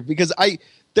think here because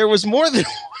there was more than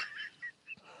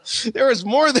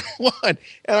one,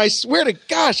 and I swear to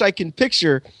gosh, I can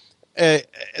picture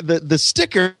the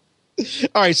sticker.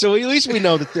 All right, so at least we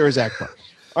know that there is Akbar.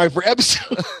 All right, for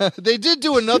episode, they did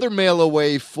do another mail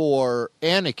away for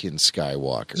Anakin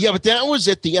Skywalker. Yeah, but that was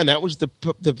at the end. That was the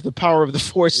power of the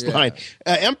Force line.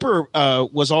 Emperor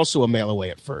was also a mail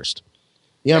away at first.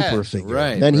 The Emperor figure.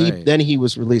 Right. Then he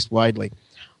was released widely.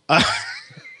 I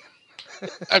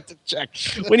have to check.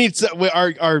 We need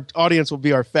our audience will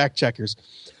be our fact checkers.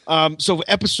 So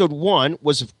episode 1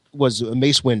 was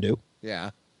Mace Windu. Yeah.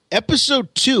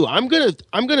 Episode 2, I'm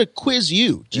gonna quiz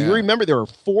you. Do you remember there were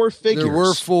 4 figures? There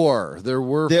were four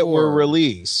that were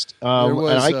released, and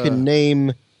I can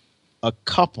name a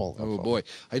couple. Oh boy,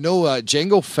 I know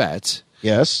Jango Fett.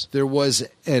 Yes. There was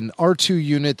an R2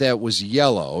 unit that was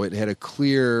yellow. It had a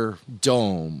clear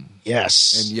dome.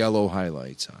 Yes. And yellow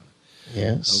highlights on it.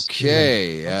 Yes.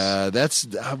 Okay. That's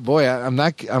boy.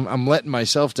 I'm letting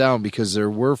myself down because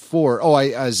there were 4.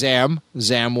 Oh, Zam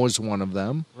was one of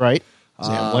them. Right.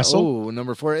 Zam Wessel.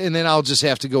 Number 4. And then I'll just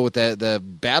have to go with the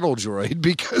battle droid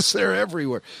because they're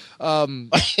everywhere.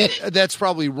 That's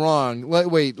probably wrong.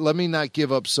 Wait, let me not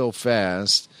give up so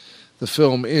fast. The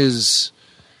film is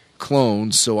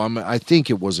cloned, so I think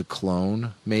it was a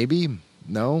clone. Maybe.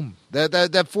 No. That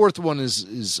 4th one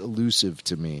is elusive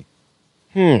to me.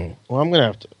 Well, I'm gonna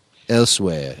have to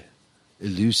elsewhere.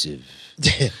 Elusive.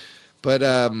 But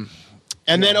and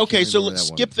then so let's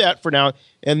skip that for now.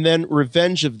 And then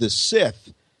Revenge of the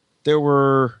Sith. There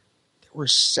were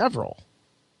several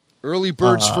early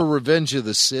birds for Revenge of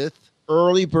the Sith.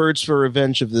 Early birds for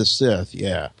Revenge of the Sith.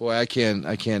 Yeah. Boy, I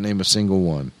can't name a single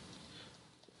one.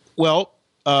 Well,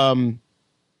 the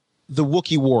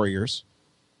Wookiee Warriors.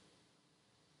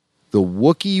 The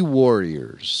Wookiee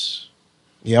Warriors.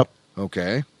 Yep.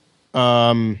 Okay.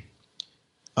 Who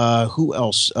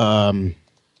else?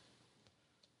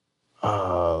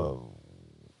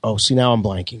 See, now I'm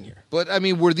blanking here. But I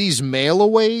mean, were these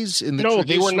mail-aways in the No,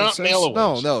 they were not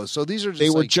mail-aways. No. So these are just they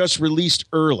were just released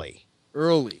early.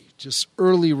 Just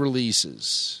early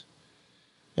releases.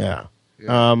 Yeah.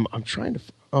 I'm trying to.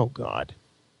 Oh God.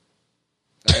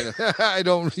 I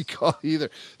don't recall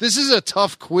either. This is a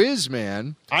tough quiz,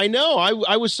 man. I know.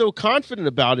 I was so confident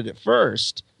about it at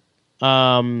first.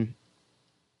 Hold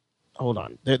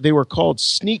on. They were called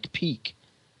Sneak Peek.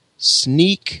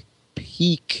 Sneak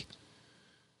Peek.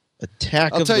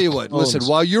 Attack. I'll tell you what. Listen,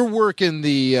 while you're working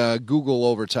the Google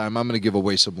overtime, I'm going to give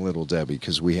away some Little Debbie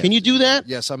because we have. Can you do that?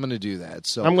 Yes, I'm going to do that.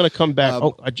 So I'm going to come back.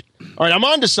 All right, I'm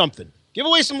on to something. Give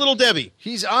away some Little Debbie.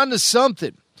 He's on to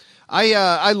something.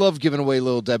 I love giving away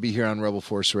Little Debbie here on Rebel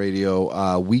Force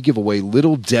Radio. We give away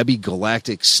Little Debbie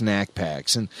Galactic Snack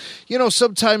Packs. And,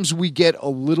 sometimes we get a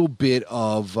little bit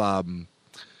of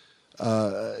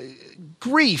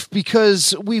grief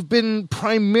because we've been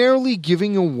primarily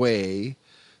giving away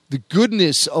the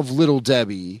goodness of Little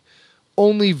Debbie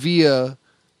only via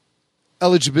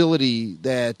eligibility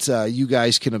that you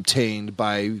guys can obtain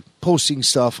by posting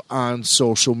stuff on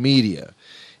social media.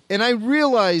 And I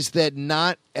realize that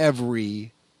not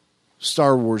every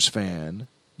Star Wars fan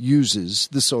uses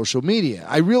the social media.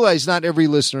 I realize not every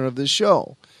listener of this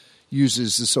show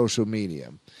uses the social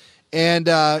media. And,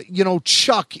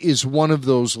 Chuck is one of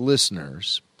those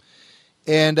listeners.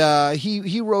 And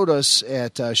he wrote us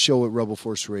at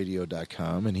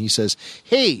show@rebelforceradio.com, and he says,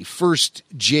 "Hey, first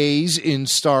J's in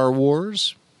Star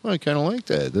Wars." Well, I kind of like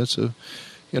that. That's a...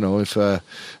 if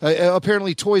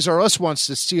apparently Toys R Us wants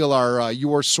to steal our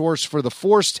 "your source for the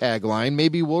Force" tagline,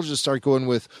 maybe we'll just start going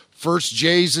with first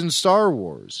J's in Star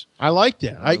Wars. I like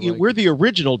that. We're the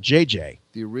original JJ.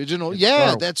 The original,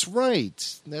 yeah, that's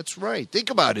right. That's right. Think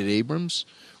about it, Abrams.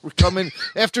 We're coming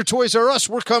after Toys R Us.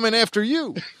 We're coming after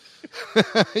you.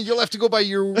 You'll have to go by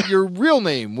your real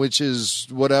name, which is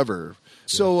whatever.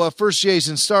 So first,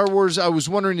 Jason, Star Wars, I was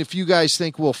wondering if you guys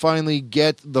think we'll finally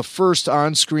get the first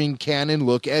on-screen canon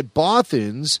look at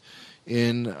Bothans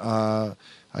in, I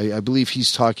believe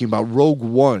he's talking about Rogue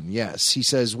One. Yes, he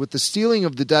says, with the stealing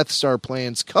of the Death Star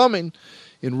plans coming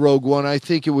in Rogue One, I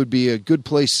think it would be a good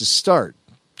place to start.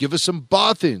 Give us some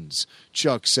Bothans,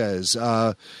 Chuck says.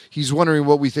 He's wondering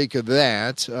what we think of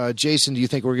that. Jason, do you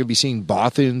think we're going to be seeing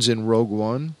Bothans in Rogue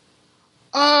One?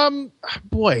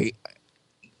 Boy,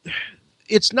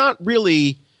 it's not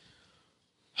really.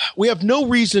 We have no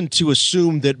reason to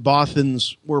assume that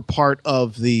Bothans were part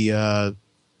of the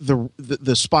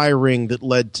spy ring that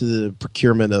led to the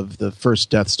procurement of the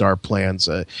first Death Star plans.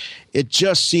 It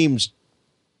just seems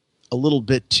a little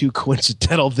bit too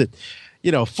coincidental that,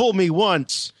 fool me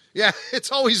once. Yeah,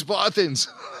 it's always Bothans.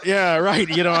 Yeah, right.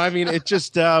 I mean, it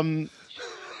just.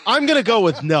 I'm going to go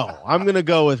with no.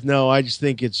 I just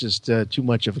think it's just too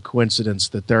much of a coincidence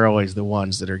that they're always the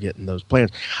ones that are getting those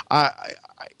plans. I'm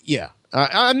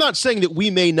not saying that we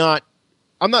may not.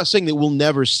 I'm not saying that we'll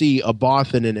never see a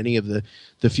Bothan in any of the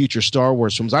future Star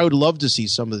Wars films. I would love to see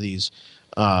some of these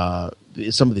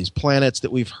planets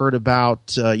that we've heard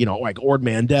about, like Ord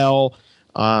Mantell,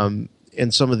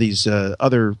 and some of these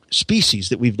other species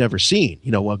that we've never seen.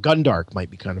 Gundark might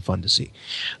be kind of fun to see.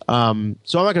 So I'm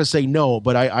not going to say no,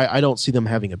 but I don't see them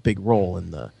having a big role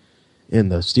in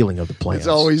the stealing of the plans. It's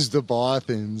always the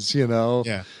Bothans,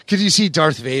 Yeah. Could you see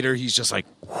Darth Vader? He's just like,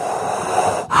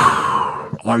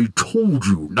 I told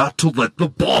you not to let the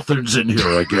Bothans in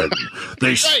here again.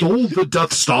 They stole the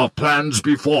Death Star plans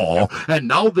before, and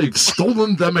now they've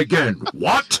stolen them again.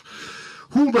 What?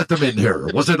 Who let them in here?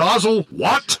 Was it Ozzel?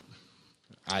 What?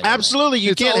 Absolutely,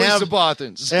 you can't have the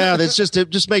Bothans. Yeah, it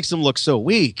just makes them look so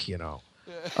weak,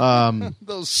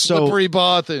 Those slippery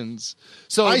Bothans.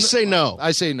 So I say no.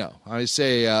 I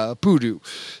say poodoo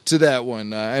to that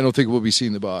one. I don't think we'll be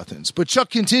seeing the Bothans. But Chuck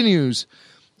continues.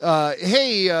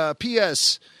 Hey,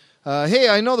 P.S. Hey,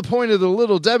 I know the point of the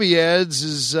Little Debbie ads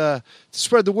is to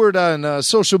spread the word on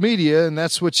social media, and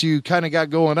that's what you kind of got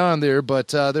going on there. But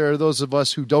there are those of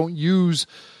us who don't use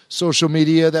social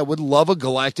media that would love a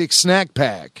galactic snack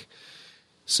pack.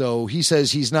 So he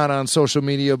says he's not on social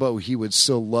media, but he would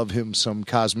still love him some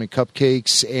cosmic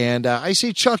cupcakes. And I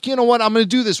say, Chuck, you know what? I'm going to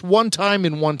do this one time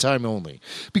and one time only.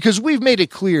 Because we've made it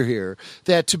clear here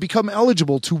that to become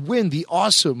eligible to win the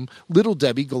awesome Little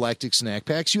Debbie Galactic Snack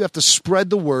Packs, you have to spread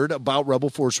the word about Rebel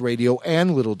Force Radio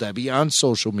and Little Debbie on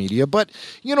social media. But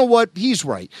you know what? He's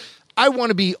right. I want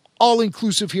to be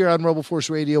all-inclusive here on Rebel Force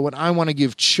Radio, and I want to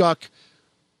give Chuck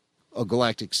a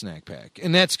galactic snack pack,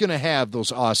 and that's going to have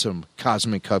those awesome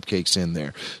cosmic cupcakes in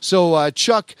there. So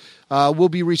Chuck, we'll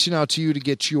be reaching out to you to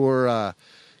get your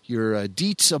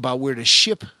deets about where to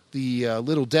ship the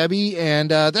Little Debbie,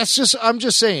 and I'm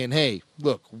just saying, hey,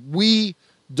 look, we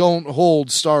don't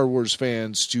hold Star Wars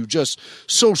fans to just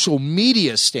social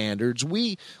media standards.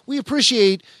 We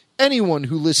appreciate anyone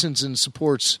who listens and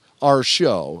supports our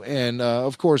show. And,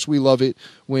 of course, we love it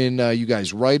when you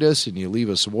guys write us and you leave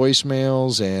us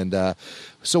voicemails. And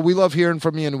so we love hearing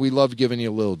from you, and we love giving you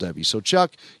Little Debbie. So,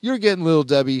 Chuck, you're getting Little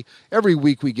Debbie. Every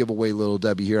week we give away Little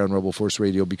Debbie here on Rebel Force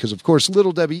Radio because, of course,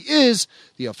 Little Debbie is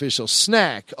the official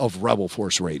snack of Rebel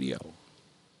Force Radio.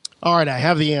 All right, I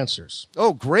have the answers.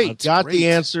 Oh, great. I've got the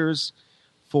answers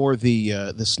for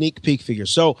the sneak peek figure.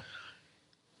 So,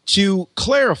 to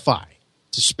clarify,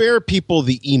 to spare people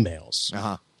the emails,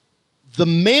 the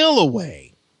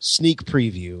mail-away sneak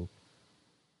preview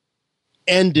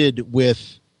ended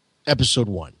with Episode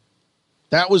 1.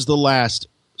 That was the last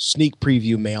sneak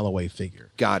preview mail-away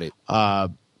figure. Got it.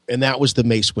 And that was the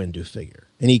Mace Windu figure.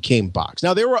 And he came boxed.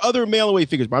 Now, there were other mail-away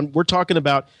figures, but we're talking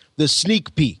about the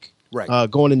sneak peek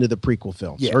going into the prequel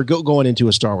films, or going into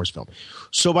a Star Wars film.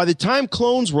 So by the time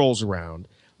Clones rolls around,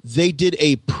 they did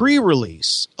a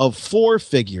pre-release of 4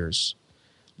 figures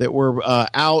that were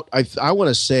out. I want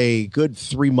to say good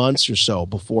 3 months or so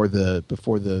before the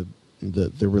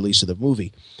release of the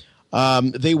movie.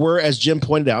 They were, as Jim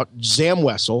pointed out, Zam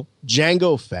Wessel,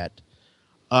 Jango Fett.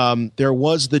 There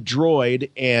was the droid,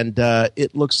 and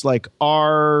it looks like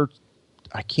I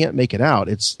can't make it out.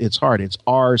 It's hard. It's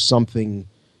R something,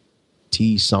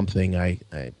 T something. I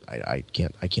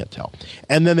can't tell.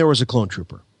 And then there was a clone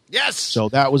trooper. Yes. So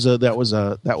that was a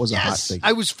hot thing.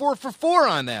 I was 4 for 4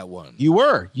 on that one. You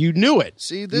were. You knew it.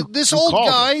 See, this old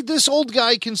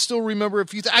guy can still remember a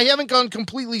few. I haven't gone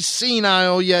completely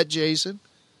senile yet, Jason.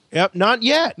 Yep, not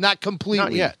yet. Not completely.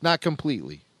 Not yet. Not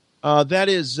completely. That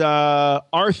is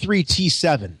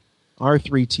R3T7.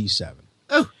 R3T7.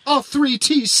 Oh,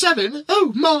 R3T7.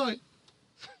 Oh my.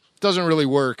 Doesn't really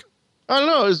work. I don't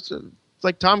know. It's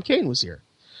like Tom Kane was here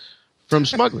from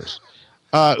Smugglers,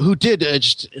 who did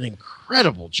just an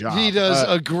incredible job. He does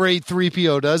a great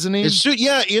 3PO, doesn't he?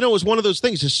 It was one of those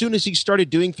things. As soon as he started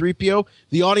doing 3PO,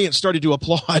 the audience started to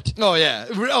applaud. Oh, yeah.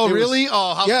 Oh, really?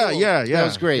 How cool. Yeah. That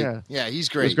was great. Yeah, he's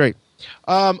great. It was great.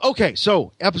 Okay,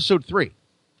 so episode 3.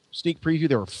 Sneak preview.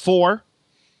 There were 4.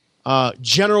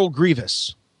 General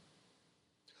Grievous.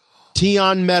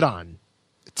 Tion Medon.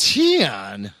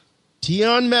 Tion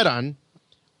Medon.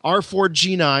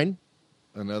 R4G9.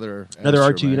 Another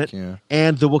R2 unit. Yeah.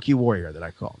 And the Wookiee Warrior that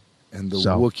I called. And the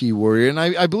Wookiee Warrior. And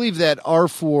I believe that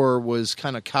R4 was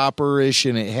kind of copperish,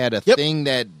 and it had a thing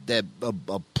that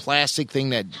a plastic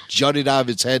thing that jutted out of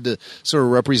its head to sort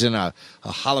of represent a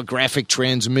holographic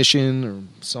transmission or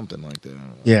something like that.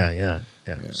 Yeah.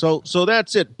 So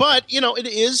that's it. But,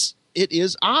 it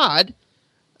is odd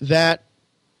that,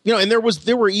 and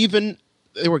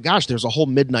there's a whole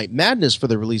Midnight Madness for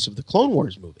the release of the Clone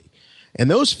Wars movie and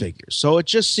those figures. So it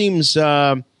just seems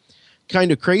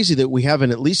kind of crazy that we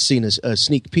haven't at least seen a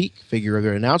sneak peek figure or an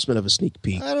announcement of a sneak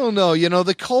peek. I don't know.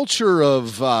 The culture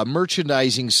of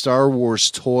merchandising Star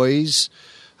Wars toys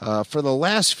for the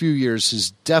last few years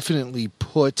has definitely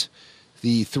put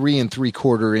the 3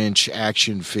 3/4 inch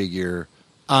action figure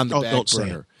on the back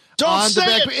burner.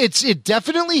 It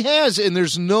definitely has, and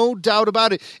there's no doubt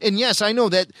about it. And yes, I know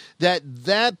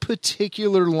that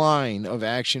particular line of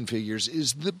action figures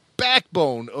is the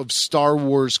backbone of Star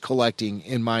Wars collecting,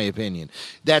 in my opinion.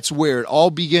 That's where it all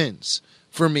begins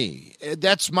for me.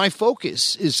 That's my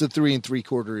focus, is the 3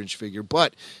 3/4 inch figure.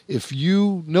 But if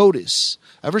you notice,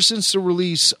 ever since the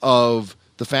release of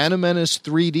the Phantom Menace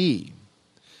 3D,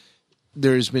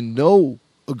 there's been no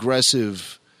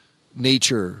aggressive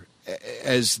nature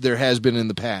as there has been in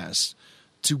the past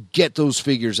to get those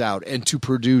figures out and to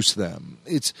produce them.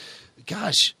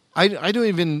 I don't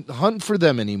even hunt for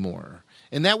them anymore.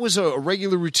 And that was a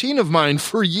regular routine of mine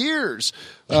for years.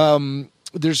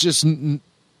 There's just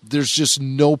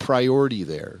no priority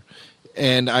there.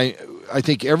 And I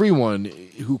think everyone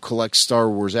who collects Star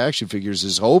Wars action figures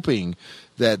is hoping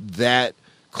that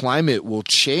climate will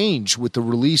change with the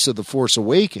release of The Force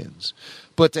Awakens.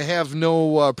 But to have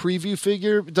no preview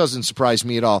figure doesn't surprise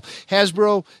me at all.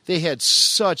 Hasbro, they had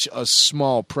such a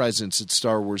small presence at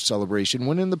Star Wars Celebration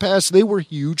when in the past they were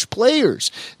huge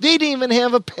players. They didn't even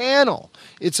have a panel.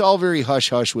 It's all very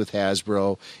hush-hush with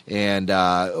Hasbro. And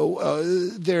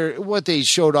what they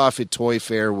showed off at Toy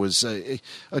Fair was a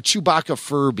Chewbacca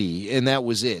Furby, and that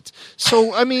was it.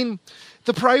 So,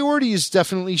 the priority has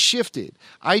definitely shifted.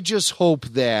 I just hope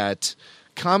that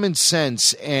common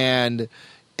sense and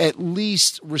at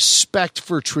least respect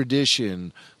for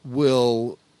tradition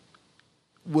will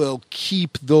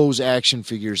keep those action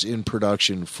figures in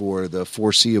production for the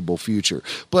foreseeable future.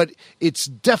 But it's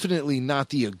definitely not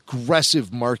the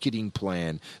aggressive marketing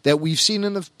plan that we've seen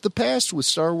in the past with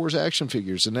Star Wars action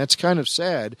figures, and that's kind of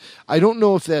sad. I don't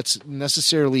know if that's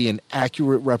necessarily an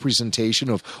accurate representation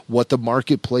of what the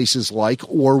marketplace is like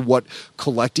or what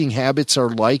collecting habits are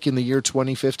like in the year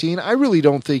 2015. I really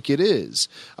don't think it is.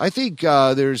 I think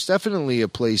there's definitely a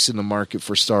place in the market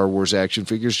for Star Wars action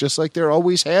figures, just like there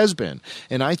always has been.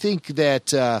 And I think that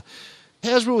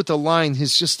Hasbro with the line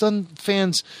has just done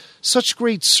fans such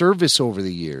great service over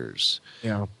the years.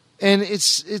 Yeah. And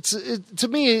to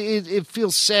me, it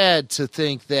feels sad to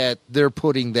think that they're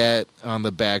putting that on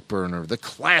the back burner. The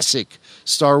classic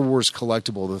Star Wars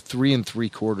collectible, the 3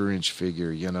 3/4 inch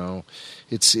figure,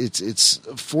 it's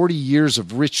 40 years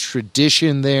of rich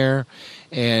tradition there,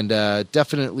 and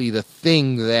definitely the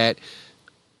thing that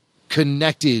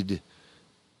connected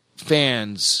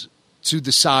fans to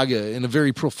the saga in a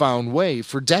very profound way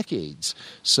for decades.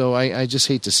 So I just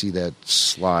hate to see that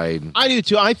slide. I do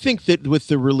too. I think that with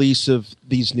the release of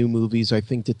these new movies, I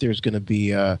think that there's going to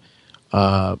be a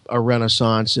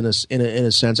renaissance in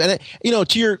a sense. And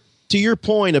to your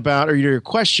point about, or your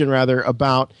question rather,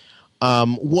 about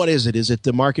what is it? Is it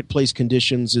the marketplace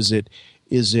conditions? Is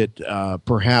it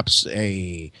perhaps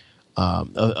a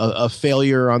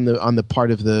failure on the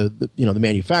part of the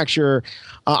manufacturer?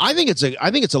 I think it's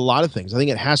a lot of things. I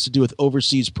think it has to do with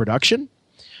overseas production.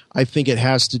 I think it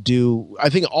has to do. I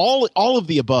think all of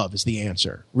the above is the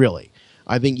answer. Really,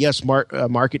 I think yes,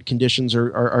 market conditions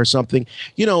are something.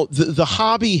 The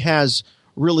hobby has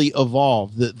really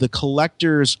evolved. The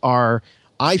collectors are,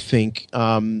 I think,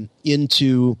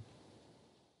 into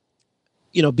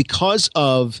because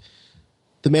of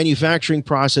the manufacturing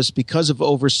process, because of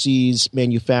overseas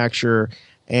manufacture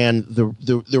and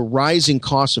the rising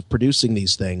costs of producing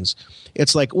these things,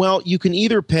 it's like, well, you can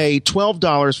either pay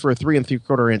 $12 for a 3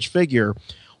 3/4 inch figure,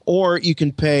 or you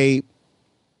can pay,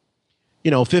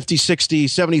 $50, $60,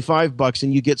 $75,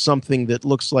 and you get something that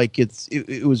looks like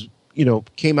it was,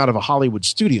 came out of a Hollywood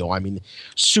studio. I mean,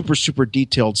 super, super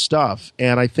detailed stuff.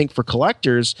 And I think for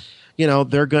collectors,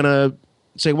 they're going to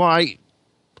say, well,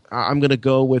 I'm going to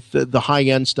go with the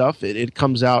high-end stuff. It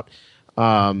comes out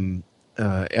at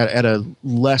a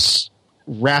less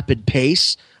rapid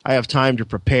pace. I have time to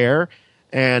prepare.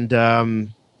 And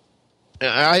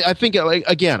I think,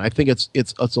 again, I think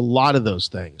it's a lot of those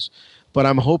things. But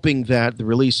I'm hoping that the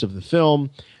release of the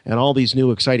film and all these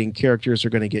new exciting characters are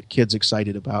going to get kids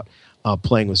excited about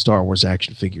playing with Star Wars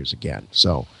action figures again.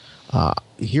 So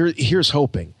here's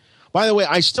hoping. By the way,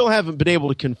 I still haven't been able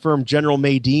to confirm General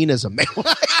Maydean as a male.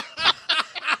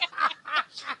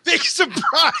 Big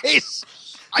surprise.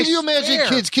 Can you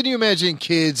imagine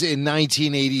kids in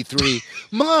 1983?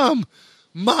 Mom,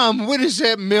 when is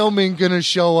that mailman going to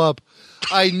show up?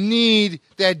 I need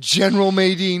that General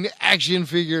Maydean action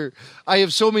figure. I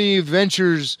have so many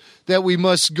adventures that we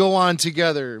must go on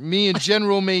together. Me and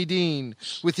General Maydean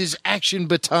with his action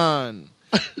baton.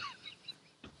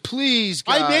 Please,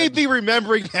 God. I may be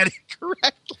remembering that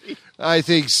incorrectly. I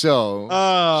think so.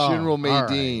 Oh, General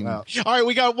Maydean. All right,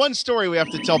 we got one story we have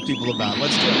to tell people about.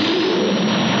 Let's do it.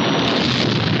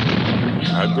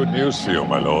 I have good news for you,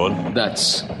 my lord.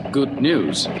 That's good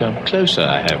news. Come closer,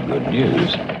 I have good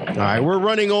news. All right, we're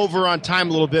running over on time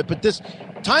a little bit, but this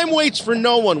time waits for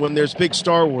no one when there's big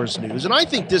Star Wars news, and I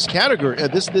think this category,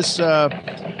 this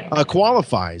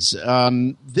qualifies.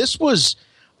 This was,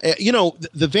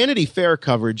 the Vanity Fair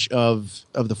coverage of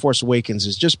The Force Awakens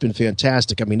has just been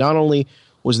fantastic. I mean, not only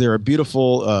was there a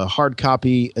beautiful hard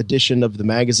copy edition of the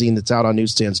magazine that's out on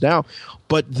newsstands now,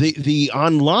 but the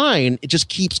online, it just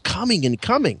keeps coming and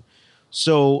coming.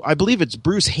 So I believe it's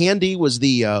Bruce Handy was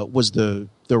the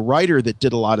writer that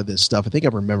did a lot of this stuff. I think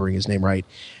I'm remembering his name right.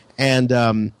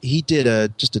 And he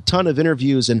did just a ton of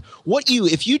interviews. And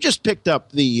if you just picked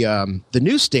up the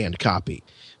newsstand copy,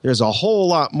 there's a whole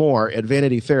lot more at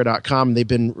VanityFair.com. They've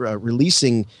been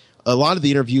releasing a lot of the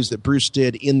interviews that Bruce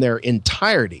did in their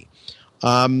entirety.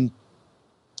 In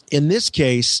this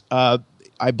case,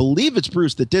 I believe it's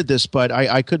Bruce that did this, but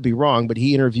I could be wrong. But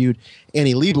he interviewed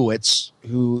Annie Leibovitz,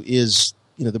 who is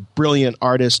the brilliant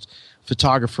artist,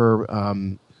 photographer,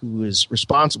 who is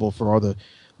responsible for all the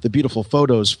beautiful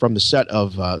photos from the set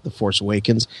of The Force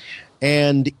Awakens.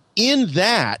 And in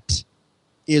that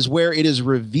is where it is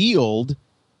revealed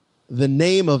the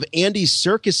name of Andy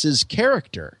Serkis's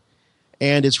character.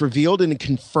 And it's revealed and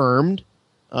confirmed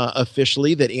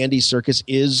officially that Andy Serkis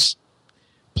is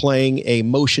playing a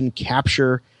motion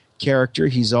capture character.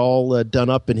 He's all done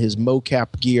up in his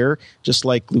mocap gear, just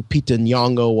like Lupita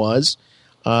Nyong'o was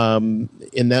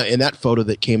in that photo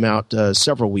that came out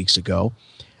several weeks ago.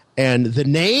 And the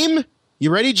name,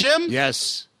 you ready, Jim?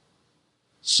 Yes.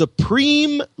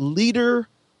 Supreme Leader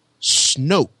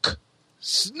Snoke.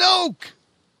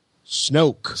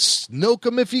 Snoke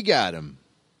him if you got him.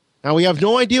 Now, we have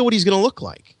no idea what he's going to look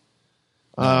like.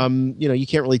 You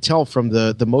can't really tell from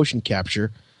the motion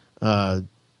capture, spandex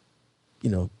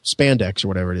or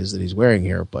whatever it is that he's wearing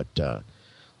here. But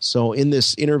so in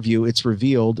this interview, it's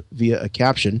revealed via a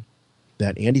caption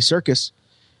that Andy Serkis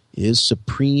is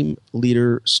Supreme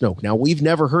Leader Snoke. Now, we've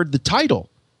never heard the title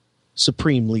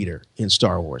Supreme Leader in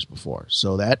Star Wars before,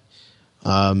 so that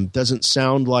doesn't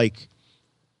sound like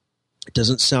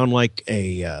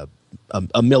a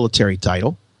military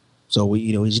title. So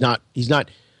he's not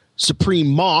Supreme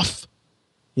Moff.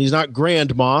 He's not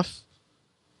Grand Moff.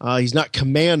 He's not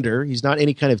Commander. He's not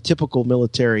any kind of typical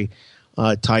military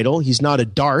title. He's not a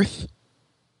Darth.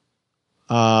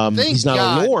 He's not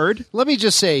God. a Lord. Let me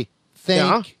just say,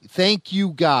 thank you,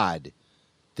 God.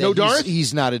 No Darth?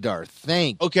 He's not a Darth.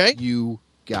 Thank Okay. you,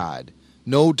 God.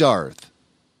 No Darth.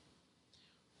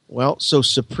 Well, so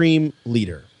Supreme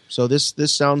Leader. So this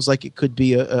sounds like it could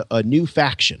be a new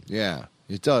faction. Yeah,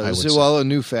 it does. Well, a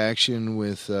new faction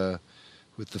with the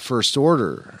First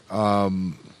Order.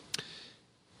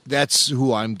 That's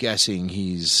who I'm guessing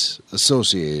he's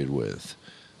associated with.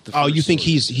 You think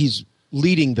he's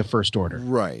leading the First Order?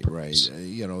 Right.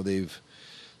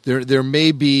 There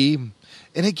may be,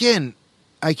 and again,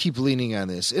 I keep leaning on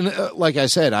this, and like I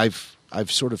said, I've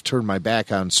sort of turned my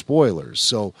back on spoilers,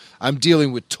 so I'm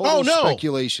dealing with total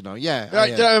speculation.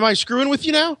 Am I screwing with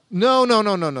you now? No.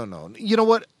 You know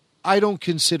what? I don't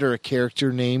consider a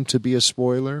character name to be a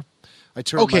spoiler. I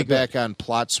turn my back on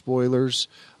plot spoilers.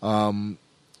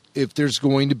 If there's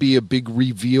going to be a big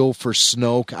reveal for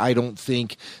Snoke, I don't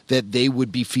think that they would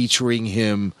be featuring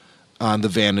him on the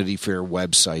Vanity Fair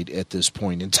website at this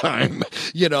point in time,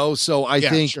 So I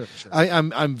think sure.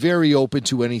 I'm very open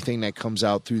to anything that comes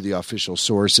out through the official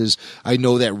sources. I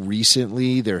know that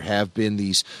recently there have been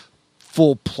these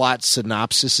full plot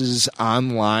synopsises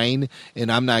online,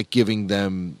 and I'm not giving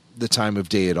them the time of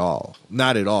day at all.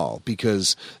 Not at all,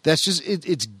 because that's just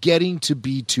it's getting to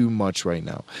be too much right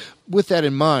now. With that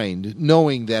in mind,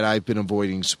 knowing that I've been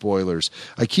avoiding spoilers,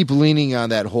 I keep leaning on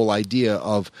that whole idea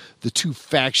of the two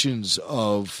factions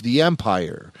of the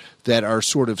Empire that are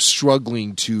sort of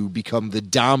struggling to become the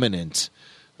dominant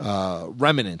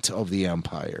remnant of the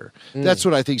Empire. That's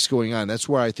what I think is going on. That's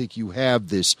where I think you have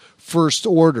this First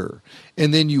Order,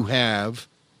 and then you have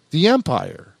the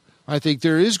Empire. I think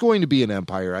there is going to be an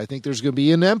empire. I think there's going to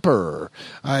be an emperor.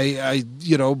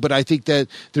 But I think that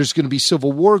there's going to be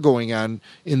civil war going on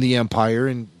in the empire,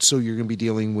 and so you're going to be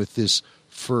dealing with this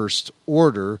First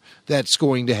Order that's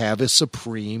going to have a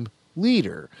supreme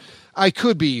leader. I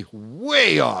could be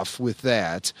way off with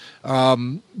that,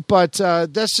 but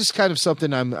that's just kind of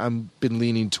something I'm been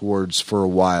leaning towards for a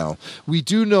while. We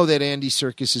do know that Andy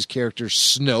Serkis' character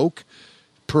Snoke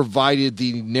provided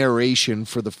the narration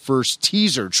for the first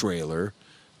teaser trailer.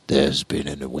 There's been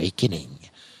an awakening.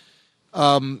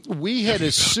 We had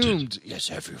assumed, yes,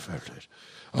 have you felt it?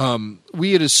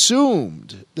 We had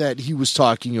assumed that he was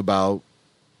talking about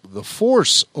the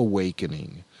Force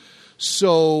Awakening.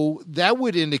 So that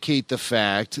would indicate the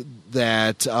fact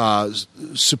that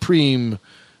Supreme,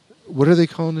 what are they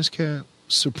calling this cat?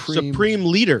 Supreme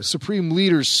Leader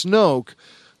Snoke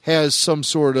has some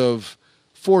sort of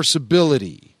Force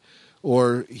ability,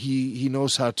 or he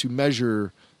knows how to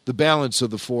measure the balance of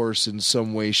the Force in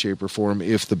some way, shape, or form,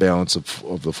 if the balance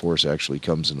of the Force actually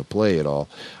comes into play at all.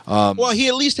 Well, he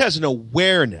at least has an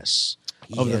awareness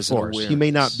of the Force. He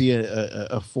may not be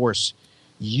a Force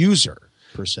user,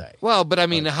 per se. Well, but I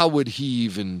mean, how would he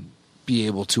even be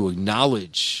able to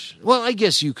acknowledge? Well, I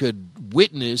guess you could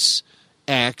witness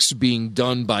acts being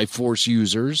done by Force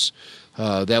users.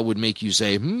 That would make you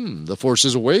say, the Force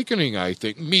is awakening, I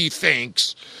think.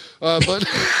 Methinks. But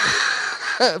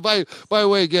by the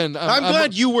way, again, I'm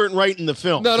glad you weren't writing the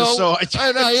film. No, so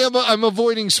I'm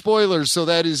avoiding spoilers, so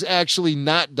that is actually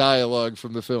not dialogue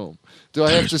from the film. Do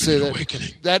I have to say that?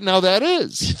 Awakening. That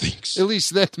is. Methinks. At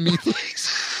least that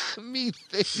methinks.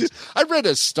 Methinks. I read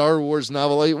a Star Wars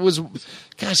novel. It was,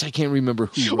 gosh, I can't remember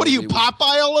who. What are you,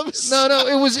 Popeye all of us? No,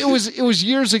 it was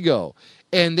years ago.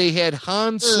 And they had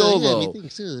Han Solo.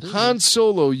 Han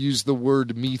Solo used the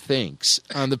word methinks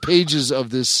on the pages of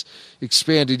this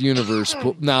expanded universe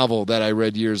novel that I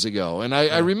read years ago. And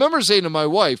I remember saying to my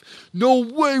wife, no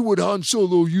way would Han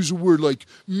Solo use a word like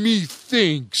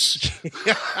methinks.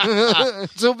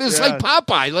 So it's like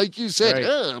Popeye, like you said.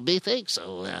 Right. Methinks.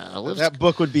 So, that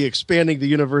book would be expanding the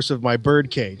universe of my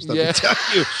birdcage. Let me tell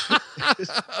you.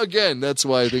 Again, that's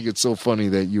why I think it's so funny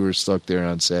that you were stuck there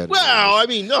on Saturday. Well, I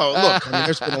mean, no, look,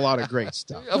 there's been a lot of great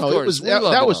stuff. Of course.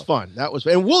 That was fun.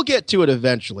 And we'll get to it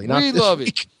eventually. We love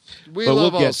it. We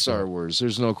love all Star Wars.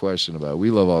 There's no question about it. We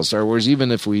love all Star Wars.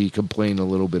 Even if we complain a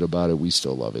little bit about it, we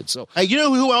still love it. So, you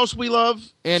know who else we love?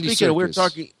 Andy Speaking Serkis. of, we're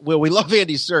talking. Well, we love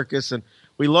Andy Serkis, and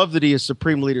we love that he is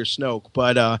Supreme Leader Snoke.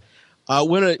 But I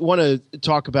want to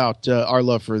talk about our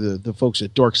love for the folks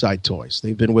at Dorkside Toys.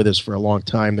 They've been with us for a long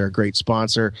time. They're a great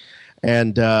sponsor.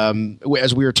 And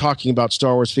as we were talking about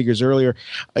Star Wars figures earlier,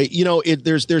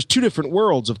 there's two different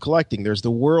worlds of collecting. There's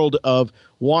the world of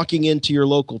walking into your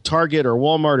local Target or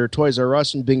Walmart or Toys R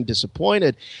Us and being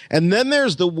disappointed. And then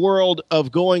there's the world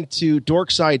of going to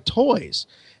Dorkside Toys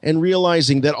and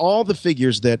realizing that all the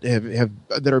figures that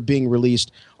that are being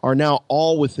released are now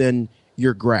all within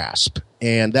your grasp.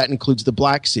 And that includes the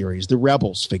Black Series, the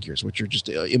Rebels figures, which are just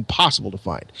impossible to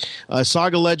find.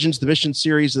 Saga Legends, the Mission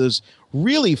Series, is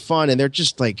really fun, and they're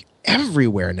just like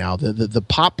everywhere now. The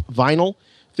pop vinyl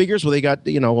figures, where they got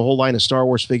a whole line of Star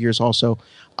Wars figures also,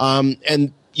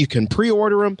 and you can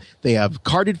pre-order them. They have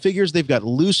carded figures. They've got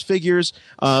loose figures.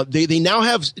 They now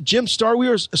have Star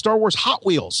Wars Hot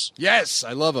Wheels. Yes,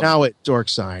 I love them. Now at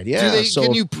Dorkside, yeah.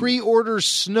 Can you pre-order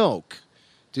Snoke?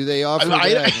 Do they offer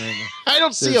that? I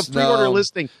don't see a pre-order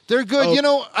listing. They're good.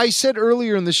 I said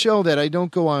earlier in the show that I don't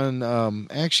go on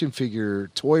action figure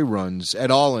toy runs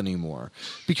at all anymore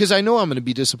because I know I'm going to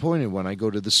be disappointed when I go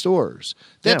to the stores.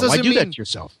 Why do that to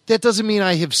yourself? That doesn't mean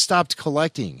I have stopped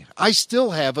collecting. I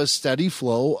still have a steady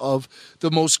flow of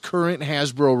the most current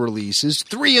Hasbro releases,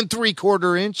 3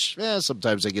 3/4 inch.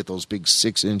 Sometimes I get those big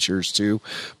 6-inchers too,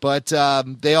 but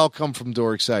they all come from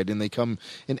Dorkside and they come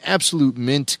in absolute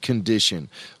mint condition.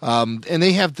 And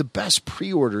they have the best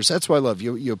pre-orders. That's what I love.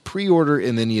 You pre-order,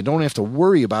 and then you don't have to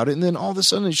worry about it, and then all of a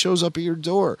sudden it shows up at your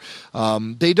door.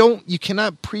 You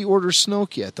cannot pre-order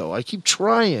Snoke yet, though. I keep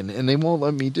trying, and they won't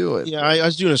let me do it. Yeah, I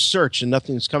was doing a search, and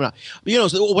nothing's coming out.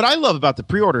 But, what I love about the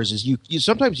pre-orders is you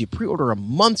sometimes you pre-order a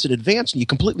month in advance, and you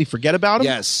completely forget about them.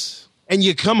 Yes. And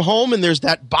you come home, and there's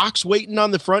that box waiting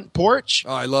on the front porch.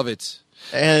 Oh, I love it.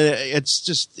 And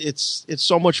it's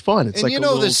so much fun. It's and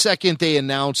the second they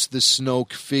announce the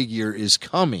Snoke figure is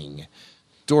coming,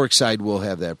 Dorkside will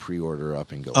have that pre-order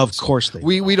up and going. Of course they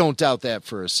will. We don't doubt that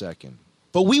for a second.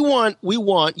 But we want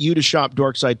you to shop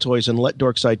Dorkside Toys and let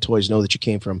Dorkside Toys know that you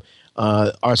came from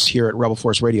us here at Rebel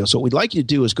Force Radio. So what we'd like you to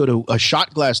do is go to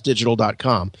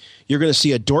shotglassdigital.com. You're going to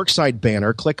see a Dorkside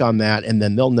banner. Click on that, and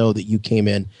then they'll know that you came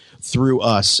in through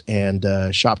us and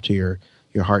shop to your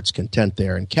heart's content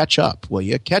there, and catch up. Will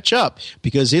you catch up?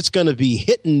 Because it's going to be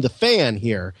hitting the fan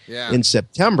here in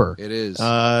September. It is.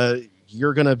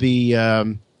 You're going to be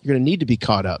you're going to need to be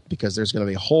caught up because there's going to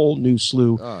be a whole new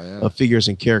slew of figures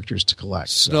and characters to collect.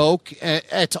 Snoke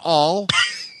et al.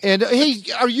 And hey,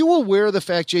 are you aware of the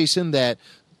fact, Jason, that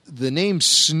the name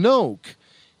Snoke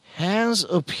has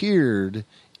appeared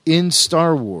in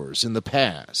Star Wars in the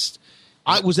past?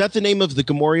 Was that the name of the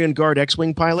Gamorrean Guard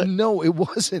X-Wing pilot? No, it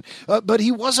wasn't. But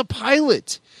he was a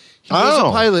pilot. He was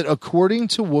a pilot. According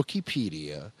to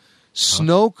Wikipedia,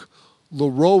 Snoke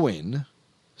Larowan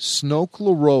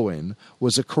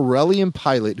was a Corellian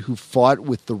pilot who fought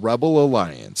with the Rebel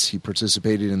Alliance. He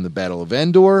participated in the Battle of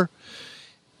Endor,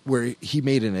 where he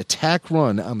made an attack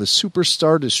run on the Super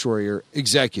Star Destroyer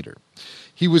Executor.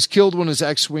 He was killed when his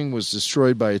X-Wing was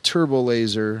destroyed by a turbo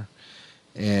laser.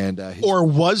 Or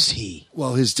was he?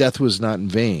 Well, his death was not in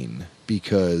vain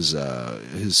because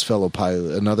his fellow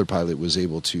pilot, another pilot, was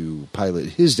able to pilot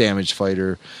his damaged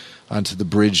fighter onto the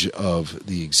bridge of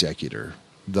the Executor,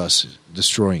 thus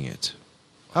destroying it.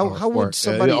 How would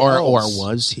somebody else? Or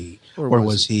was he? Or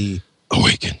was he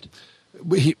awakened?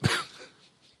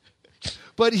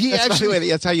 But he actually.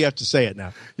 That's how you have to say it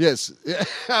now. Yes,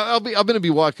 I'm going to be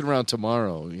walking around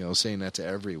tomorrow, saying that to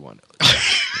everyone.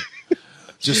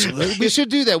 We should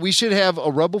do that. We should have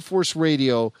a Rebel Force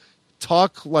Radio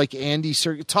talk like Andy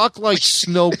Serkis, talk like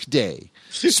Snoke Day,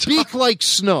 speak like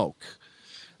Snoke,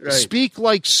 speak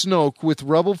like Snoke with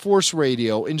Rebel Force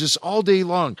Radio, and just all day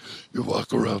long, you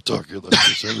walk around talking like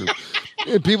this.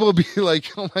 And people will be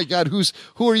like, "Oh my God, who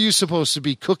are you supposed to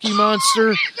be, Cookie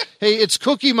Monster? Hey, it's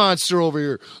Cookie Monster over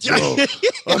here." No,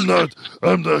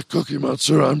 I'm not Cookie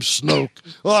Monster. I'm Snoke.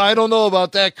 Well, I don't know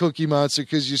about that, Cookie Monster,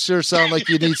 because you sure sound like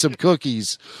you need some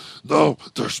cookies. No,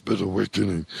 there's been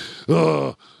awakening.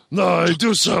 No, I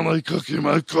do sound like Cookie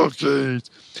My Cookies.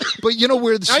 But you know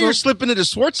where the now you're slipping into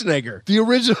Schwarzenegger. The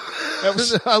original.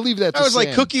 I'll leave that. That was Sam.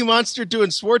 like Cookie Monster doing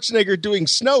Schwarzenegger doing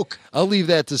Snoke. I'll leave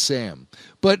that to Sam.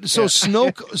 But so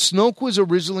Snoke was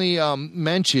originally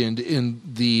mentioned in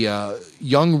the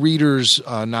young reader's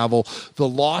novel, The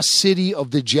Lost City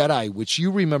of the Jedi, which you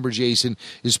remember, Jason,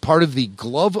 is part of the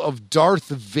Glove of Darth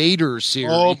Vader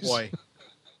series. Oh boy!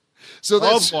 So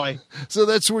that's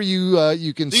where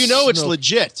you can. So it's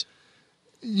legit.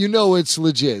 You know it's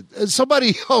legit.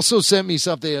 Somebody also sent me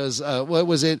something as what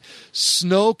was it?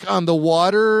 Snoke on the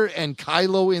water and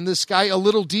Kylo in the sky. A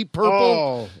little deep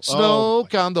purple.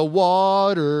 Snoke on the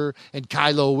water and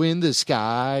Kylo in the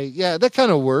sky. Yeah, that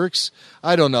kind of works.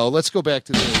 I don't know. Let's go back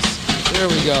to this. There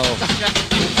we go.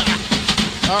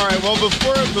 All right. Well,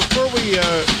 before we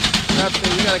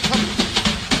got a couple.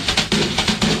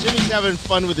 Jimmy's having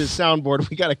fun with his soundboard.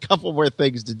 We got a couple more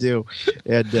things to do,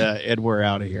 and we're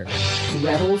out of here.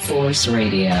 Rebel Force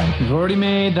Radio. We've already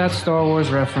made that Star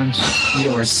Wars reference.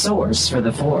 Your source for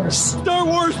the Force. Star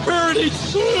Wars parody!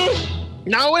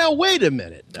 Now, wait a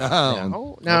minute.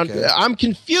 Now, okay. I'm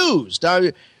confused.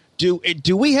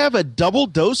 Do we have a double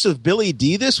dose of Billy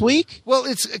D this week? Well,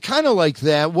 it's kind of like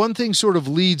that. One thing sort of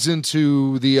leads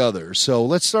into the other. So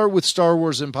let's start with Star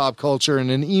Wars and pop culture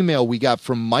and an email we got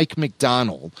from Mike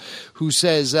McDonald, who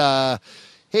says,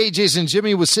 hey, Jason,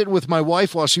 Jimmy was sitting with my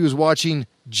wife while she was watching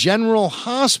General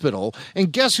Hospital,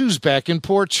 and guess who's back in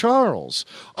Port Charles?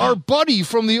 Our buddy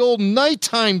from the old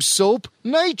nighttime soap,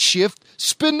 Night Shift,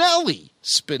 Spinelli.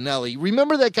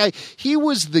 Remember that guy? He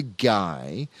was the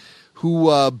guy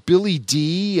who Billy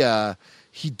D,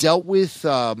 he dealt with,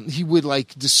 he would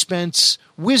dispense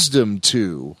wisdom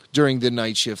to during the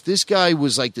night shift. This guy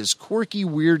was like this quirky,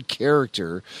 weird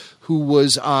character who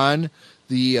was on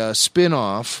the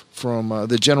spin-off from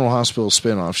the General Hospital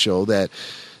spin-off show that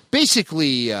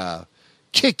basically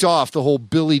kicked off the whole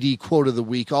Billy D quote of the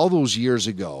week all those years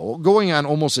ago, going on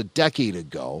almost a decade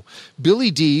ago.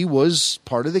 Billy D was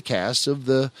part of the cast of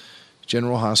the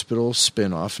General Hospital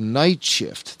spinoff Night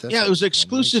Shift. That's it was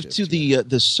exclusive to the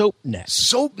SoapNet.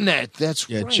 SoapNet, that's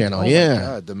right. Channel, oh yeah. My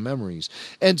God, the memories.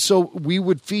 And so we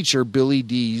would feature Billy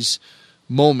D's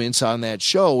moments on that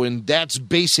show, and that's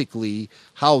basically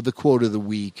how the quote of the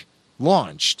week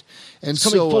launched. And it's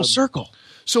coming full circle.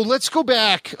 So let's go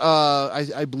back.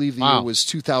 I believe the year was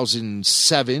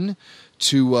 2007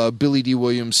 to Billy D.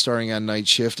 Williams starring on Night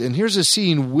Shift. And here's a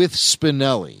scene with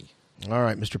Spinelli. All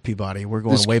right, Mr. Peabody, we're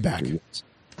going way back.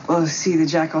 Well, see, the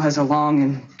Jackal has a long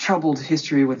and troubled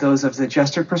history with those of the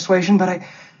Jester persuasion, but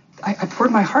I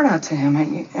poured my heart out to him,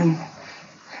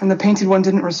 and the Painted One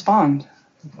didn't respond.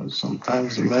 Well,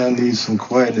 sometimes a man needs some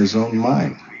quiet in his own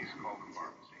mind.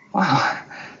 Wow.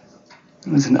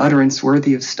 It was an utterance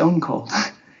worthy of Stone Cold.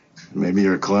 Maybe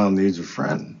your clown needs a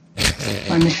friend.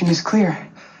 My mission is clear.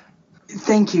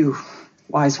 Thank you,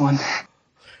 wise one.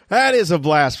 That is a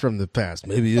blast from the past.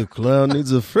 Maybe your clown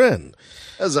needs a friend.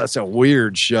 That's a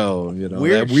weird show, you know.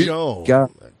 Weird show.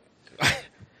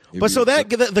 But so that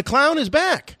the clown is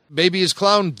back. Maybe his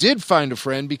clown did find a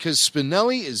friend because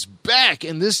Spinelli is back,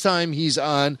 and this time he's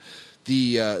on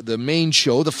the main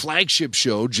show, the flagship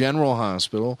show, General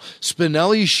Hospital.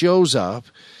 Spinelli shows up.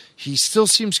 He still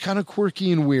seems kind of quirky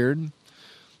and weird.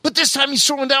 But this time he's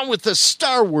throwing down with the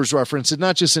Star Wars reference, and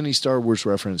not just any Star Wars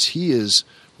reference. He is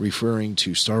referring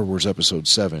to Star Wars Episode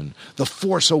 7, The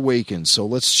Force Awakens. So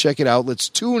let's check it out. Let's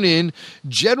tune in.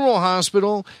 General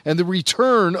Hospital and the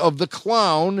return of the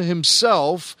clown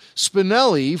himself,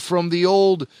 Spinelli, from the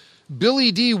old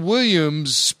Billy D.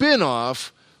 Williams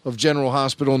spin-off of General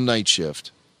Hospital Night Shift.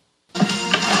 To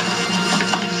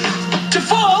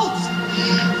fall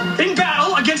in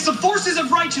battle against the forces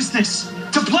of righteousness,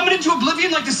 to plummet into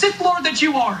oblivion like the Sith Lord that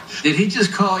you are. Did he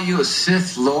just call you a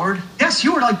Sith Lord? Yes,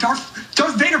 you were like Darth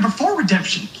Vader before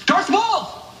redemption. Darth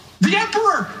Maul, the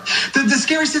Emperor, the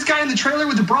scary Sith guy in the trailer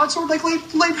with the broadsword like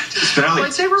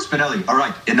lightsaber. Spinelli, all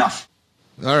right, enough.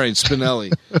 All right,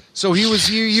 Spinelli. So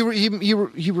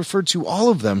he referred to all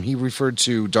of them. He referred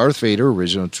to Darth Vader,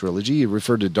 original trilogy. He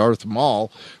referred to Darth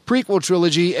Maul, prequel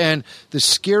trilogy, and the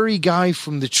scary guy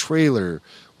from the trailer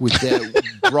with that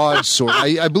broadsword.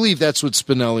 I believe that's what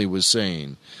Spinelli was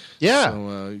saying. Yeah.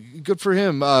 So good for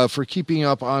him for keeping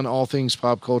up on all things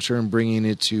pop culture and bringing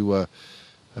it to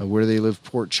where they live,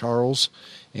 Port Charles.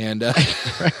 And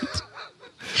right.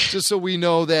 Just so we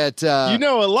know that... you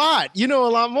know a lot. You know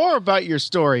a lot more about your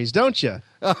stories, don't you?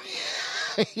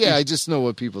 Yeah, I just know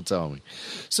what people tell me.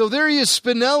 So there he is,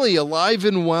 Spinelli, alive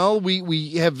and well.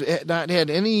 We have not had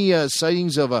any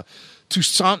sightings of a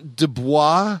Toussaint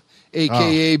Dubois,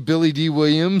 a.k.a. Billy D.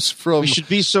 Williams from... We should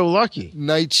be so lucky.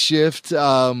 Night Shift.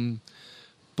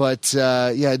 But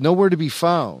nowhere to be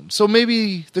found. So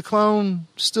maybe the clown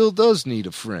still does need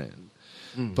a friend.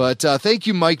 But thank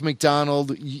you, Mike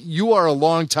McDonald. You are a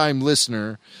longtime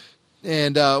listener.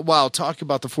 And, talk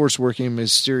about the Force working in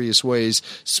mysterious ways.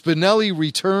 Spinelli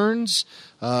returns,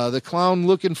 the clown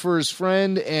looking for his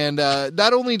friend. And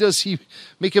not only does he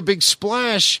make a big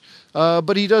splash,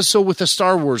 but he does so with a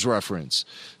Star Wars reference.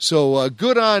 So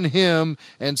good on him.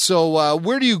 And so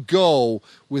where do you go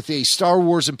with a Star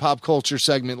Wars and pop culture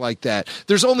segment like that?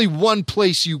 There's only one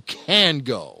place you can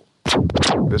go.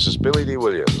 This is Billy D.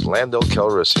 Williams, Lando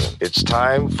Calrissian. It's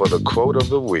time for the quote of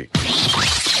the week.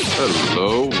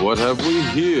 Hello, what have we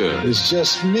here? It's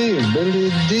just me,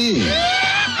 Billy D.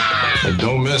 Hey,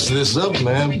 don't mess this up,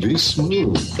 man. Be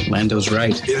smooth. Lando's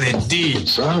right. Billy D.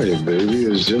 Sorry, baby.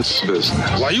 It's just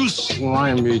business. Why you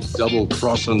slimy,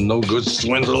 double-crossing, no-good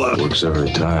swindler? Works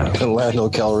every time. And Lando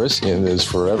Calrissian is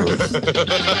forever.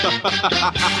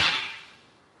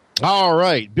 All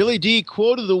right. Billy D.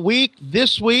 quote of the week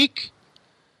this week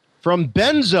from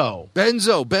Benzo.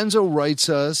 Benzo writes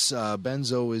us.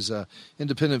 Benzo is an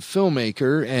independent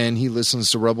filmmaker, and he listens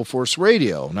to Rebel Force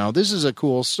Radio. Now, this is a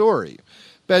cool story.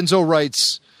 Benzo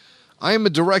writes, I am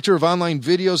a director of online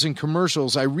videos and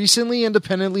commercials. I recently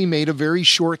independently made a very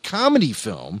short comedy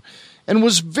film and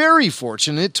was very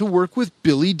fortunate to work with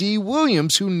Billy D.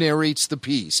 Williams, who narrates the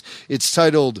piece. It's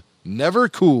titled Never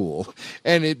Cool,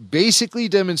 and it basically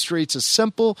demonstrates a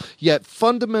simple yet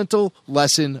fundamental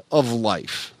lesson of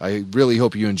life. I really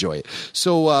hope you enjoy it.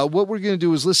 So what we're going to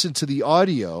do is listen to the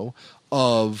audio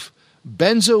of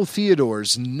Benzo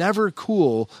Theodore's Never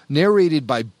Cool, narrated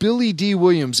by Billy D.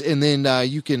 Williams, and then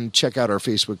you can check out our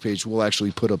Facebook page. We'll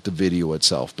actually put up the video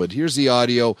itself. But here's the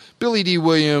audio. Billy D.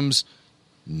 Williams,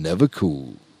 Never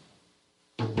Cool.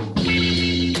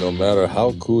 No matter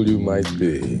how cool you might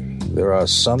be, there are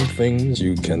some things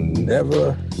you can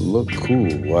never look cool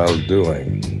while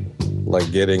doing, like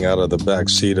getting out of the back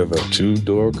seat of a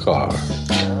two-door car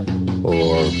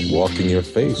or walking your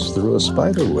face through a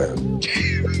spider web.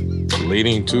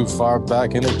 leaning too far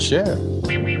back in a chair,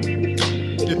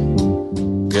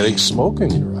 getting smoke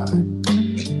in your eye,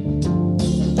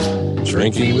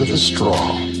 drinking with a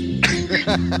straw,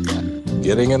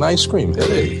 getting an ice cream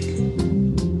headache,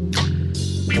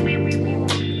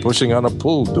 pushing on a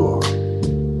pull door,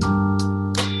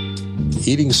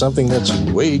 eating something that's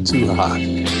way too hot,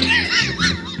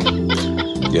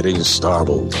 getting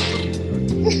startled,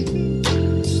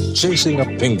 chasing a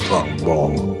ping pong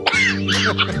ball,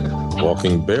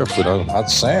 walking barefoot on hot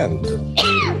sand,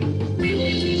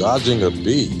 dodging a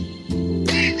bee,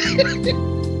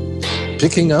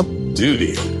 picking up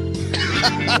duty,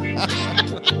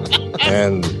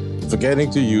 and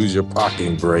forgetting to use your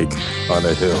parking brake on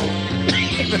a hill.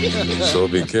 So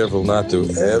be careful not to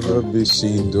ever be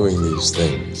seen doing these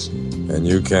things, and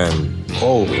you can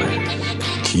always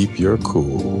keep your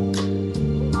cool.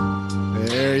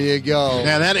 There you go.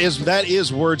 Yeah, that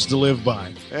is words to live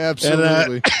by.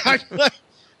 Absolutely. And,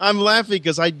 I'm laughing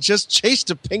because I just chased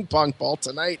a ping pong ball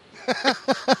tonight.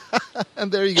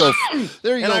 And there you go.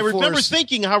 There you go. And I remember Force.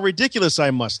 thinking how ridiculous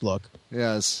I must look.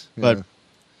 Yes. But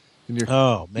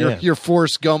oh man, your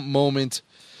Forrest Gump moment.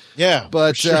 Yeah,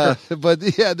 but sure.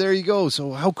 But yeah, there you go.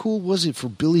 So how cool was it for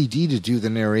Billy D to do the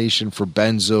narration for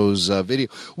Benzo's video?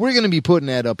 We're going to be putting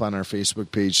that up on our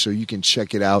Facebook page, so you can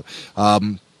check it out.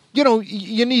 You know,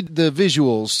 you need the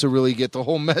visuals to really get the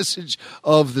whole message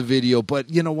of the video. But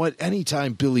you know what?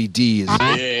 Anytime Billy D is...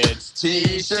 It's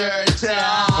T-shirt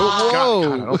time. Whoa. God, I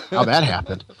don't know how that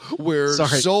happened. We're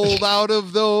Sorry. sold out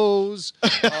of those.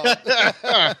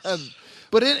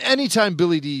 But anytime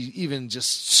Billy D even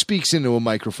just speaks into a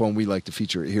microphone, we like to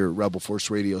feature it here at Rebel Force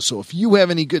Radio. So if you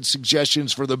have any good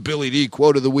suggestions for the Billy D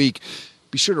quote of the week,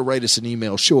 be sure to write us an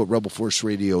email,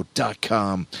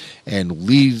 show@rebelforceradio.com, and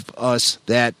leave us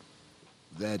that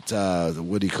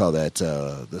what do you call that?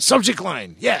 The subject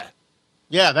line. Yeah.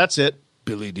 Yeah, that's it.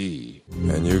 Billy D.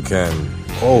 And you can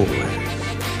always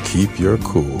keep your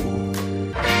cool.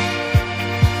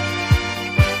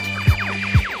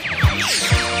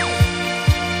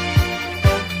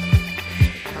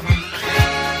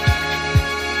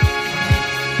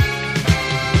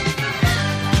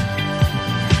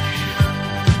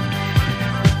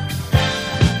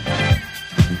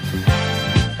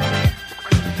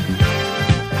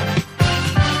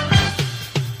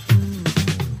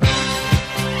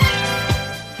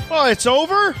 Oh, it's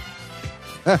over?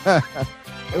 It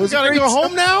was we got to go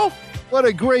home now? What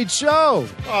a great show.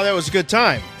 Oh, that was a good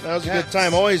time. Good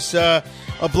time. Always a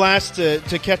blast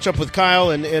to catch up with Kyle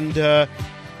and you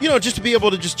know, just to be able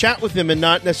to just chat with him and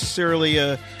not necessarily,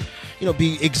 you know,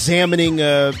 be examining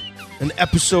an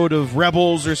episode of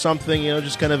Rebels or something, you know,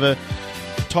 just kind of a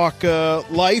talk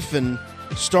life and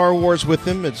Star Wars with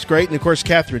him. It's great. And, of course,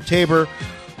 Catherine Tabor.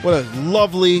 What a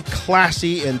lovely,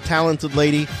 classy, and talented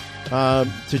lady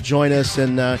to join us.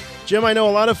 And, Jim, I know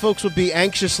a lot of folks would be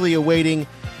anxiously awaiting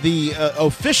the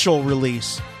official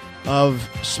release of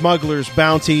Smuggler's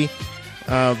Bounty,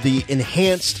 the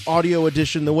enhanced audio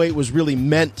edition, the way it was really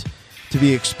meant to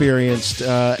be experienced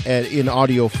in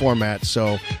audio format.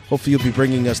 So hopefully you'll be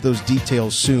bringing us those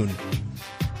details soon.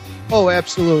 Oh,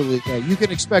 absolutely. Yeah, you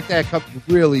can expect that coming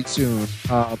really soon.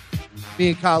 Me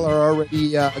and Kyle are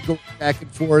already going back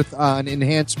and forth on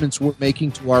enhancements we're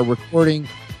making to our recording,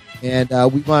 and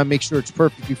we want to make sure it's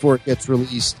perfect before it gets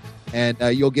released. And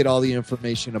you'll get all the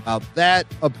information about that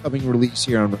upcoming release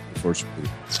here on Force Radio.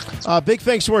 Big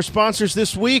thanks to our sponsors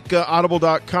this week,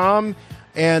 Audible.com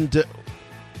and...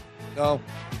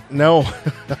 No.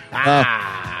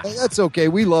 That's okay.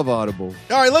 We love Audible.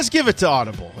 All right, let's give it to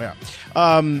Audible. Yeah.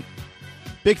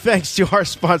 Big thanks to our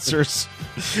sponsors,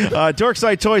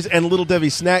 Dorkside Toys and Little Debbie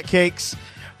Snack Cakes.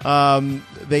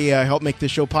 They help make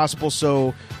this show possible,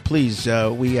 so please,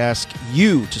 we ask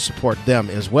you to support them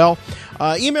as well.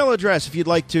 Email address, if you'd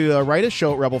like to write us,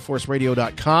 show at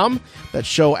rebelforceradio.com. That's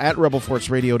show at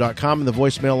rebelforceradio.com. And the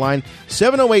voicemail line,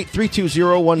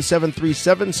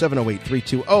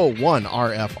 708-320-1737,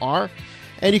 708-320-1RFR.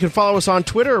 And you can follow us on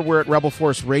Twitter. We're at Rebel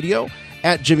Force Radio,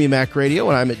 at Jimmy Mac Radio,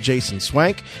 and I'm at Jason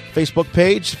Swank. Facebook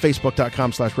page,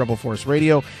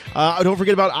 facebook.com/RebelForceRadio. Don't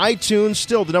forget about iTunes,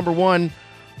 still the number one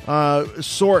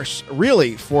source,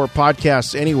 really, for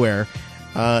podcasts anywhere.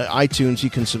 iTunes,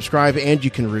 you can subscribe and you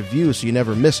can review so you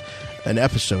never miss an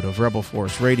episode of Rebel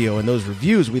Force Radio. And those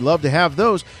reviews, we love to have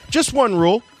those. Just one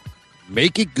rule.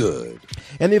 Make it good.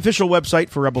 And the official website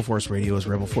for Rebel Force Radio is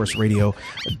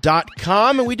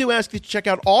rebelforceradio.com. And we do ask you to check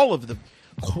out all of the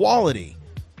quality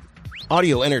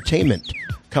audio entertainment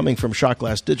coming from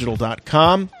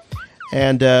shotglassdigital.com.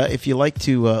 And if you like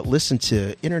to listen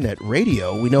to internet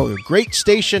radio, we know a great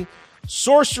station,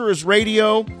 Sorcerer's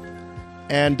Radio,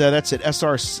 and that's at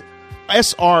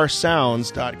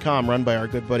srsounds.com, run by our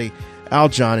good buddy Al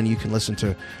John, and you can listen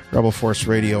to Rebel Force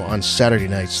Radio on Saturday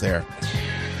nights there.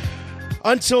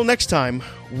 Until next time,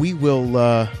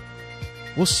 we'll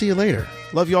see you later.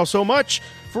 Love you all so much.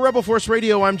 For Rebel Force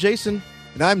Radio, I'm Jason.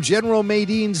 And I'm General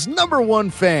Madine's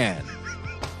 #1 fan.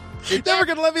 You're never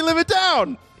going to let me live it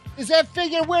down. Is that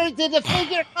figure, where did the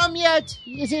figure come yet?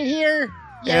 Is it here?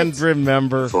 Yet? And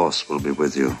remember, Force will be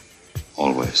with you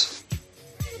always.